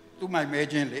သူ့မိုင်မဲ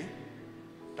ခြင်းလေ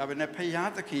ဒါပေမဲ့ဖယား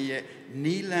သခင်ရဲ့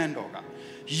နီးလန်းတော်က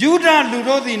ယူဒလူ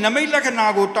တို့သည်နမိတ်လက္ခဏာ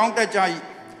ကိုတောင်းတကြ၏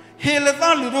ဟေလသ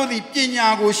လူတို့သည်ပညာ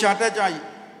ကိုရှာတတ်ကြ၏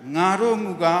ငါတို့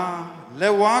မူကားလ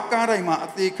က်ဝါးကားတိုင်းမှာအ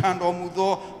သေးခံတော်မူ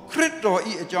သောခရစ်တော်၏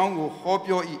အကြောင်းကိုဟော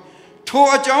ပြော၏ထို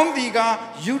အကြောင်းသည်က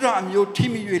ယူဒအမျိုးထိ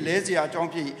မိ၍လဲเสียအကြော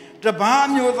င်းဖြစ်၏တပါးအ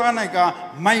မျိုးသား၌က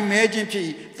မိုက်မဲခြင်းဖြစ်၏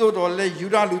သို့တော်လည်းယူ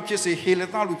ဒလူဖြစ်စေဟေလ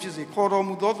သလူဖြစ်စေခေါ်တော်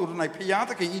မူသောသူတို့၌ဖယား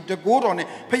သခင်၏တကိုးတော်နှင့်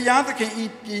ဖယားသခင်၏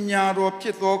ပညာတော်ဖြ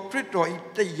စ်သောခရစ်တော်၏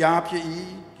တရားဖြစ်၏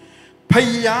ဖ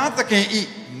ယားသခင်၏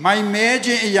မိုက်မဲခြ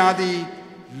င်းအရာသည်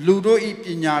လူတို့၏ပ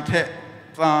ညာထက်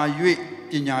သာ၍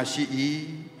ပညာရှိ၏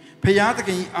ဖယားသခ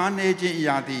င်၏အားနည်းခြင်းအ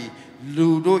ရာသည်လူ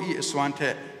တို့၏အစွမ်းထ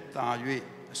က်သာ၍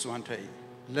အစွမ်းထက်၏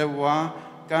လက်ဝါး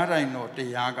ကားတိုင်းတော်တ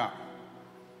ရားက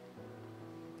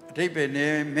အတိတ်ပဲ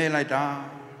နဲ့မဲလိုက်တာ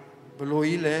ဘလို့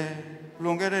ကြီးလဲ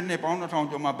လွန်ခဲ့တဲ့နှစ်ပေါင်း2000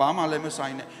ကျော်မှာဘာမှလည်းမဆို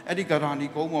င်နဲ့အဲ့ဒီဂရာနီ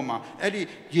ကုန်းပေါ်မှာအဲ့ဒီ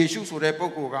ယေရှုဆိုတဲ့ပု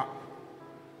ဂ္ဂိုလ်က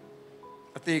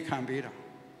အသေးခံပေးတာ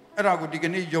အဲ့ဒါကိုဒီက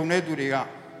နေ့ယုံတဲ့သူတွေက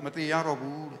မသေးရတော့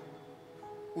ဘူးတဲ့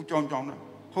ဦးကြောင်နဲ့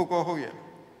ဟုတ်ကောဟုတ်ရဲ့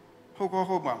ဟုတ်ကော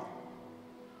ဟုတ်ပါ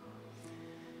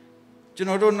ကျွန်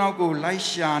တော်တို့နောက်ကိုလိုက်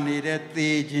ရှာနေတဲ့သေ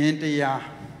ခြင်းတရား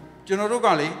ကျွန်တော်တို့က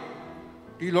လေ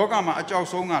ဒီလောကမှာအကြောက်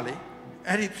ဆုံးကလေ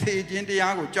အဲ့ဒီသေခြင်းတ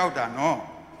ရားကိုကြောက်တာနော်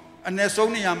အ ਨੇ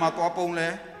ဆုံးနေရာမှာသွားပုံလဲ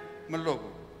မလွတ်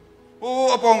ဘူး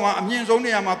ဟိုးအပေါ်မှာအမြင့်ဆုံးနေ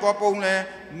ရာမှာသွားပုံလဲ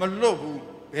မလွတ်ဘူး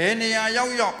ဘယ်နေရာရော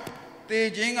က် တေ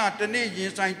ခြင်းကတနေ့ရ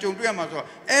င်ဆိုင်ကြုံတွေ့ရမှာဆို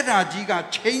အဲ့ဒါကြီးက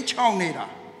ချင်းချောင်းနေတာ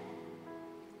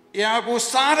အရာကို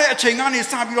စားတဲ့အချိန်ကနေ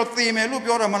စပြီးတော့သေမယ်လို့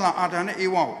ပြောတယ်မလားအာဒံနဲ့အေ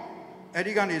ဝါကိုအဲ့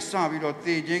ဒီကနေစပြီးတော့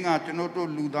သေခြင်းကကျွန်တော်တို့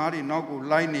လူသားတွေနောက်ကို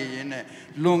လိုက်နေရင်းနဲ့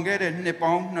လွန်ခဲ့တဲ့နှစ်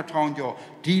ပေါင်း2000ကျော်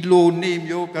ဒီလိုနေ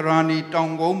မျိုးဂရာနီတော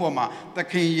င်ကုန်းပေါ်မှာသ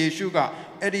ခင်ယေရှုက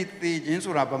အဲ့ဒီသေခြင်း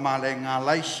ဆိုတာဘာမှလဲငါ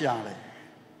လိုက်ရှာတယ်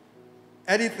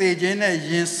အဲ့ဒီသေခြင်းနဲ့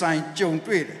ရင်ဆိုင်ကြုံ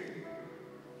တွေ့တယ်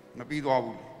မပြီးသွား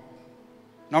ဘူး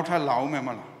နောက်ထပ်လာအောင်မယ်မ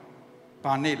လား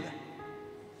ဘာနေ့လဲ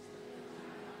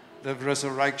the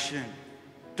resurrection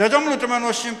ဒါကြောင့်မလို့တမန်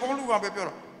တော်ရှင်ပေါလုကပဲပြော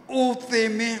တာအိုသေ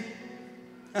မင်း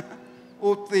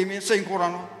အိုသေမင်းစိန်ခေါ်တာ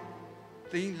နော်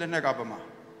သင်လက်နဲ့ကပမာ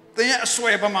သင်ရဲ့အ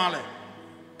ဆွဲပမာလဲ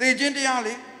သေခြင်းတရား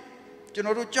လေကျွန်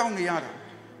တော်တို့ကြောက်နေရတာ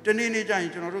တနေ့နေ့ကျရ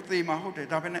င်ကျွန်တော်တို့သေမှာဟုတ်တယ်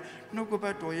ဒါပဲနဲ့နှုတ်ကပ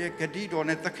တ်တော်ရဲ့ဂတိတော်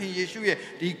နဲ့သခင်ယေရှုရဲ့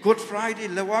ဒီ Good Friday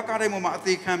လက်ဝါးကားတဲ့ပုံမှာအ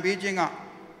သေးခံပေးခြင်းက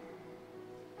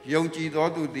ယုံကြည်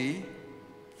တော်သူသည်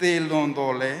သေလွန်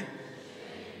တော်လဲ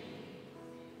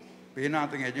ဘေးနာ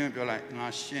တငယ်ချင်းပြောလိုက်ငါ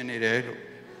ရှင်နေတယ်လို့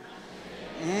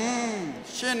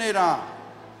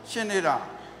ရှင်နေတာ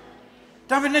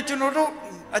ဒါပေမဲ့ကျွန်တော်တို့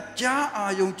အကြားအာ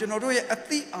ယုံကျွန်တော်တို့ရဲ့အ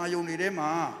သိအာယုံတွေထဲမှာ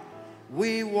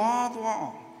ဝေဝါးသွား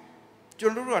အောင်ကျွ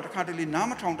န်တော်တို့ကတခါတလေနား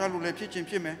မထောင်တတ်လို့လည်းဖြစ်ချင်း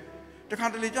ဖြစ်မယ်တခါ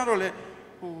တလေကြတော့လေ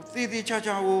ဟိုသေသေးချာ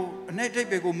ချာကိုအ내တိတ်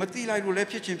ပဲကိုမသိလိုက်လို့လည်း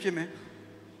ဖြစ်ချင်းဖြစ်မယ်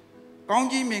ကောင်း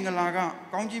ကြီးမင်္ဂလာက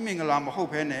ကောင်းကြီးမင်္ဂလာမဟုတ်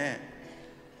ဘဲနဲ့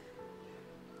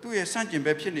သူ့ရဲ့စန့်ကျင်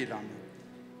ပဲဖြစ်နေတာမျိုး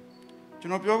ကျွ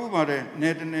န်တော်ပြောဖို့ပါတယ်န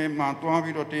ယ်တနယ်မှာသွား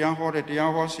ပြီးတော့တရားဟောတဲ့တ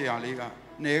ရားဟောဆရာလေးက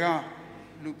နယ်က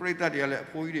လူပြိတ္တတွေကလည်းအ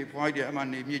ဖိုးကြီးတွေဖွားကြီးတွေအမှ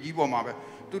နေမြေကြီးပေါ်မှာပဲ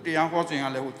သူတရားဟောစဉ်က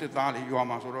လည်းဟိုတစ်သားလေးရွာ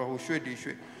မှာဆိုတော့ဟိုရွှေ့သူ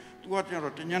ကကျ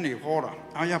တော့တညနေဟောတာ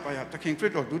အာရပါရသခင်ခရ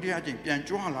စ်တော်ဒုတိယအကြိမ်ပြန်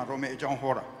ကြွလာတော့မယ်အကြောင်း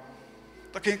ဟောတာ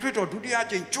သခင်ခရစ်တော်ဒုတိယအ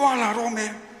ကြိမ်ကြွလာတော့မယ်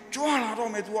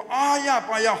သူကအာရ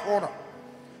ပါရဟောတာ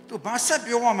သူဘာဆက်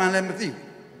ပြောမှန်းလည်းမသိဘူး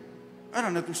အဲ့ဒါ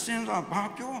နဲ့သူစဉ်းစားဘာ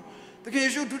ပြောသခင်ယေ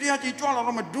ရှုဒုတိယအကြိမ်ကြွလာ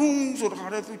တော့မှဒုံဆိုတခါ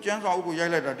တည်းသူကျမ်းစာအုပ်ကိုရို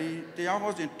က်လိုက်တာဒီတရား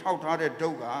ဟောစဉ်ထောက်ထားတဲ့ဒု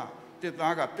တ်ကတစ်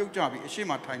သားကပြုတ်ကြပြီးအရှိ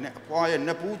မထိုင်တဲ့အဖွားရဲ့န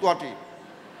ဖူးသွားတယ်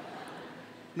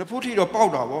နဖူးထီတော့ပေါ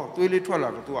က်တာဗောသွေးလေးထွက်လာ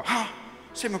တော့သူကဟာ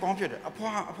စိတ်မကောင်းဖြစ်တယ်အ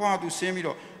ဖွားသူဆင်းပြီး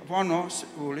တော့အဖွားနော်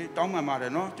ဟိုလေတောင်းပန်ပါတ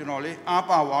ယ်နော်ကျွန်တော်လေးအား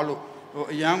ပါသွားလို့ဟို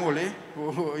အရန်ကိုလေ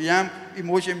ဟိုအရန်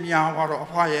emotion များသွားတော့အ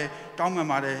ဖွားရဲ့တောင်းပန်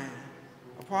ပါတယ်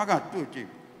အဖွားကတွေ့ကြည့်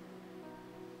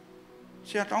ဆ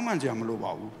ရာတောင်းပန်ကြမလို့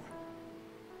ပါဘူး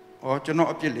ဩကျွန်တော်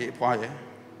အပြစ်လေးအဖွားရဲ့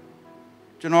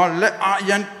ကျွန်တော်လက်အားအ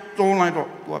ရန်တုံးလိုက်တော့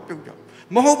သူကပြုတ်ကြ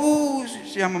မဟုတ်ဘူး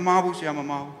ဆရာမမားဘူးဆ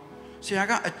ရာ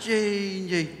ကအကျဉ်း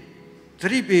ချင်းသ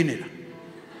တိပေးနေတာ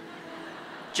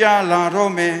ကြာလာ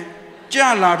တော့မယ်ကျ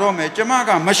မက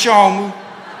မရှောင်ဘူး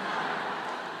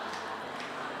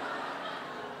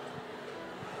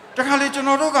တခါလေကျွန်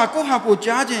တော်တို့ကကိုယ့်ဟာကို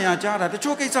ကြားခြင်းရကြားတာတ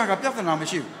ချို့ကိစ္စကပြဿနာမ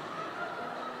ရှိဘူး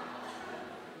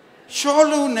ရှော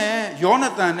လူနဲ့ယောန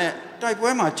သန်နဲ့တိုက်ပွဲ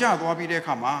မှာကြာသွားပြီးတဲ့အ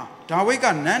ခါမှာဒါဝိဒ်က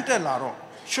နန်းတက်လာတော့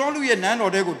ရှောလူရဲ့နန်း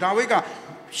တော်တဲကိုဒါဝိဒ်က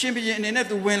ရှင်ဘုရင်အနေနဲ့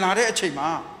သူဝင်လာတဲ့အချိန်မှာ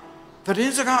သတ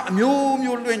င်းစကားအမျိုး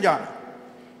မျိုးလွှင့်ကြတယ်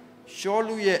ရှော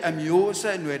လူရဲ့အမျိုးအဆ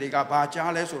က်အနွယ်တွေကဘာ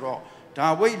ကြားလဲဆိုတော့ဒါ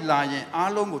ဝိဒ်လာရင်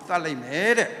အားလုံးကိုတတ်လိုက်မ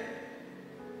ယ်တဲ့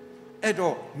အဲ့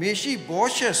တော့မေရှိဘော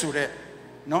ရှက်ဆိုတဲ့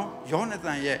နော်ယောနသ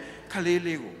န်ရဲ့ခလေး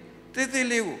လေးကိုသေး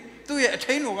လေးကိုသူ့ရဲ့အ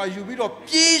ထိန်တော်ကယူပြီးတော့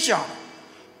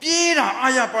ပြေးတာအာ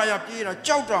ရပါရပြေးတာ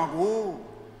ကြောက်တာကို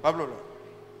ဘာဖြစ်လို့လဲ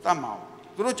တတ်မအောင်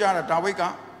သူတို့ကြားတာဒါဝိဒ်ကတ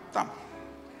တ်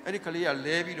အဲ့ဒီကလေးက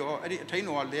လဲပြီးတော့အဲ့ဒီအထိန်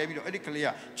တော်ကလဲပြီးတော့အဲ့ဒီကလေးက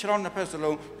ခြေထောက်နှစ်ဖက်စ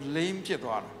လုံးလိမ့်ဖြစ်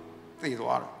သွားတာသေ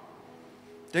သွားတာ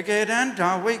တကယ်တမ်းဒါ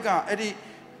ဝိဒ်ကအဲ့ဒီ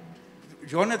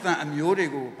ယောနသန်အမျိုးတွေ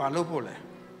ကိုဘာလုပ်ဖို့လဲ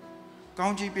ကော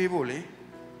င်းကြီးပေးဖို့လေ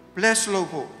bless လုပ်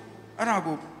ဖို့အဲ့ဒါ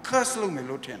ကို curse လုပ်မယ်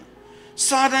လို့ထင်တယ်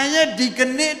စာတန်ရဲ့ဒီက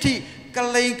နေ့အထိက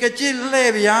လိန်ကကြစ်လှ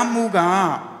ည့်ပြားမှုက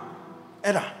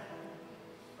အဲ့ဒါ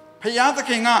ဖယားသ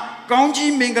ခင်ကကောင်း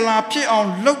ကြီးမင်္ဂလာဖြစ်အောင်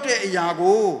လုပ်တဲ့အရာ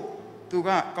ကိုသူက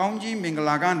ကောင်းကြီးမင်္ဂ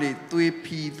လာကနေသွေး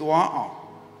ဖီသွားအောင်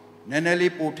နည်းနည်း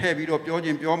လေးပို့ထည့်ပြီးတော့ပြောခြ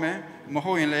င်းပြောမယ်မ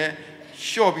ဟုတ်ရင်လည်း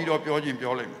ရှော့ပြီးတော့ပြောခြင်း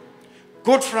ပြောလိုက်မယ်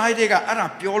Good Friday ကအဲ့ဒါ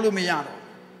ပြောလို့မရတော့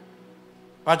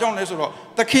ဘာကြောင့်လဲဆိုတော့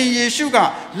သခင်ယေရှုက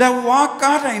လက်ဝါး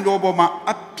ကားတိုင်တော်ပေါ်မှာ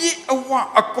အပြည့်အဝ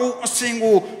အကုန်အစင်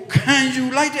ကိုခံယူ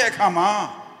လိုက်တဲ့အခါမှာ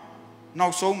နော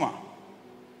က်ဆုံးမှာ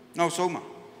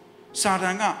စာတ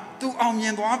န်ကသူအောင်မြ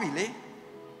င်သွားပြီလေ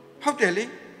ဟုတ်တယ်လေ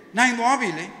နိုင်သွားပြီ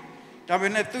လေဒါပေ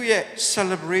မဲ့သူ့ရဲ့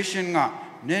celebration က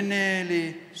နည်းနည်း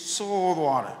လေးစိုး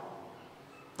သွားတယ်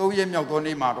၃ရက်မြောက်သော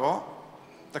နေ့မှာတော့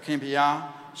သခင်ဘုရား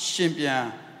ရှင်ပြန်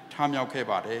ထမြောက်ခဲ့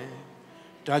ပါတယ်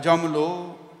ဒါကြောင့်မလို့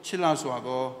ချစ်လာစွာ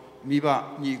သောမိဘ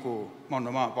ညီကိုမောင်နှ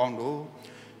မအပေါင်းတို့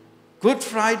Good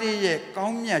Friday ရဲ့ကော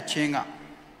င်းမြတ်ခြင်းက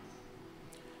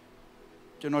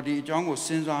ကျွန်တော်ဒီအကြောင်းကိုစ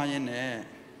ဉ်းစားရင်းနဲ့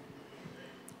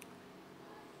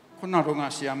ခုနကတော့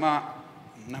ဆရာမ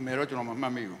နာမည်တော့ကျွန်တော်မမှ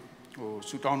တ်မိဘူး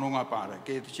ဆူတောင်းတော့ကပါတယ်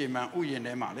ကဲတချင်မှန်ဥယျာဉ်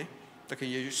ထဲမှာလေသခင်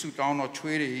ယေရှုဆူတောင်းတော့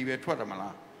ချွေးတွေကြီးပဲထွက်တယ်မ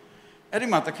လားအဲ့ဒီ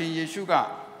မှာသခင်ယေရှုက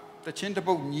တချင်းတစ်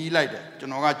ပုတ်ညီးလိုက်တယ်ကျွ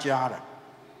န်တော်ကကြားတယ်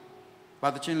ဘာ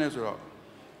တချင်းလဲဆိုတော့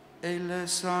အေလက်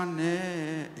ဆာနေ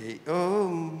အေအို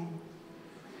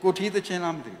ကိုထီးတချင်း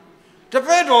လားမသိဘူးတပ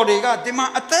ည့်တော်တွေကဒီမှာ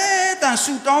အသေးအတန်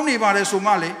ဆူတောင်းနေပါတယ်ဆို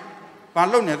မှလေဘာ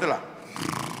လုပ်နေသလား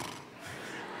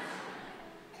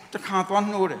တခါသွား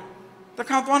နှိုး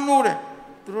တယ်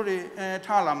သူတို့တွေ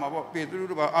ထားလာမှာပေါ့ပေသူ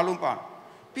တို့ဘာအားလုံးပါ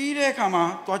ပြီးတဲ့အခါမှာ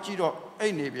သွားကြည့်တော့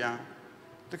အဲ့နေပြန်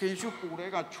သခင်ယေရှုကိုယ်တ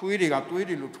ည်းကချွေးတွေကသွေး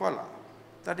တွေလို့ထွက်လာ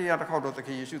တတိယတစ်ခေါက်တော့သခ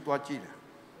င်ယေရှုသွားကြည့်တယ်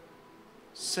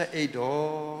ဆက်အိတ်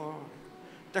တော့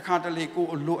တခါတလေကို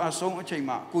အလိုအဆုံးအချိန်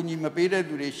မှာကိုညီမပေးတဲ့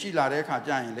သူတွေရှိလာတဲ့အခါ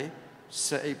ကျရင်လေဆ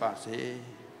က်အိတ်ပါစေ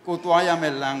ကိုသွားရမ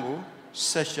ယ့်လမ်းကို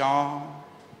ဆက်ရှောင်း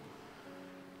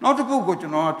နောက်တစ်ပုဒ်ကိုကျွ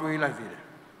န်တော်ကတွေးလိုက်သေးတယ်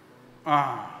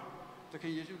သခ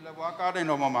င်ယေရှုလက်ဝါးကားတဲ့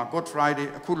တော်မှာ God Friday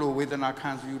အခုလိုဝေဒနာခံ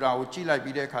ယူတာကိုကြည့်လိုက်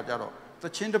ပြီးတဲ့အခါကျတော့သ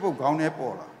ချင်းတစ်ပုဒ်ခေါင်းထဲ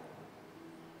ပေါ်လာ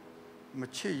မ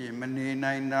ချစ်ရင်မနေ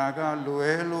နိုင်တာကလွ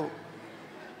ယ်လို့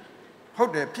ဟု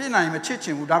တ်တယ်ဖြစ်နိုင်မချစ်ချ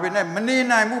င်ဘူးဒါပေမဲ့မနေ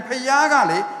နိုင်ဘူးဖခင်က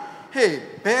လေဟေး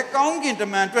ဘယ်ကောင်းကင်တ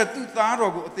မန်အတွက်သူ့သား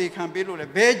တော်ကိုအသေးခံပေးလို့လဲ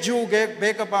ဘယ်ဂျိုကဲဘ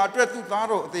ယ်ကဘာအတွက်သူ့သား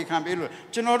တော်အသေးခံပေးလို့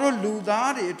ကျွန်တော်တို့လူ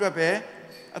သားတွေအတွက်ပဲ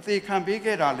အသေးခံပေး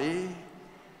ခဲ့တာလေ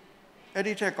အဲ့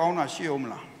ဒီထက်ကောင်းတာရှိအောင်မ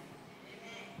လား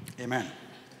အာမင်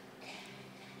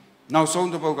နောက်ဆုံး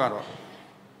တစ်ပုဒ်ကတော့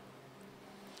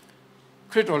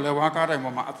ခရစ်တော်လက်ဝါးကားတိုင်း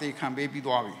ပေါ်မှာအသေးခံပေးပြီး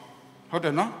သွားပြီဟုတ်တ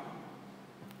ယ်နော်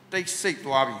တိတ်ဆိတ်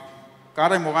သွားပြီကား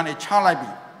တိုင်းပေါ်ကနေချလိုက်ပြီ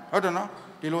ဟုတ်တယ်နော်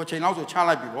ဒီလိုအချိန်လောက်ဆိုချ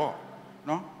လိုက်ပြီပေါ့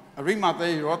နော်အရိမသေ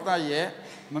ရောသရဲ့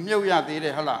မမြုပ်ရသေးတ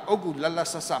ယ်ဟုတ်လားအုတ်ကူလက်လက်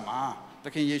ဆက်ဆက်မှာသ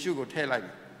ခင်ယေရှုကိုထည့်လိုက်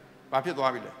ပြီဘာဖြစ်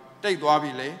သွားပြီလဲတိတ်သွား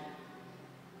ပြီလေ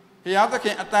ဘုရားသခ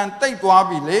င်အတန်တိတ်သွား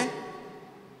ပြီလေ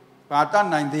ဘာတတ်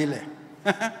နိုင်သေးလဲ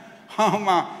ဟာမ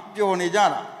ပျော်နေကြ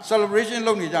တာ celebration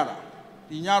လုပ်နေကြတာ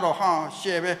ဒီညတော့ဟာ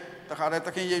share ပဲတခါတည်းသ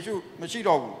ခင်ယေရှုမရှိ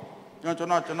တော့ဘူးကျွန်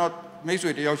တော်မိတ်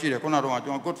ဆွေတယောက်ရှိတယ်ခုနကတော့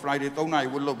ကျွန်တော် Good Friday 3 နာရီ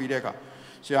ဝတ်လုပ်ပြီးတဲ့အခါ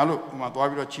ဆရာလို့ဟိုမှာသွား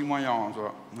ပြီးတော့ချီးမွမ်းရအောင်ဆို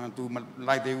တော့ तू မ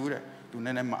လိုက်သေးဘူးတဲ့ तू န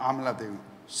ည်းနည်းမအားမလတ်သေးဘူး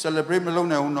celebrate မလုပ်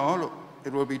နိုင်ဘူးနော်လို့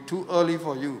it will be too early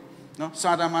for you နော်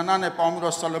စာတမန်နဲ့ပေါင်းပြီး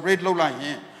တော့ celebrate လုပ်လိုက်ရ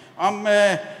င်အမေ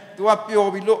तू ကပျော်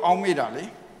ပြီးလို့အောင်းမိတာလေ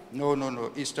no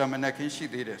Easter မနေ့ကရှိ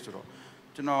သေးတယ်ဆိုတော့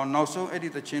ကျွန်တော်နောက်ဆုံးအဲ့ဒီ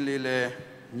သချင်းလေးလဲ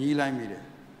ညီးလိုက်မိတယ်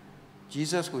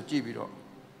Jesus ကိုကြည့်ပြီးတော့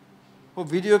ဟို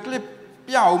video clip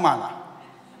ပြအောင်မလား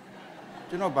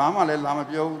ကျွန်တော်ဘာမှလည်းလာမ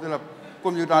ပြောဘူးတဲ့ကွ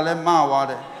န်ပျူတာလည်းမှားသွား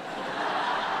တယ်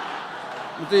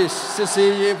မသိစစ်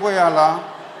စေးရေးဖွဲ့ရလား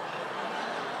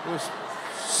ဟို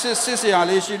စစ်စရာ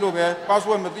လေးရှိလို့ပဲ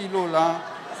password မသိလို့လား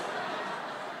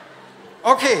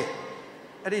okay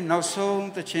အဲ့ဒီနောက်ဆုံး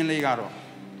သချင်းလေးကတော့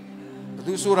ဘယ်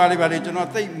သူဆိုတာလေးပါလေကျွန်တော်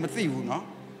သိမသိဘူးเนาะ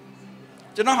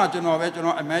ကျွန်တော်ပဲကျွန်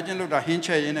တော် imagine လုပ်တာဟင်းချ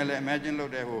က်ရင်းနဲ့လည်း imagine လု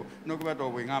ပ်တဲ့ဟိုနှုတ်ကပတ်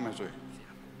တော်ဝင်ငါမယ်ဆိုရင်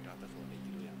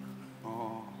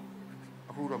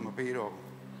အခုတော့မပေးတော့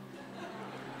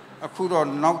အခုတော့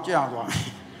နောက်ကျသွားပြီ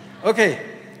okay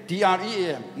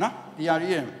DREM နော်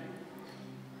DREM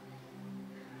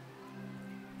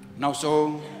နောက်ဆုံး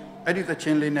အဲ့ဒီသချ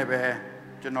င်းလေးနဲ့ပဲ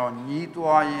ကျွန်တော်ညီး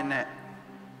သွားရင်းနဲ့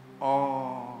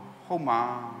ဟုတ်မှာ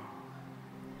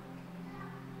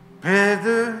ဘယ်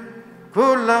သူ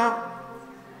ကိုလာ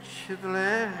ချစ်တ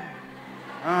ယ်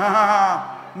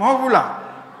မဟုတ်ဘူးလား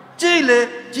ကြည့်လေ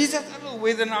Jesus အဲ့လို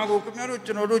ဝေဒနာကိုခင်ဗျားတို့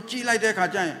ကျွန်တော်တို့ကြည့်လိုက်တဲ့အခါ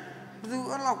ကျရင်ဘယ်သူ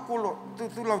အဲ့လောက်ကိုလို့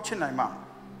သူလောက်ချစ်နိုင်မှာ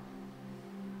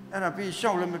အဲ့ဒါပြီး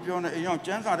ရှောက်လည်းမပြောနဲ့အိမ်အောင်ကျ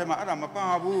န်းစာထဲမှာအဲ့ဒါမပါ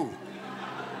ဘူး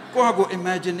ကိုယ့်ဟာကို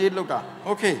imagine လုပ်တာ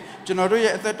okay ကျွန်တော်တို့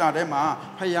ရဲ့အသက်တာထဲမှာ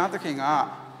ဖခင်သခင်က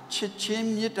ချစ်ချင်း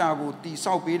မေတ္တာကိုတည်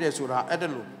ဆောက်ပေးတယ်ဆိုတာအဲ့ဒါ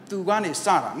လို့သူကနေစ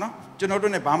တာနော်ကျွန်တော်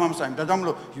တို့ ਨੇ ဘာမှမဆိုင်ဘူးဒါကြောင့်မ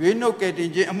လို့ရွေးနှုတ်ကယ်တင်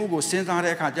ခြင်းအမှုကိုစဉ်းစား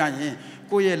တဲ့အခါကျရင်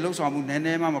ကိုယ့်ရဲ့လှုပ်ဆောင်မှုနည်းန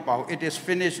ည်းမှမပါဘူး it is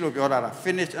finished လို့ပြောတာလား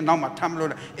finish အနောက်မှာထပ်မလို့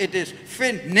it is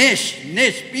finished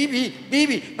ပြီးပြီ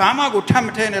ဘာမှကိုထပ်မ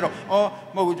ထဲနဲ့တော့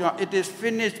မဟုတ်ဘူးကျွန်တော် it is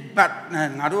finished but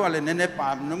ငါတို့ကလည်းနည်းနည်း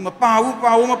မပါဘူး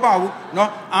เนาะ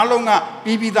အားလုံးက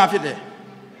ပြီးသားဖြစ်တယ်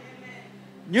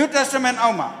New Testament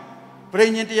အောက်မှာဗြိ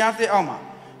ဉ္ဉ်တရားသစ်အောက်မှာ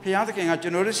ဖခင်သခင်ကကျွ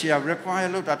န်တော်တို့ဆီက require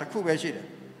လုပ်တာတစ်ခုပဲရှိတယ်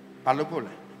ဘာလုပ်ဖို့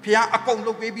လဲဖခင်အကုန်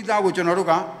လုပ်ပေးပြီးသားကိုကျွန်တော်တို့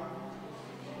က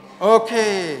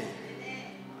okay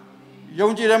ယုံ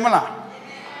ကြည်တယ်မလား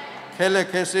ခဲလက်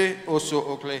ခဲစေအိုဆို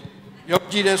အိုကလေးယုံ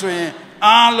ကြည်တယ်ဆိုရင်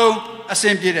အားလုံးအဆ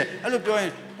င်ပြေတယ်အဲ့လိုပြောရ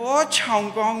င်ပေါ်ချောင်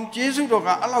ကောင်းယေရှုတော်က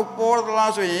အဲ့လောက်ပေါ်သ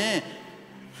လားဆိုရင်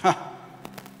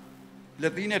လ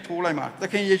က်သီးနဲ့ထိုးလိုက်မှာသ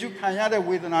ခင်ယေရှုခံရတဲ့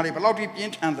ဝေဒနာတွေဘယ်လောက်ထိပြ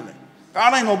င်းထန်သလဲ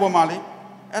ကားတိုင်းတော်ပေါ်မှာလေ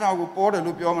အဲ့ဒါကိုပေါ်တယ်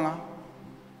လို့ပြောမလား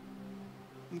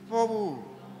မပေါ်ဘူး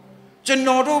ကျွန်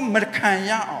တော်တို့မခံ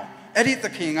ရအောင်အဲ့ဒီသ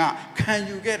ခင်ကခံ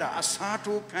ယူခဲ့တာအစား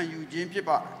ထိုးခံယူခြင်းဖြစ်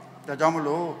ပါတယ်ဒါကြောင့်မ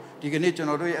လို့ဒီကနေ့ကျွန်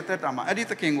တော်တို့ရဲ့အသက်တာမှာအဲ့ဒီ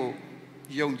သခင်ကို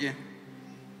ယုံခြင်း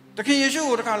သခင်ယေရှု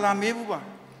ကိုတခါလာမေးဘူးပါ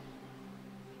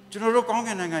ကျွန်တော်တို့ကောင်းက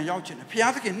င်နိုင်ငံရောက်ချင်တယ်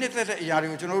ဖျားသခင်နှစ်သက်တဲ့အရာတွေ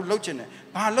ကိုကျွန်တော်တို့လုပ်ချင်တယ်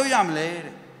ဘာလုပ်ရမလဲ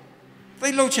တဲ့သိ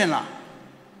လုပ်ချင်လား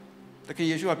သခင်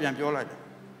ယေရှုကပြန်ပြောလိုက်တယ်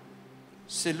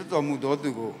စေလွတ်တော်မူသောသူ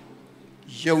ကို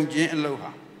ယုံခြင်းအလုပ်ဟာ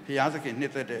ဖျားသခင်နှ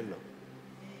စ်သက်တဲ့အလုပ်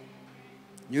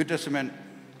New Testament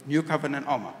New Covenant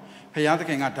အောက်မှာဖျားသခ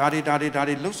င်ကဒါတွေ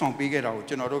လှုပ်ဆောင်ပေးခဲ့တာကို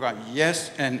ကျွန်တော်တို့က yes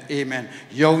and amen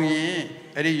ယုံရင်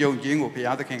အဲ့ဒီယုံခြင်းကို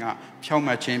ဖျားသခင်ကဖြောင့်မ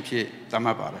တ်ခြင်းဖြင့်သတ်မှ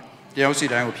တ်ပါတယ်တယောက်စီ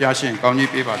တိုင်းကိုဖျားရှင်ကောင်း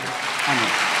ကြီးပေးပါစေအာမ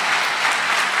င်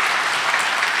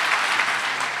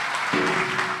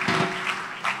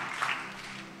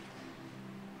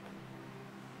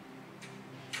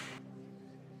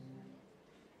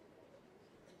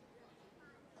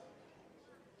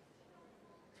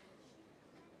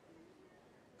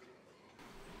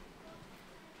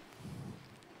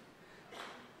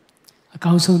အ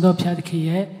ကောင်းဆုံးသောဖျားသခင်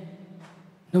ရဲ့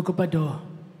နှုတ်ကပတ်တော်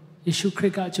ယေရှုခရ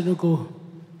စ်ကကျွန်တော်ကို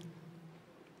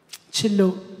ချစ်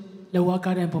လို့လက်ဝါး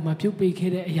ကားတဲ့ပုံမှာပြုတ်ပေး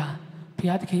ခဲ့တဲ့အရာ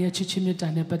ဖျားသခင်ရဲ့ချစ်ချင်းမြတ်တာ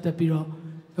နဲ့ပတ်သက်ပြီးတော့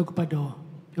နှုတ်ကပတ်တော်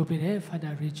ပြောပေးတယ်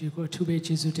Father Reggie ကိုအထူးပဲ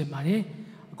ကျေးဇူးတင်ပါတယ်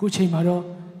အခုချိန်မှာတော့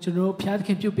ကျွန်တော်ဖျားသခ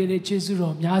င်ပြုတ်ပေးတဲ့ကျေးဇူး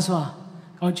တော်များစွာ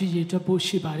ကောင်းချီးရည်တွက်ဖို့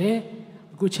ရှိပါတယ်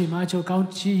အခုချိန်မှာကျွန်တော်ကောင်း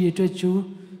ချီးရည်တွက်ကျူး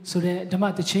ဆိုတဲ့ဓမ္မ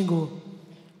သချင်းကို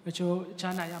ကျွန်တော်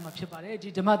ကြားနာရမှာဖြစ်ပါတယ်ဒီ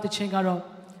ဓမ္မသချင်းကတော့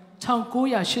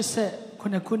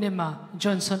1989ခုနှစ်မှာ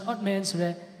Johnson Ottman ဆို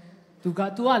တဲ့သူက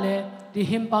လည်းဒီ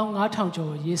ဟင်းပေါင်း9000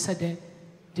ကျော်ရေးဆက်တဲ့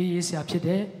ဒီရေးဆရာဖြစ်တ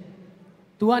ယ်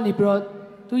။သူကနေပြီးတော့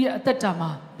သူရဲ့အသက်တာမှာ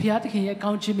ဘုရားသခင်ရဲ့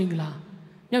ကောင်းချီးမင်္ဂလာ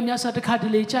မြောက်များစွာတစ်ခါတ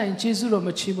လေကြာရင်ယေရှုတော်မ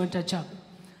ချီးမွမ်းတတ်ကြဘူး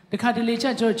။တစ်ခါတလေကြာ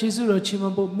ကျွန်တော်ယေရှုတော်ချီးမွ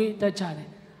မ်းဖို့မေ့တတ်ကြတယ်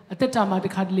။အသက်တာမှာတ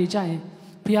စ်ခါတလေကြာရင်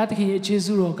ဘုရားသခင်ရဲ့ယေ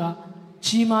ရှုတော်က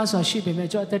ကြီးမားစွာရှိပေမဲ့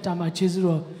ကျွန်တော်အသက်တာမှာယေရှု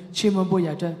တော်ချီးမွမ်းဖို့ရ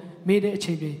တဲ့မေ့တဲ့အ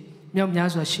ချိန်တွေမြောက်များ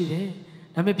စွာရှိတယ်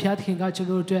။ဒါပေမဲ့ဘုရားသခင်ကကျွန်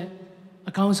တော်တို့အတွက်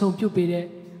အကောင်းဆုံးပြုပေးတဲ့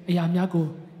အရာများကို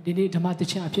ဒီနေ့ဓမ္မသ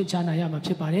ချင်းအဖြစ်ကြားနာရမှာဖြ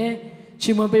စ်ပါတယ်။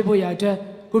ချီးမွမ်းပေးဖို့ရတဲ့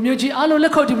ကိုမျိုးကြီးအားလုံးလ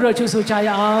က်ခုပ်တီးပြီးတော့ချီးဆိုကြရ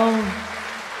အောင်။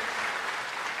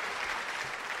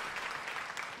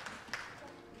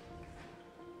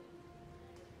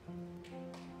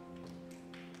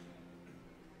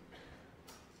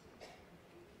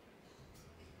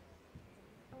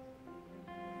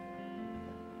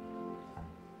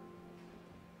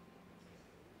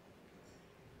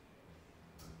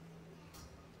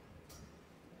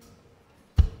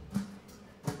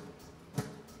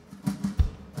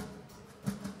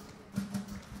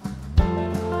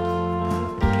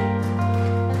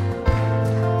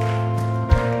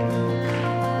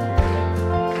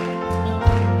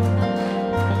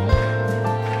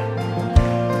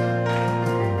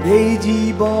Reggie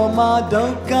ပေါ်မှာဒု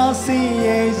က္ခဆင်း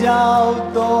ရဲရောက်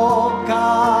တော့က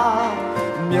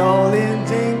မျောလင်း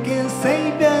ခြင်းကင်းစိ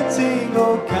တ်ပြည့်ခြင်း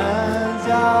ကိုခံ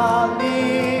စားနေ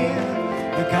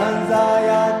ခံစား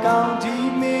ရကောင်း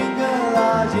ကြီးမင်္ဂ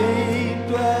လာရေး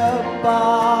တွယ်ပါ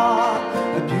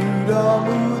အပြုတော်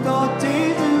မူသော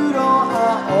ကျေးဇူးတော်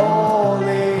အော်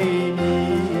လေးမ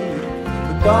ည်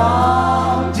ကော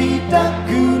င်းကြီးတ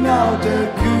ကူနောက်တ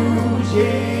ကူ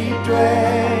ရေးတွ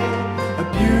ယ်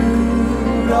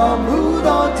တော်မူ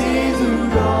သောကျေးဇူး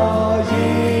တော်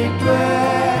ရေးတွယ်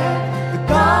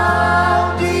ကောင်း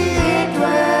ကြီးရေးတွ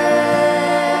ယ်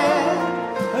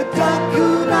တကူ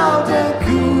နောက်တ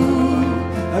ကူ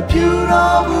အပြု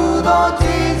တော်မူသော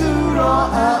ကျေးဇူးတော်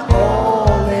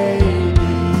အော်လေး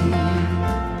ဒီ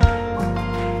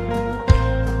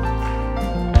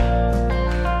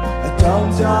အကြောင်း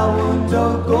ကြောင့်ဝန်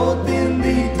တော်ကိုတင်သ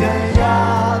ည်တ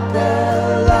ရားတယ်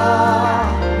လား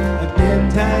အတင်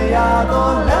တရား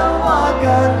တော်က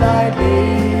တိုင်း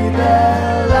လေးတ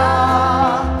ယ်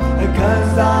လားအခန်း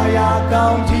စားရကော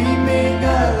င်းကြီးမင်္ဂ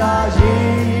လာ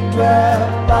ရေးတွယ်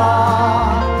ပါ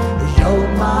ယုံ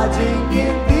မှခြင်းက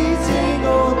င်းသည်ခြင်း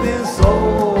ကိုသင်ဆို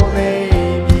လေ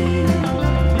ပြီ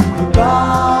ကော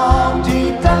င်း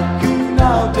ကြီးတကူ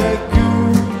နောက်တကူ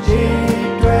ရေး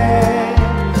တွယ်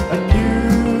အပြု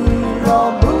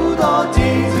တော်မူသော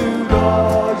ကျေးဇူး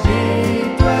တော်ရေး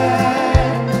တွယ်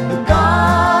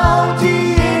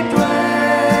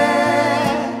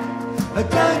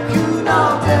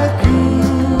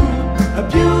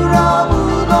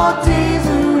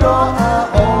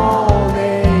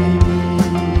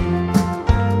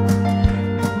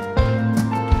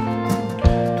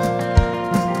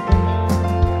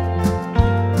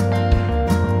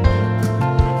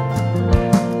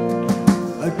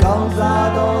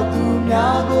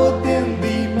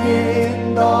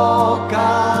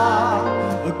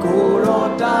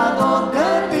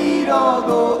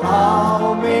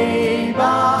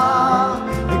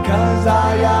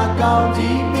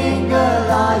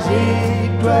ရေး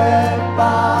တွယ်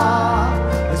ပါ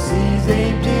အစီစိ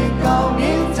မ်ပြေကောင်းမြ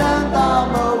င့်ချမ်းသာ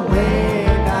မဝေ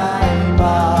နိုင်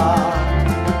ပါ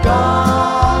ကော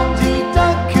င်း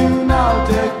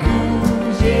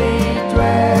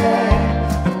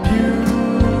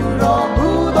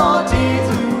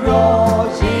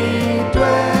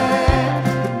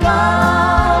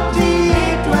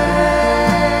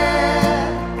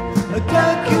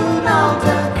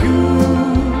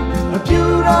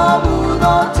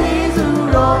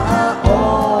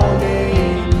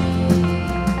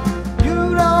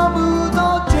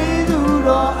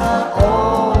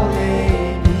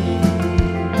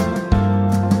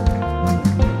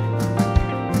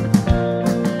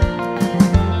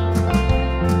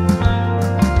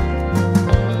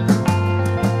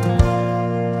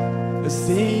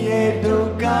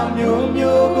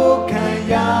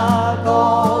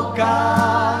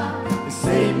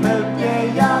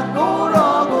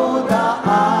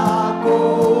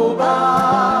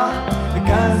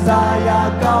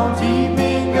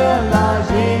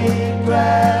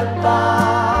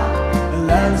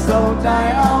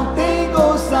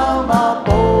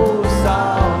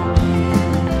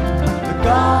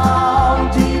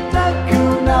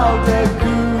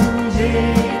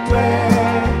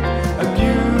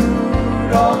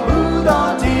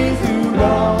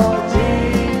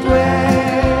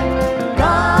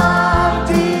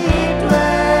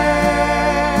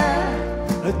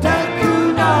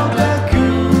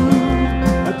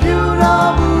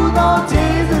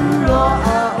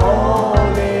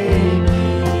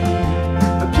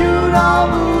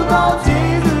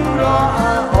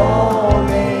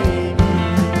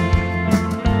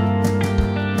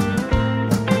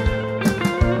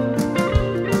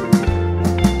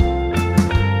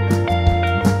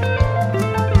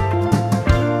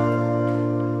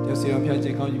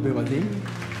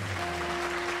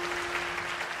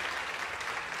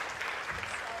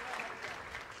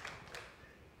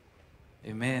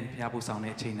ပေမဲ့ဖျားဖို့ဆောင်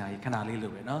တဲ့အချိန်တိုင်းခဏလေး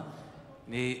လိုပဲเนาะ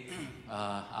ဒီ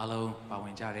အားလုံးပါဝ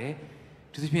င်ကြတယ်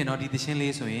သူသဖြင့်เนาะဒီသချင်း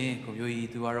လေးဆိုရင်ကိုမျိုးကြီး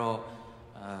သူကတော့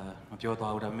မပြော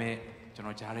သွားဘူးဒါပေမဲ့ကျွန်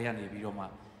တော်ကြားရရနေပြီးတော့မှ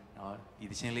เนาะဒီ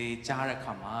သချင်းလေးကြားတဲ့အ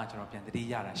ခါမှာကျွန်တော်ပြန်သတိ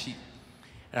ရတာရှိ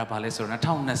အဲ့ဒါဘာလဲဆိုတော့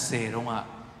2020တုန်းက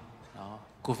เนาะ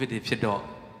ကိုဗစ်တွေဖြစ်တော့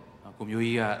ကိုမျိုး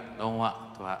ကြီးကလုံးဝ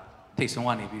သူကထိတ်ဆုံးက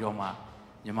နေပြီးတော့မှ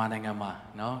မြန်မာနိုင်ငံမှာ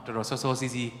เนาะတော်တော်စောစော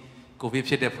စီးစီးကိုဗစ်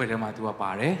ဖြစ်တဲ့ဖွဲ့ထဲမှာသူကပါ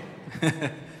တယ်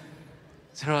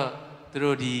ဆိုတော့သူ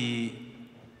တို့ဒီ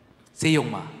စေယုံ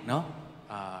မှာเนาะ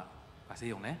ဗာစေ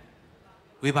ယုံလဲ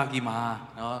ဝေဘာကီမှာ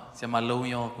เนาะဆရာမလုံး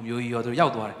ရောကိုမျိုးကြီးရောသူတို့ရော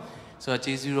က်သွားတယ်ဆိုတော့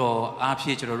ကျေးဇူးတော်အားဖြ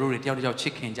င့်ကျွန်တော်တို့တွေတယောက်တစ်ယောက်ချ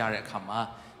စ်ခင်ကြတဲ့အခါမှာ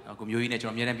ကိုမျိုးကြီးနဲ့ကျွ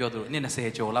န်တော်အများနဲ့ပြောသူတို့အနည်း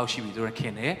20ကျော်လောက်ရှိပြီသူတို့ခ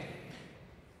င်တယ်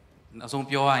နောက်ဆုံး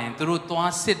ပြောရရင်သူတို့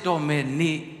သွားစစ်တော့မဲ့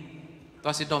နေ့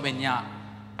သွားစစ်တော့မဲ့ည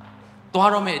သွား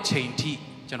တော့မဲ့အချိန်ထိ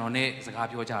ကျွန်တော်နဲ့စကား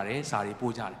ပြောကြတယ်စာတွေ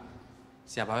ပို့ကြတယ်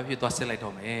ဆရာဘာပဲဖြစ်သွားစစ်လိုက်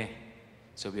တော့မယ်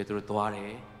ဆိုပြီးသူတို့သွားတ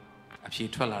ယ်အဖြေ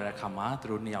ထွက်လာတဲ့အခါမှာသူ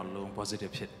တို့နှစ်ယောက်လုံး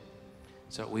positive ဖြစ်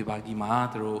ဆိုတော့ဝေဘာကီမှာ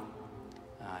သူတို့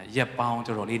ရက်ပေါင်း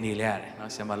တော်တော်လေးနေလဲရတယ်เนาะ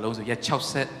ဆရာမလုံးဆိုရက်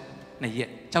62ရက်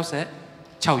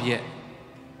66ရက်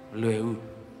မလွယ်ဘူး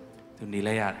သူနေ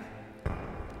လဲရတယ်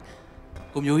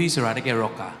ကိုမျိုးကြီးဆိုတာတကယ်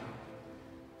rocker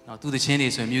เนาะသူသချင်းတွေ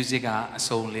ဆိုရင် music ကအ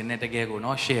စုံလင်းနဲ့တကယ်ကိုเน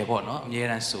าะ share ပေါ့เนาะအများ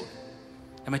အားဆို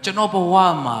ဒါပေမဲ့ကျွန်တော်ဘဝ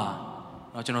မှာ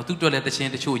เนาะကျွန်တော်သူ့အတွက်လည်းသချ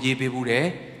င်းတချို့ရေးပေးဘူးတယ်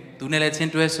သူနဲ့လည်းချ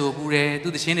င်းတွဲဆိုဘူးတယ်သူ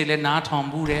သချင်းတွေလည်းနားထောင်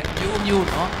ဘူးတယ်အမျိုးမျိုး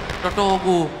เนาะတော်တော်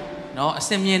ကိုเนาะအစ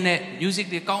င်မြင့်တဲ့ music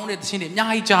တွေကောင်းတဲ့သချင်းတွေအများ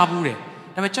ကြီးကြားဘူးတယ်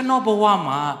ဒါပေမဲ့ကျွန်တော်ဘဝ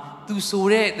မှာသူဆို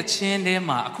တဲ့သချင်းထဲ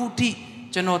မှာအခုထိ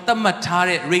ကျွန်တော်သတ်မှတ်ထား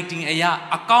တဲ့ rating အရာ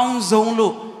အကောင်းဆုံး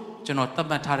လို့ကျွန်တော်သတ်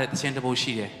မှတ်ထားတဲ့သချင်းတစ်ပုဒ်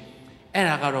ရှိတယ်အဲ့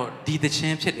ဒါကတော့ဒီသချ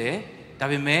င်းဖြစ်တယ်ဒါ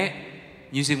ပေမဲ့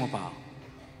music မပါဘူး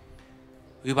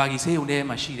ဝေဘာကီစေးုံထဲ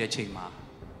မှာရှိတဲ့ချိန်မှာ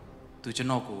သူကျွန်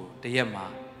တော်ကိုတရက်မှာ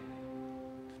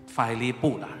file လေး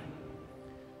ပို့လာတယ်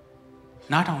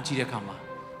နားထောင်ကြည့်တဲ့အခါမှာ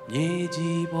မြေ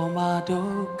ကြီးပေါ်မှာဒု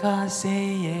က္ခဆ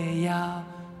င်းရဲရောက်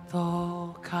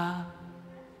တော့ခါ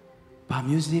ဘာ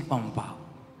music မပါ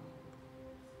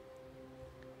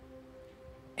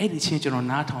အဲ့ဒီချင်းကျွန်တော်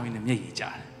နားထောင်ရင်းနဲ့မျက်ရည်ကျတ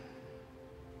ယ်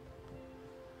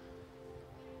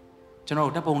ကျွန်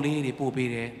တော်တပ်ပုံလေးတွေပို့ပေး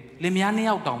တယ်လင်မယားနှစ်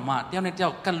ယောက်တောင်မှတယောက်နဲ့တယော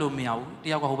က်ကတ်လို့မရဘူးတ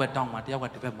ယောက်ကဟိုဘက်တောင်းမှာတယောက်က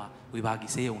ဒီဘက်မှာဝေဘာကီ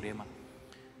စေးုံထဲမှာ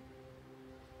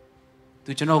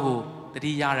သူကျွန်တော်ကိုတ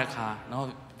တိရတဲ့အခါเนาะ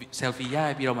selfie ရ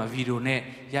ပြီးတော့မှဗီဒီယိုနဲ့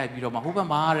ရပြီးတော့မှဟိုဘက်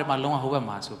မှာတဲ့မှာလုံးဝဟိုဘက်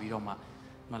မှာဆိုပြီးတော့မှ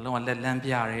လုံးဝလက်လန်း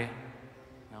ပြတယ်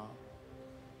เนาะ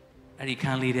အဲ့ဒီခ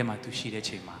န်းလေးထဲမှာသူရှိတဲ့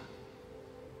ချိန်မှာ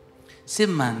စ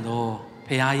စ်မှန်တော့ဖ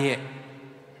ခင်ရဲ့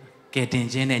ကယ်တင်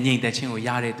ခြင်းနဲ့ညှိသက်ခြင်းကိုရ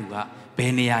တဲ့သူကဘ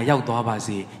ယ်နေရာရောက်သွားပါ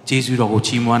စေယေရှုတော်ကို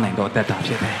ချီးမွမ်းနိုင်တော့အသက်တာ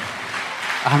ဖြစ်တယ်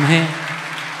အာမင်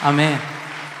အာမင်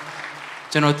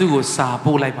ကျွန်တော်သူ့ကိုစာ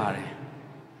ပို့လိုက်ပါတယ်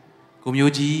ကို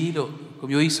မျိုးကြီးလို့ကို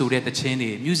မျိုးကြီးဆိုတဲ့သချင်းတွေ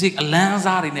music အလန်း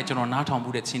စားတွေနဲ့ကျွန်တော်နားထောင်မှု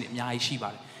တဲ့သချင်းတွေအများကြီးရှိပါ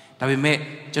တယ်ဒါပေမဲ့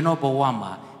ကျွန်တော်ဘဝ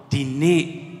မှာဒီနေ့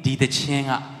ဒီသချင်း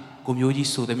ကကိုမျိုးကြီး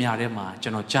ဆိုသမျှထဲမှာကျွ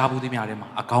န်တော်ကြားဘူးသမျှထဲမှာ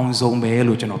အကောင်းဆုံးပဲ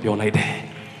လို့ကျွန်တော်ပြောလိုက်တယ်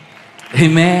အာ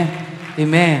မင်အာ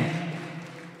မင်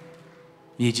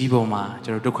မြေကြီးပေါ်မှာကျွ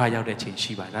န်တော်ဒုက္ခရောက်တဲ့ချိန်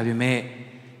ရှိပါတယ်ဒါပေမဲ့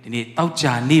ဒီနေ့တောက်ကြ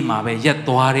နေ့မှာပဲရက်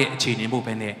သွားတဲ့အခြေအနေမို့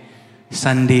ပဲနဲ့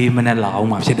Sunday မနေ့လာအောင်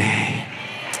မှာဖြစ်တယ်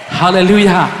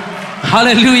Hallelujah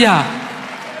Hallelujah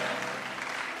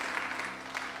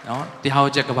နော်တရား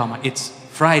ဟောချက်ကဘာမှာ It's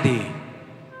Friday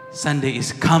Sunday is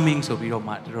coming ဆိုပြီးတော့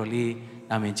မှတော်တော်လေး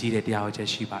နာမည်ကြီးတဲ့တရားဟောချက်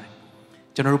ရှိပါတယ်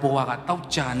ကျွန်တော်တို့ဘဝကတောက်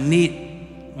ကြနေ့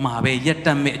မှာပဲရက်တ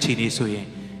က်မဲ့အခြေအနေဆိုရင်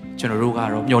ကျွန်တော်တို့က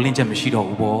တော့မျှော်လင့်ချက်မရှိတော့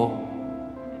ဘူးပေါ့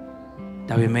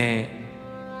ဒါပေမဲ့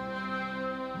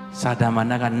စာတန်မာ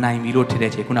နကနိုင်ပြီလို့ထင်တဲ့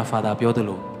အချိန်ခုနဖာသာပြောသ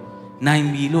လိုနိုင်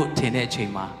ပြီလို့ထင်တဲ့အချိ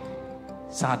န်မှာ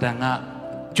စာတန်က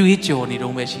ကြွေးကြော်နေ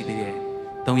တော့ပဲရှိသေးတယ်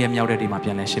၃ရက်မြောက်တဲ့ဒီမှာပြ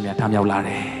န်လဲရှင်မြတ်ထမြောက်လာတ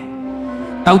ယ်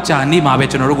တောက်ကြနေ့မှာပဲ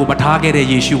ကျွန်တော်တို့ကိုမထားခဲ့တဲ့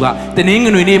ယေရှုကတနင်္ဂ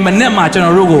နွေနေ့မနေ့မှာကျွန်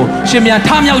တော်တို့ကိုရှင်မြတ်ထ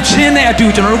မြောက်ခြင်းနဲ့အတူ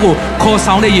ကျွန်တော်တို့ကိုခေါ်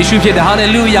ဆောင်တဲ့ယေရှုဖြစ်တယ်ဟာလေ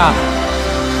လုယာ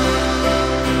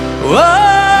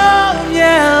ဝိုး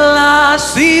မြဲလာ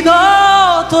စီ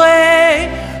တော်တွေ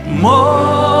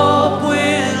မောပွ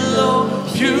င့်လို့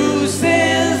ဖြူစ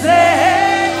င်စေ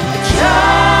ချာ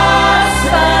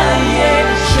ဆိုင်ရဲ့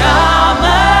ရှာမ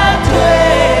တွေ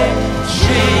ရှ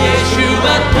င်ယေရှုမ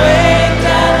တွေ့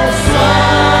တဲ့စွ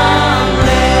မ်း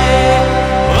လေ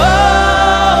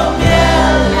ဝိုးမြဲ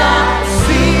လာ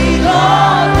စီ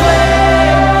တော်တွေ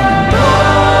မော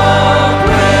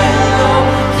ပွင့်လို့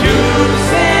ဖြူ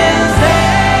စင်စေ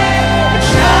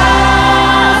ချာ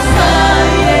ဆိုင်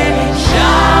ရဲ့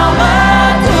ရှာမ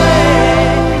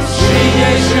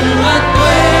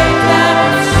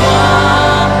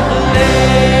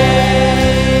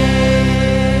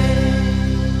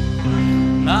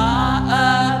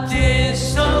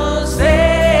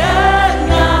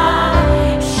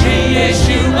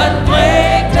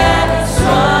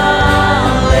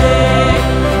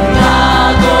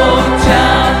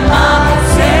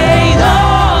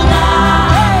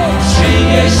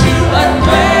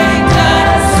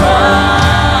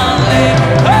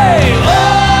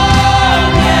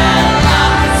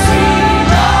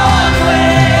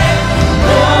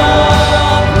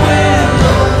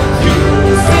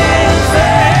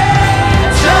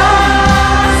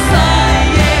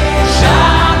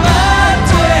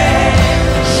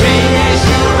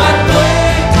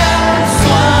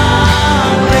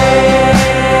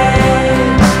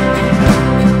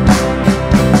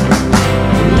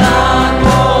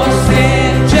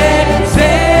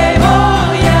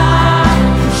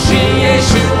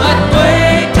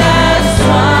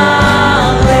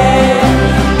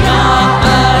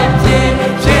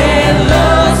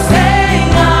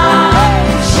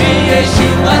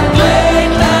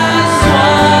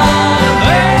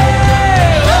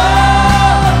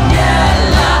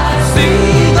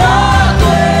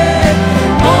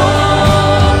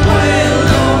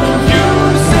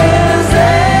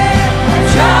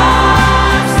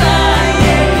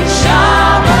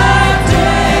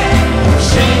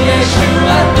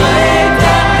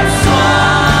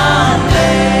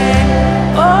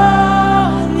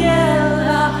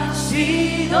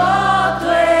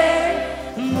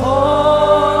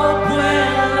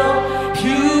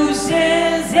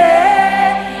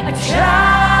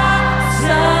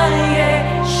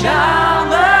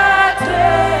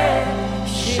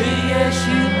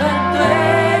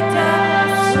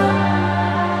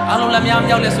များ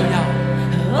မြောက်လဲဆိုရအောင်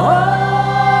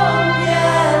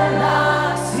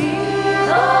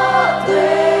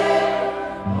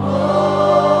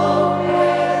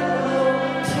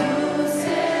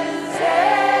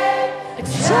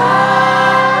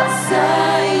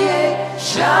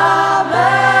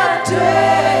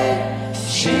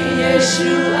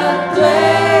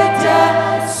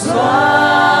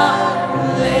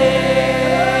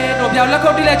လက်ခု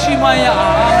ပ်တီးလက်ချီးမွမ်းရအော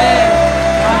င်အာမင်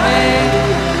အာမင်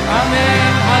အာမင်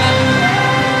ဟာလေလုယာ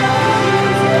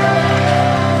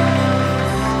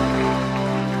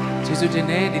ယေရှုတင်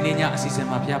တဲ့ဒီနေ့ညအစီအစဉ်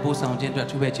မှာဖျားပို့ဆောင်ခြင်းအတွက်အ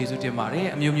ထူးပဲယေရှုတင်ပါတယ်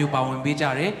အမျိုးမျိုးပါဝင်ပေးကြ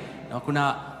တယ်နော်ခုန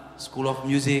School of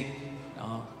Music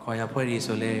နော်ခေါ်ရဖွဲ့ရ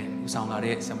ဆိုလဲဦးဆောင်လာ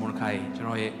တဲ့ဆမွန်ခိုင်ကျွန်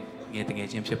တော်ရဲ့ငယ်တငယ်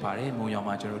ချင်းဖြစ်ပါတယ်မုံရောင်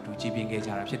မှာကျွန်တော်တို့တူကြည်ပြင်းခဲ့ကြ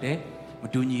တာဖြစ်တယ်မ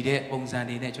တူညီတဲ့ပုံစံ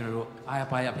တွေနဲ့ကျွန်တော်တို့အားရ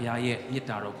ပါရဘုရားရဲ့မြတ်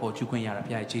တာတော်ခေါ်ချူခွင့်ရတာဘု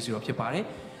ရားရဲ့ယေရှုတော်ဖြစ်ပါတယ်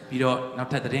ပြီးတော့နော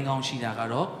က်ထပ်သတင်းကောင်းရှိတာက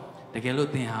တော့တကယ်လို့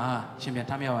သင်ဟာရှင်ပြန်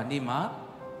ထမြောက်ပါနေ့မှာ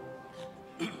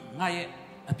ငါရဲ့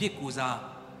အပြစ်ကိုစား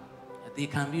အသေး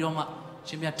ခံပြီးတော့မှ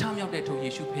ရှင်ပြန်ထမြောက်တဲ့ထိုယေ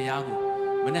ရှုဖခင်ကို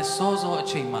မနေ့စောစောအ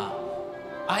ချိန်မှာ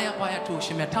အာရပါရထိုရှ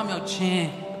င်ပြန်ထမြောက်ခြင်း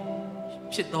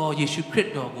ဖြစ်တော်ယေရှုခရစ်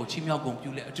တော်ကိုချီးမြှောက်ဂုဏ်ပြု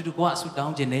လက်အတူတူကအဆုတော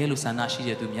င်းခြင်းနဲ့လို့ဆန္ဒရှိ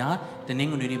တဲ့သူများတနင်္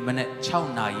ဂနွေနေ့မနေ့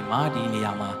6နာရီမှာဒီနေ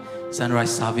ရာမှာ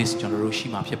Sunrise Service ကျွန်တော်တို့ရှိ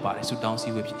မှာဖြစ်ပါတယ်ဆုတောင်းစ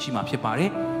ည်းဝေးရှိမှာဖြစ်ပါတ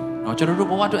ယ်နော်ကျွန်တော်တို့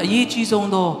ဘဝအတွက်အရေးကြီးဆုံး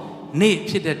သောနေ့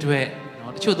ဖြစ်တဲ့အတွက်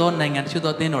နော်တချို့သောနိုင်ငံတချို့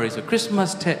သောသင်းတော်တွေဆို Christmas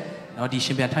ထက်နော်ဒီရှ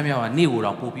င်ပြန်ထမြောက်တာနေ့ကို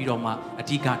တော့ပို့ပြီးတော့မှအ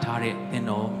ဓိကထားတဲ့သင်း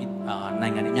တော်နို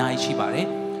င်ငံတွေအများကြီးရှိပါတယ်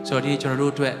ဆိုတော့ဒီကျွန်တော်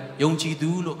တို့အတွက်ယုံကြည်သူ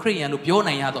လို့ခရစ်ယာန်လို့ပြော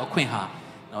နိုင်ရသောအခွင့်ဟာ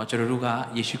နော်ကျွန်တော်တို့က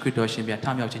ယေရှုခရစ်တော်ရှင်ပြန်ထ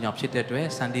မြောက်ခြင်းကြောင့်ဖြစ်တဲ့အတွက်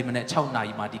Sunday မနေ့6နာ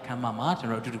ရီမှာဒီခမ်းမမှာကျွန်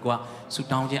တော်တို့အတူတူကဆု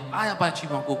တောင်းခြင်းအားရပါချီး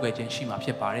မွမ်းကိုးကွယ်ခြင်းရှိမှာဖြ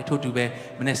စ်ပါတယ်ထို့တူပဲ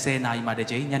မနေ့10နာရီမှာတစ်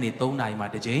ကြိမ်ညနေ3နာရီမှာ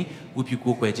တစ်ကြိမ်ဝတ်ပြု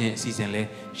ကိုးကွယ်ခြင်းအစီအစဉ်လည်း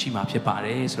ရှိမှာဖြစ်ပါတ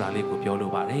ယ်ဆိုတာလေးကိုပြောလို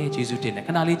ပါတယ်ယေရှုတင်တယ်ခ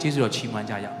ဏလေးယေရှုတော်ချီးမွမ်း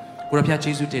ကြရအောင်ကိုရဖျား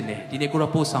ယေရှုတင်တယ်ဒီနေ့ကိုရ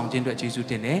ပို့ဆောင်ခြင်းအတွက်ယေရှု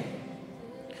တင်တယ်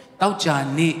တောက်ကြ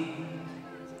နေ့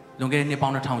လွန်ခဲ့တဲ့နှစ်ပေါ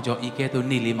င်း2000ကျော်ဤကဲ့သို့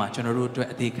နေ့လေးမှာကျွန်တော်တို့အတွက်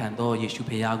အသေးခံသောယေရှုဖ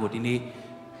ခင်ကိုဒီနေ့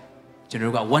ကျွန်တော်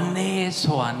တို့ကဝန်းနေ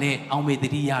စွာနဲ့အောင်မေတ္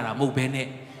တိရတာမဟုတ်ဘဲနဲ့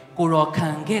ကိုရောခံ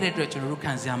ခဲ့တဲ့အတွက်ကျွန်တော်တို့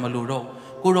ခံစရာမလိုတော့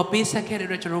ကိုရောပေးဆက်ခဲ့တဲ့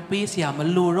အတွက်ကျွန်တော်တို့ပေးစရာမ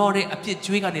လိုတော့တဲ့အပြစ်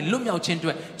ကြွေးကနေလွတ်မြောက်ခြင်းအတွ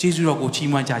က်ယေရှုတော်ကိုချီး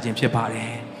မွမ်းကြခြင်းဖြစ်ပါတ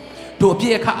ယ်တို့အပြ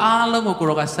စ်အခါအားလုံးကိုကို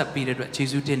ရောကဆက်ပေးတဲ့အတွက်ယေ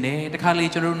ရှုတင်တယ်တခါလေ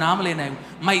ကျွန်တော်တို့နားမလည်နိုင်ဘူး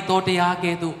မိုက်တော်တရား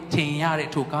ကဲ့သို့ထင်ရတဲ့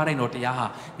ထိုကားတိုင်းတော်တရားဟာ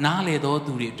နားလေတော်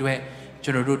သူတွေအတွက်ကျွ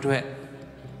န်တော်တို့အတွက်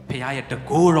ဖခင်ရဲ့တ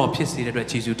ကိုးတော်ဖြစ်စေတဲ့အတွက်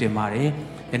ယေရှုတင်ပါတယ်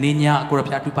။ယနေ့ညကိုရ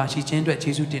ဖျားတူပါရှိခြင်းအတွက်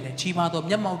ယေရှုတင်တယ်။ချီးမွမ်းသော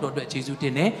မျက်မှောက်တော်အတွက်ယေရှုတ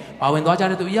င်တယ်။ဘာဝင်သွားကြ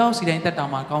တဲ့သူအရောက်စီတိုင်းတက်တာ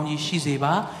မှာကောင်းကြီးရှိစေ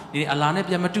ပါ။ဒီနေ့အလာနဲ့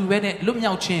ပြန်မတူဘဲနဲ့လွတ်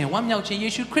မြောက်ခြင်းဝမ်းမြောက်ခြင်းယေ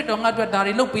ရှုခရစ်တော်ငါ့အတွက်ဒါ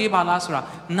တွေလုပ်ပေးပါလားဆိုတာ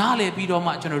နားလည်ပြီးတော့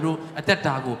မှကျွန်တော်တို့အသက်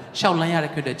တာကိုရှောက်လန်းရ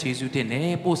တဲ့ခရစ်တော်ယေရှုတင်တယ်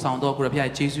။ပို့ဆောင်သောကိုရဖျား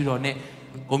ရဲ့ယေရှုတော်နဲ့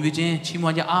ဂုဏ်ပြုခြင်းချီးမွ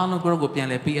မ်းခြင်းအားလုံးကိုရောကိုပြန်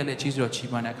လဲပေးရတဲ့ယေရှုတော်ချီး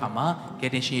မွမ်းတဲ့အခါမှာက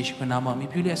ယ်တင်ရှင်ယေရှုခရစ်နာမမှာမြည်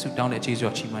ပြုတဲ့ဆုတောင်းတဲ့ယေရှု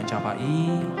တော်ချီးမွမ်းကြပါ၏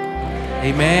။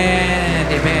အာမင်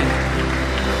အာမင်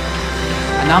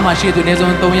အနားမှာရှိသူအနည်း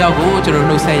ဆုံး3ယောက်ကိုကျွန်တော်တို့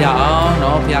နှုတ်ဆက်ရအောင်เน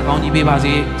าะဘုရားကောင်းကြီးပေးပါ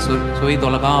စေဆိုရ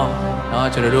တော်၎င်းเนาะ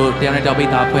ကျွန်တော်တို့တရားနဲ့တောက်ပိ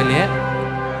တ်တာဖွဲ့လက်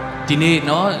ဒီနေ့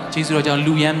เนาะကျေးဇူးတော်ကြောင့်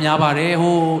လူရန်များပါတယ်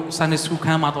ဟိုဆန်နစ်စကူခ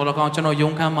န်းမှာတော်၎င်းကျွန်တော်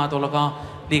ယုံခန်းမှာတော်၎င်း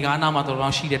လေကားနာမှာတော်၎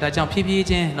င်းရှိတယ်ဒါကြောင့်ဖြည်းဖြည်း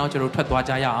ချင်းเนาะကျွန်တော်ထွက်သွား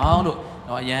ကြရအောင်လို့เ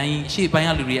นาะအရန်ရှေ့ပိုင်းက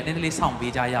လူတွေအတင်းလေးစောင့်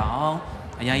ပေးကြရအောင်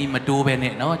အရန်မတိုးပဲ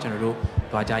နဲ့เนาะကျွန်တော်တို့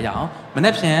သွားကြရအောင်မ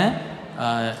နေ့ဖြန်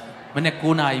မနေ့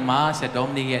9နာရီမှာဆက်တော်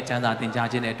မနေ့ရဲ့ကျမ်းစာသင်ကြား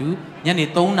ခြင်းနဲ့အတူညနေ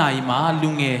3နာရီမှာလူ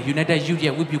ငယ် United Youth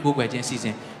ရဲ့ဝတ်ပြုကိုးကွယ်ခြင်းအစီအစ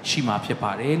ဉ်ရှိမှာဖြစ်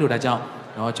ပါတယ်လို့ဒါကြောင့်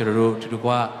เนาะကျွန်တော်တို့တူတူက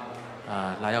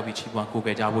လာရောက်ပြီးချီးမွမ်းကိုးကွ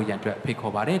ယ်ကြဖို့ရန်အတွက်ဖိတ်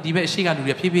ခေါ်ပါတယ်ဒီဘက်အရှိကလူ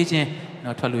တွေဖြည်းဖြည်းချင်းเน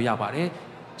าะထွက်လို့ရပါတယ်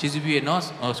ကျေးဇူးပြုရเนาะ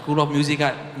School of Music က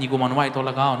ညီကိုမောင်နှမတွေတော်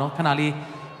လကောင်းเนาะခဏလေး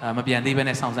မပြန်သေးဘဲ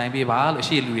နဲ့ဆောင်ဆိုင်ပေးပါလို့အ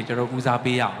ရှိလူတွေကျွန်တော်ဦးစား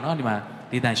ပေးရအောင်เนาะဒီမှာ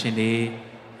ဒေသရှင်တွေ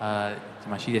ဒီ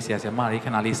မှာရှိတဲ့ဆရာဆရာမတွေခ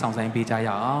ဏလေးဆောင်ဆိုင်ပေးကြရ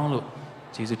အောင်လို့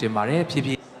ကျေးဇူးတင်ပါတယ်ဖြည်း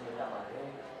ဖြည်း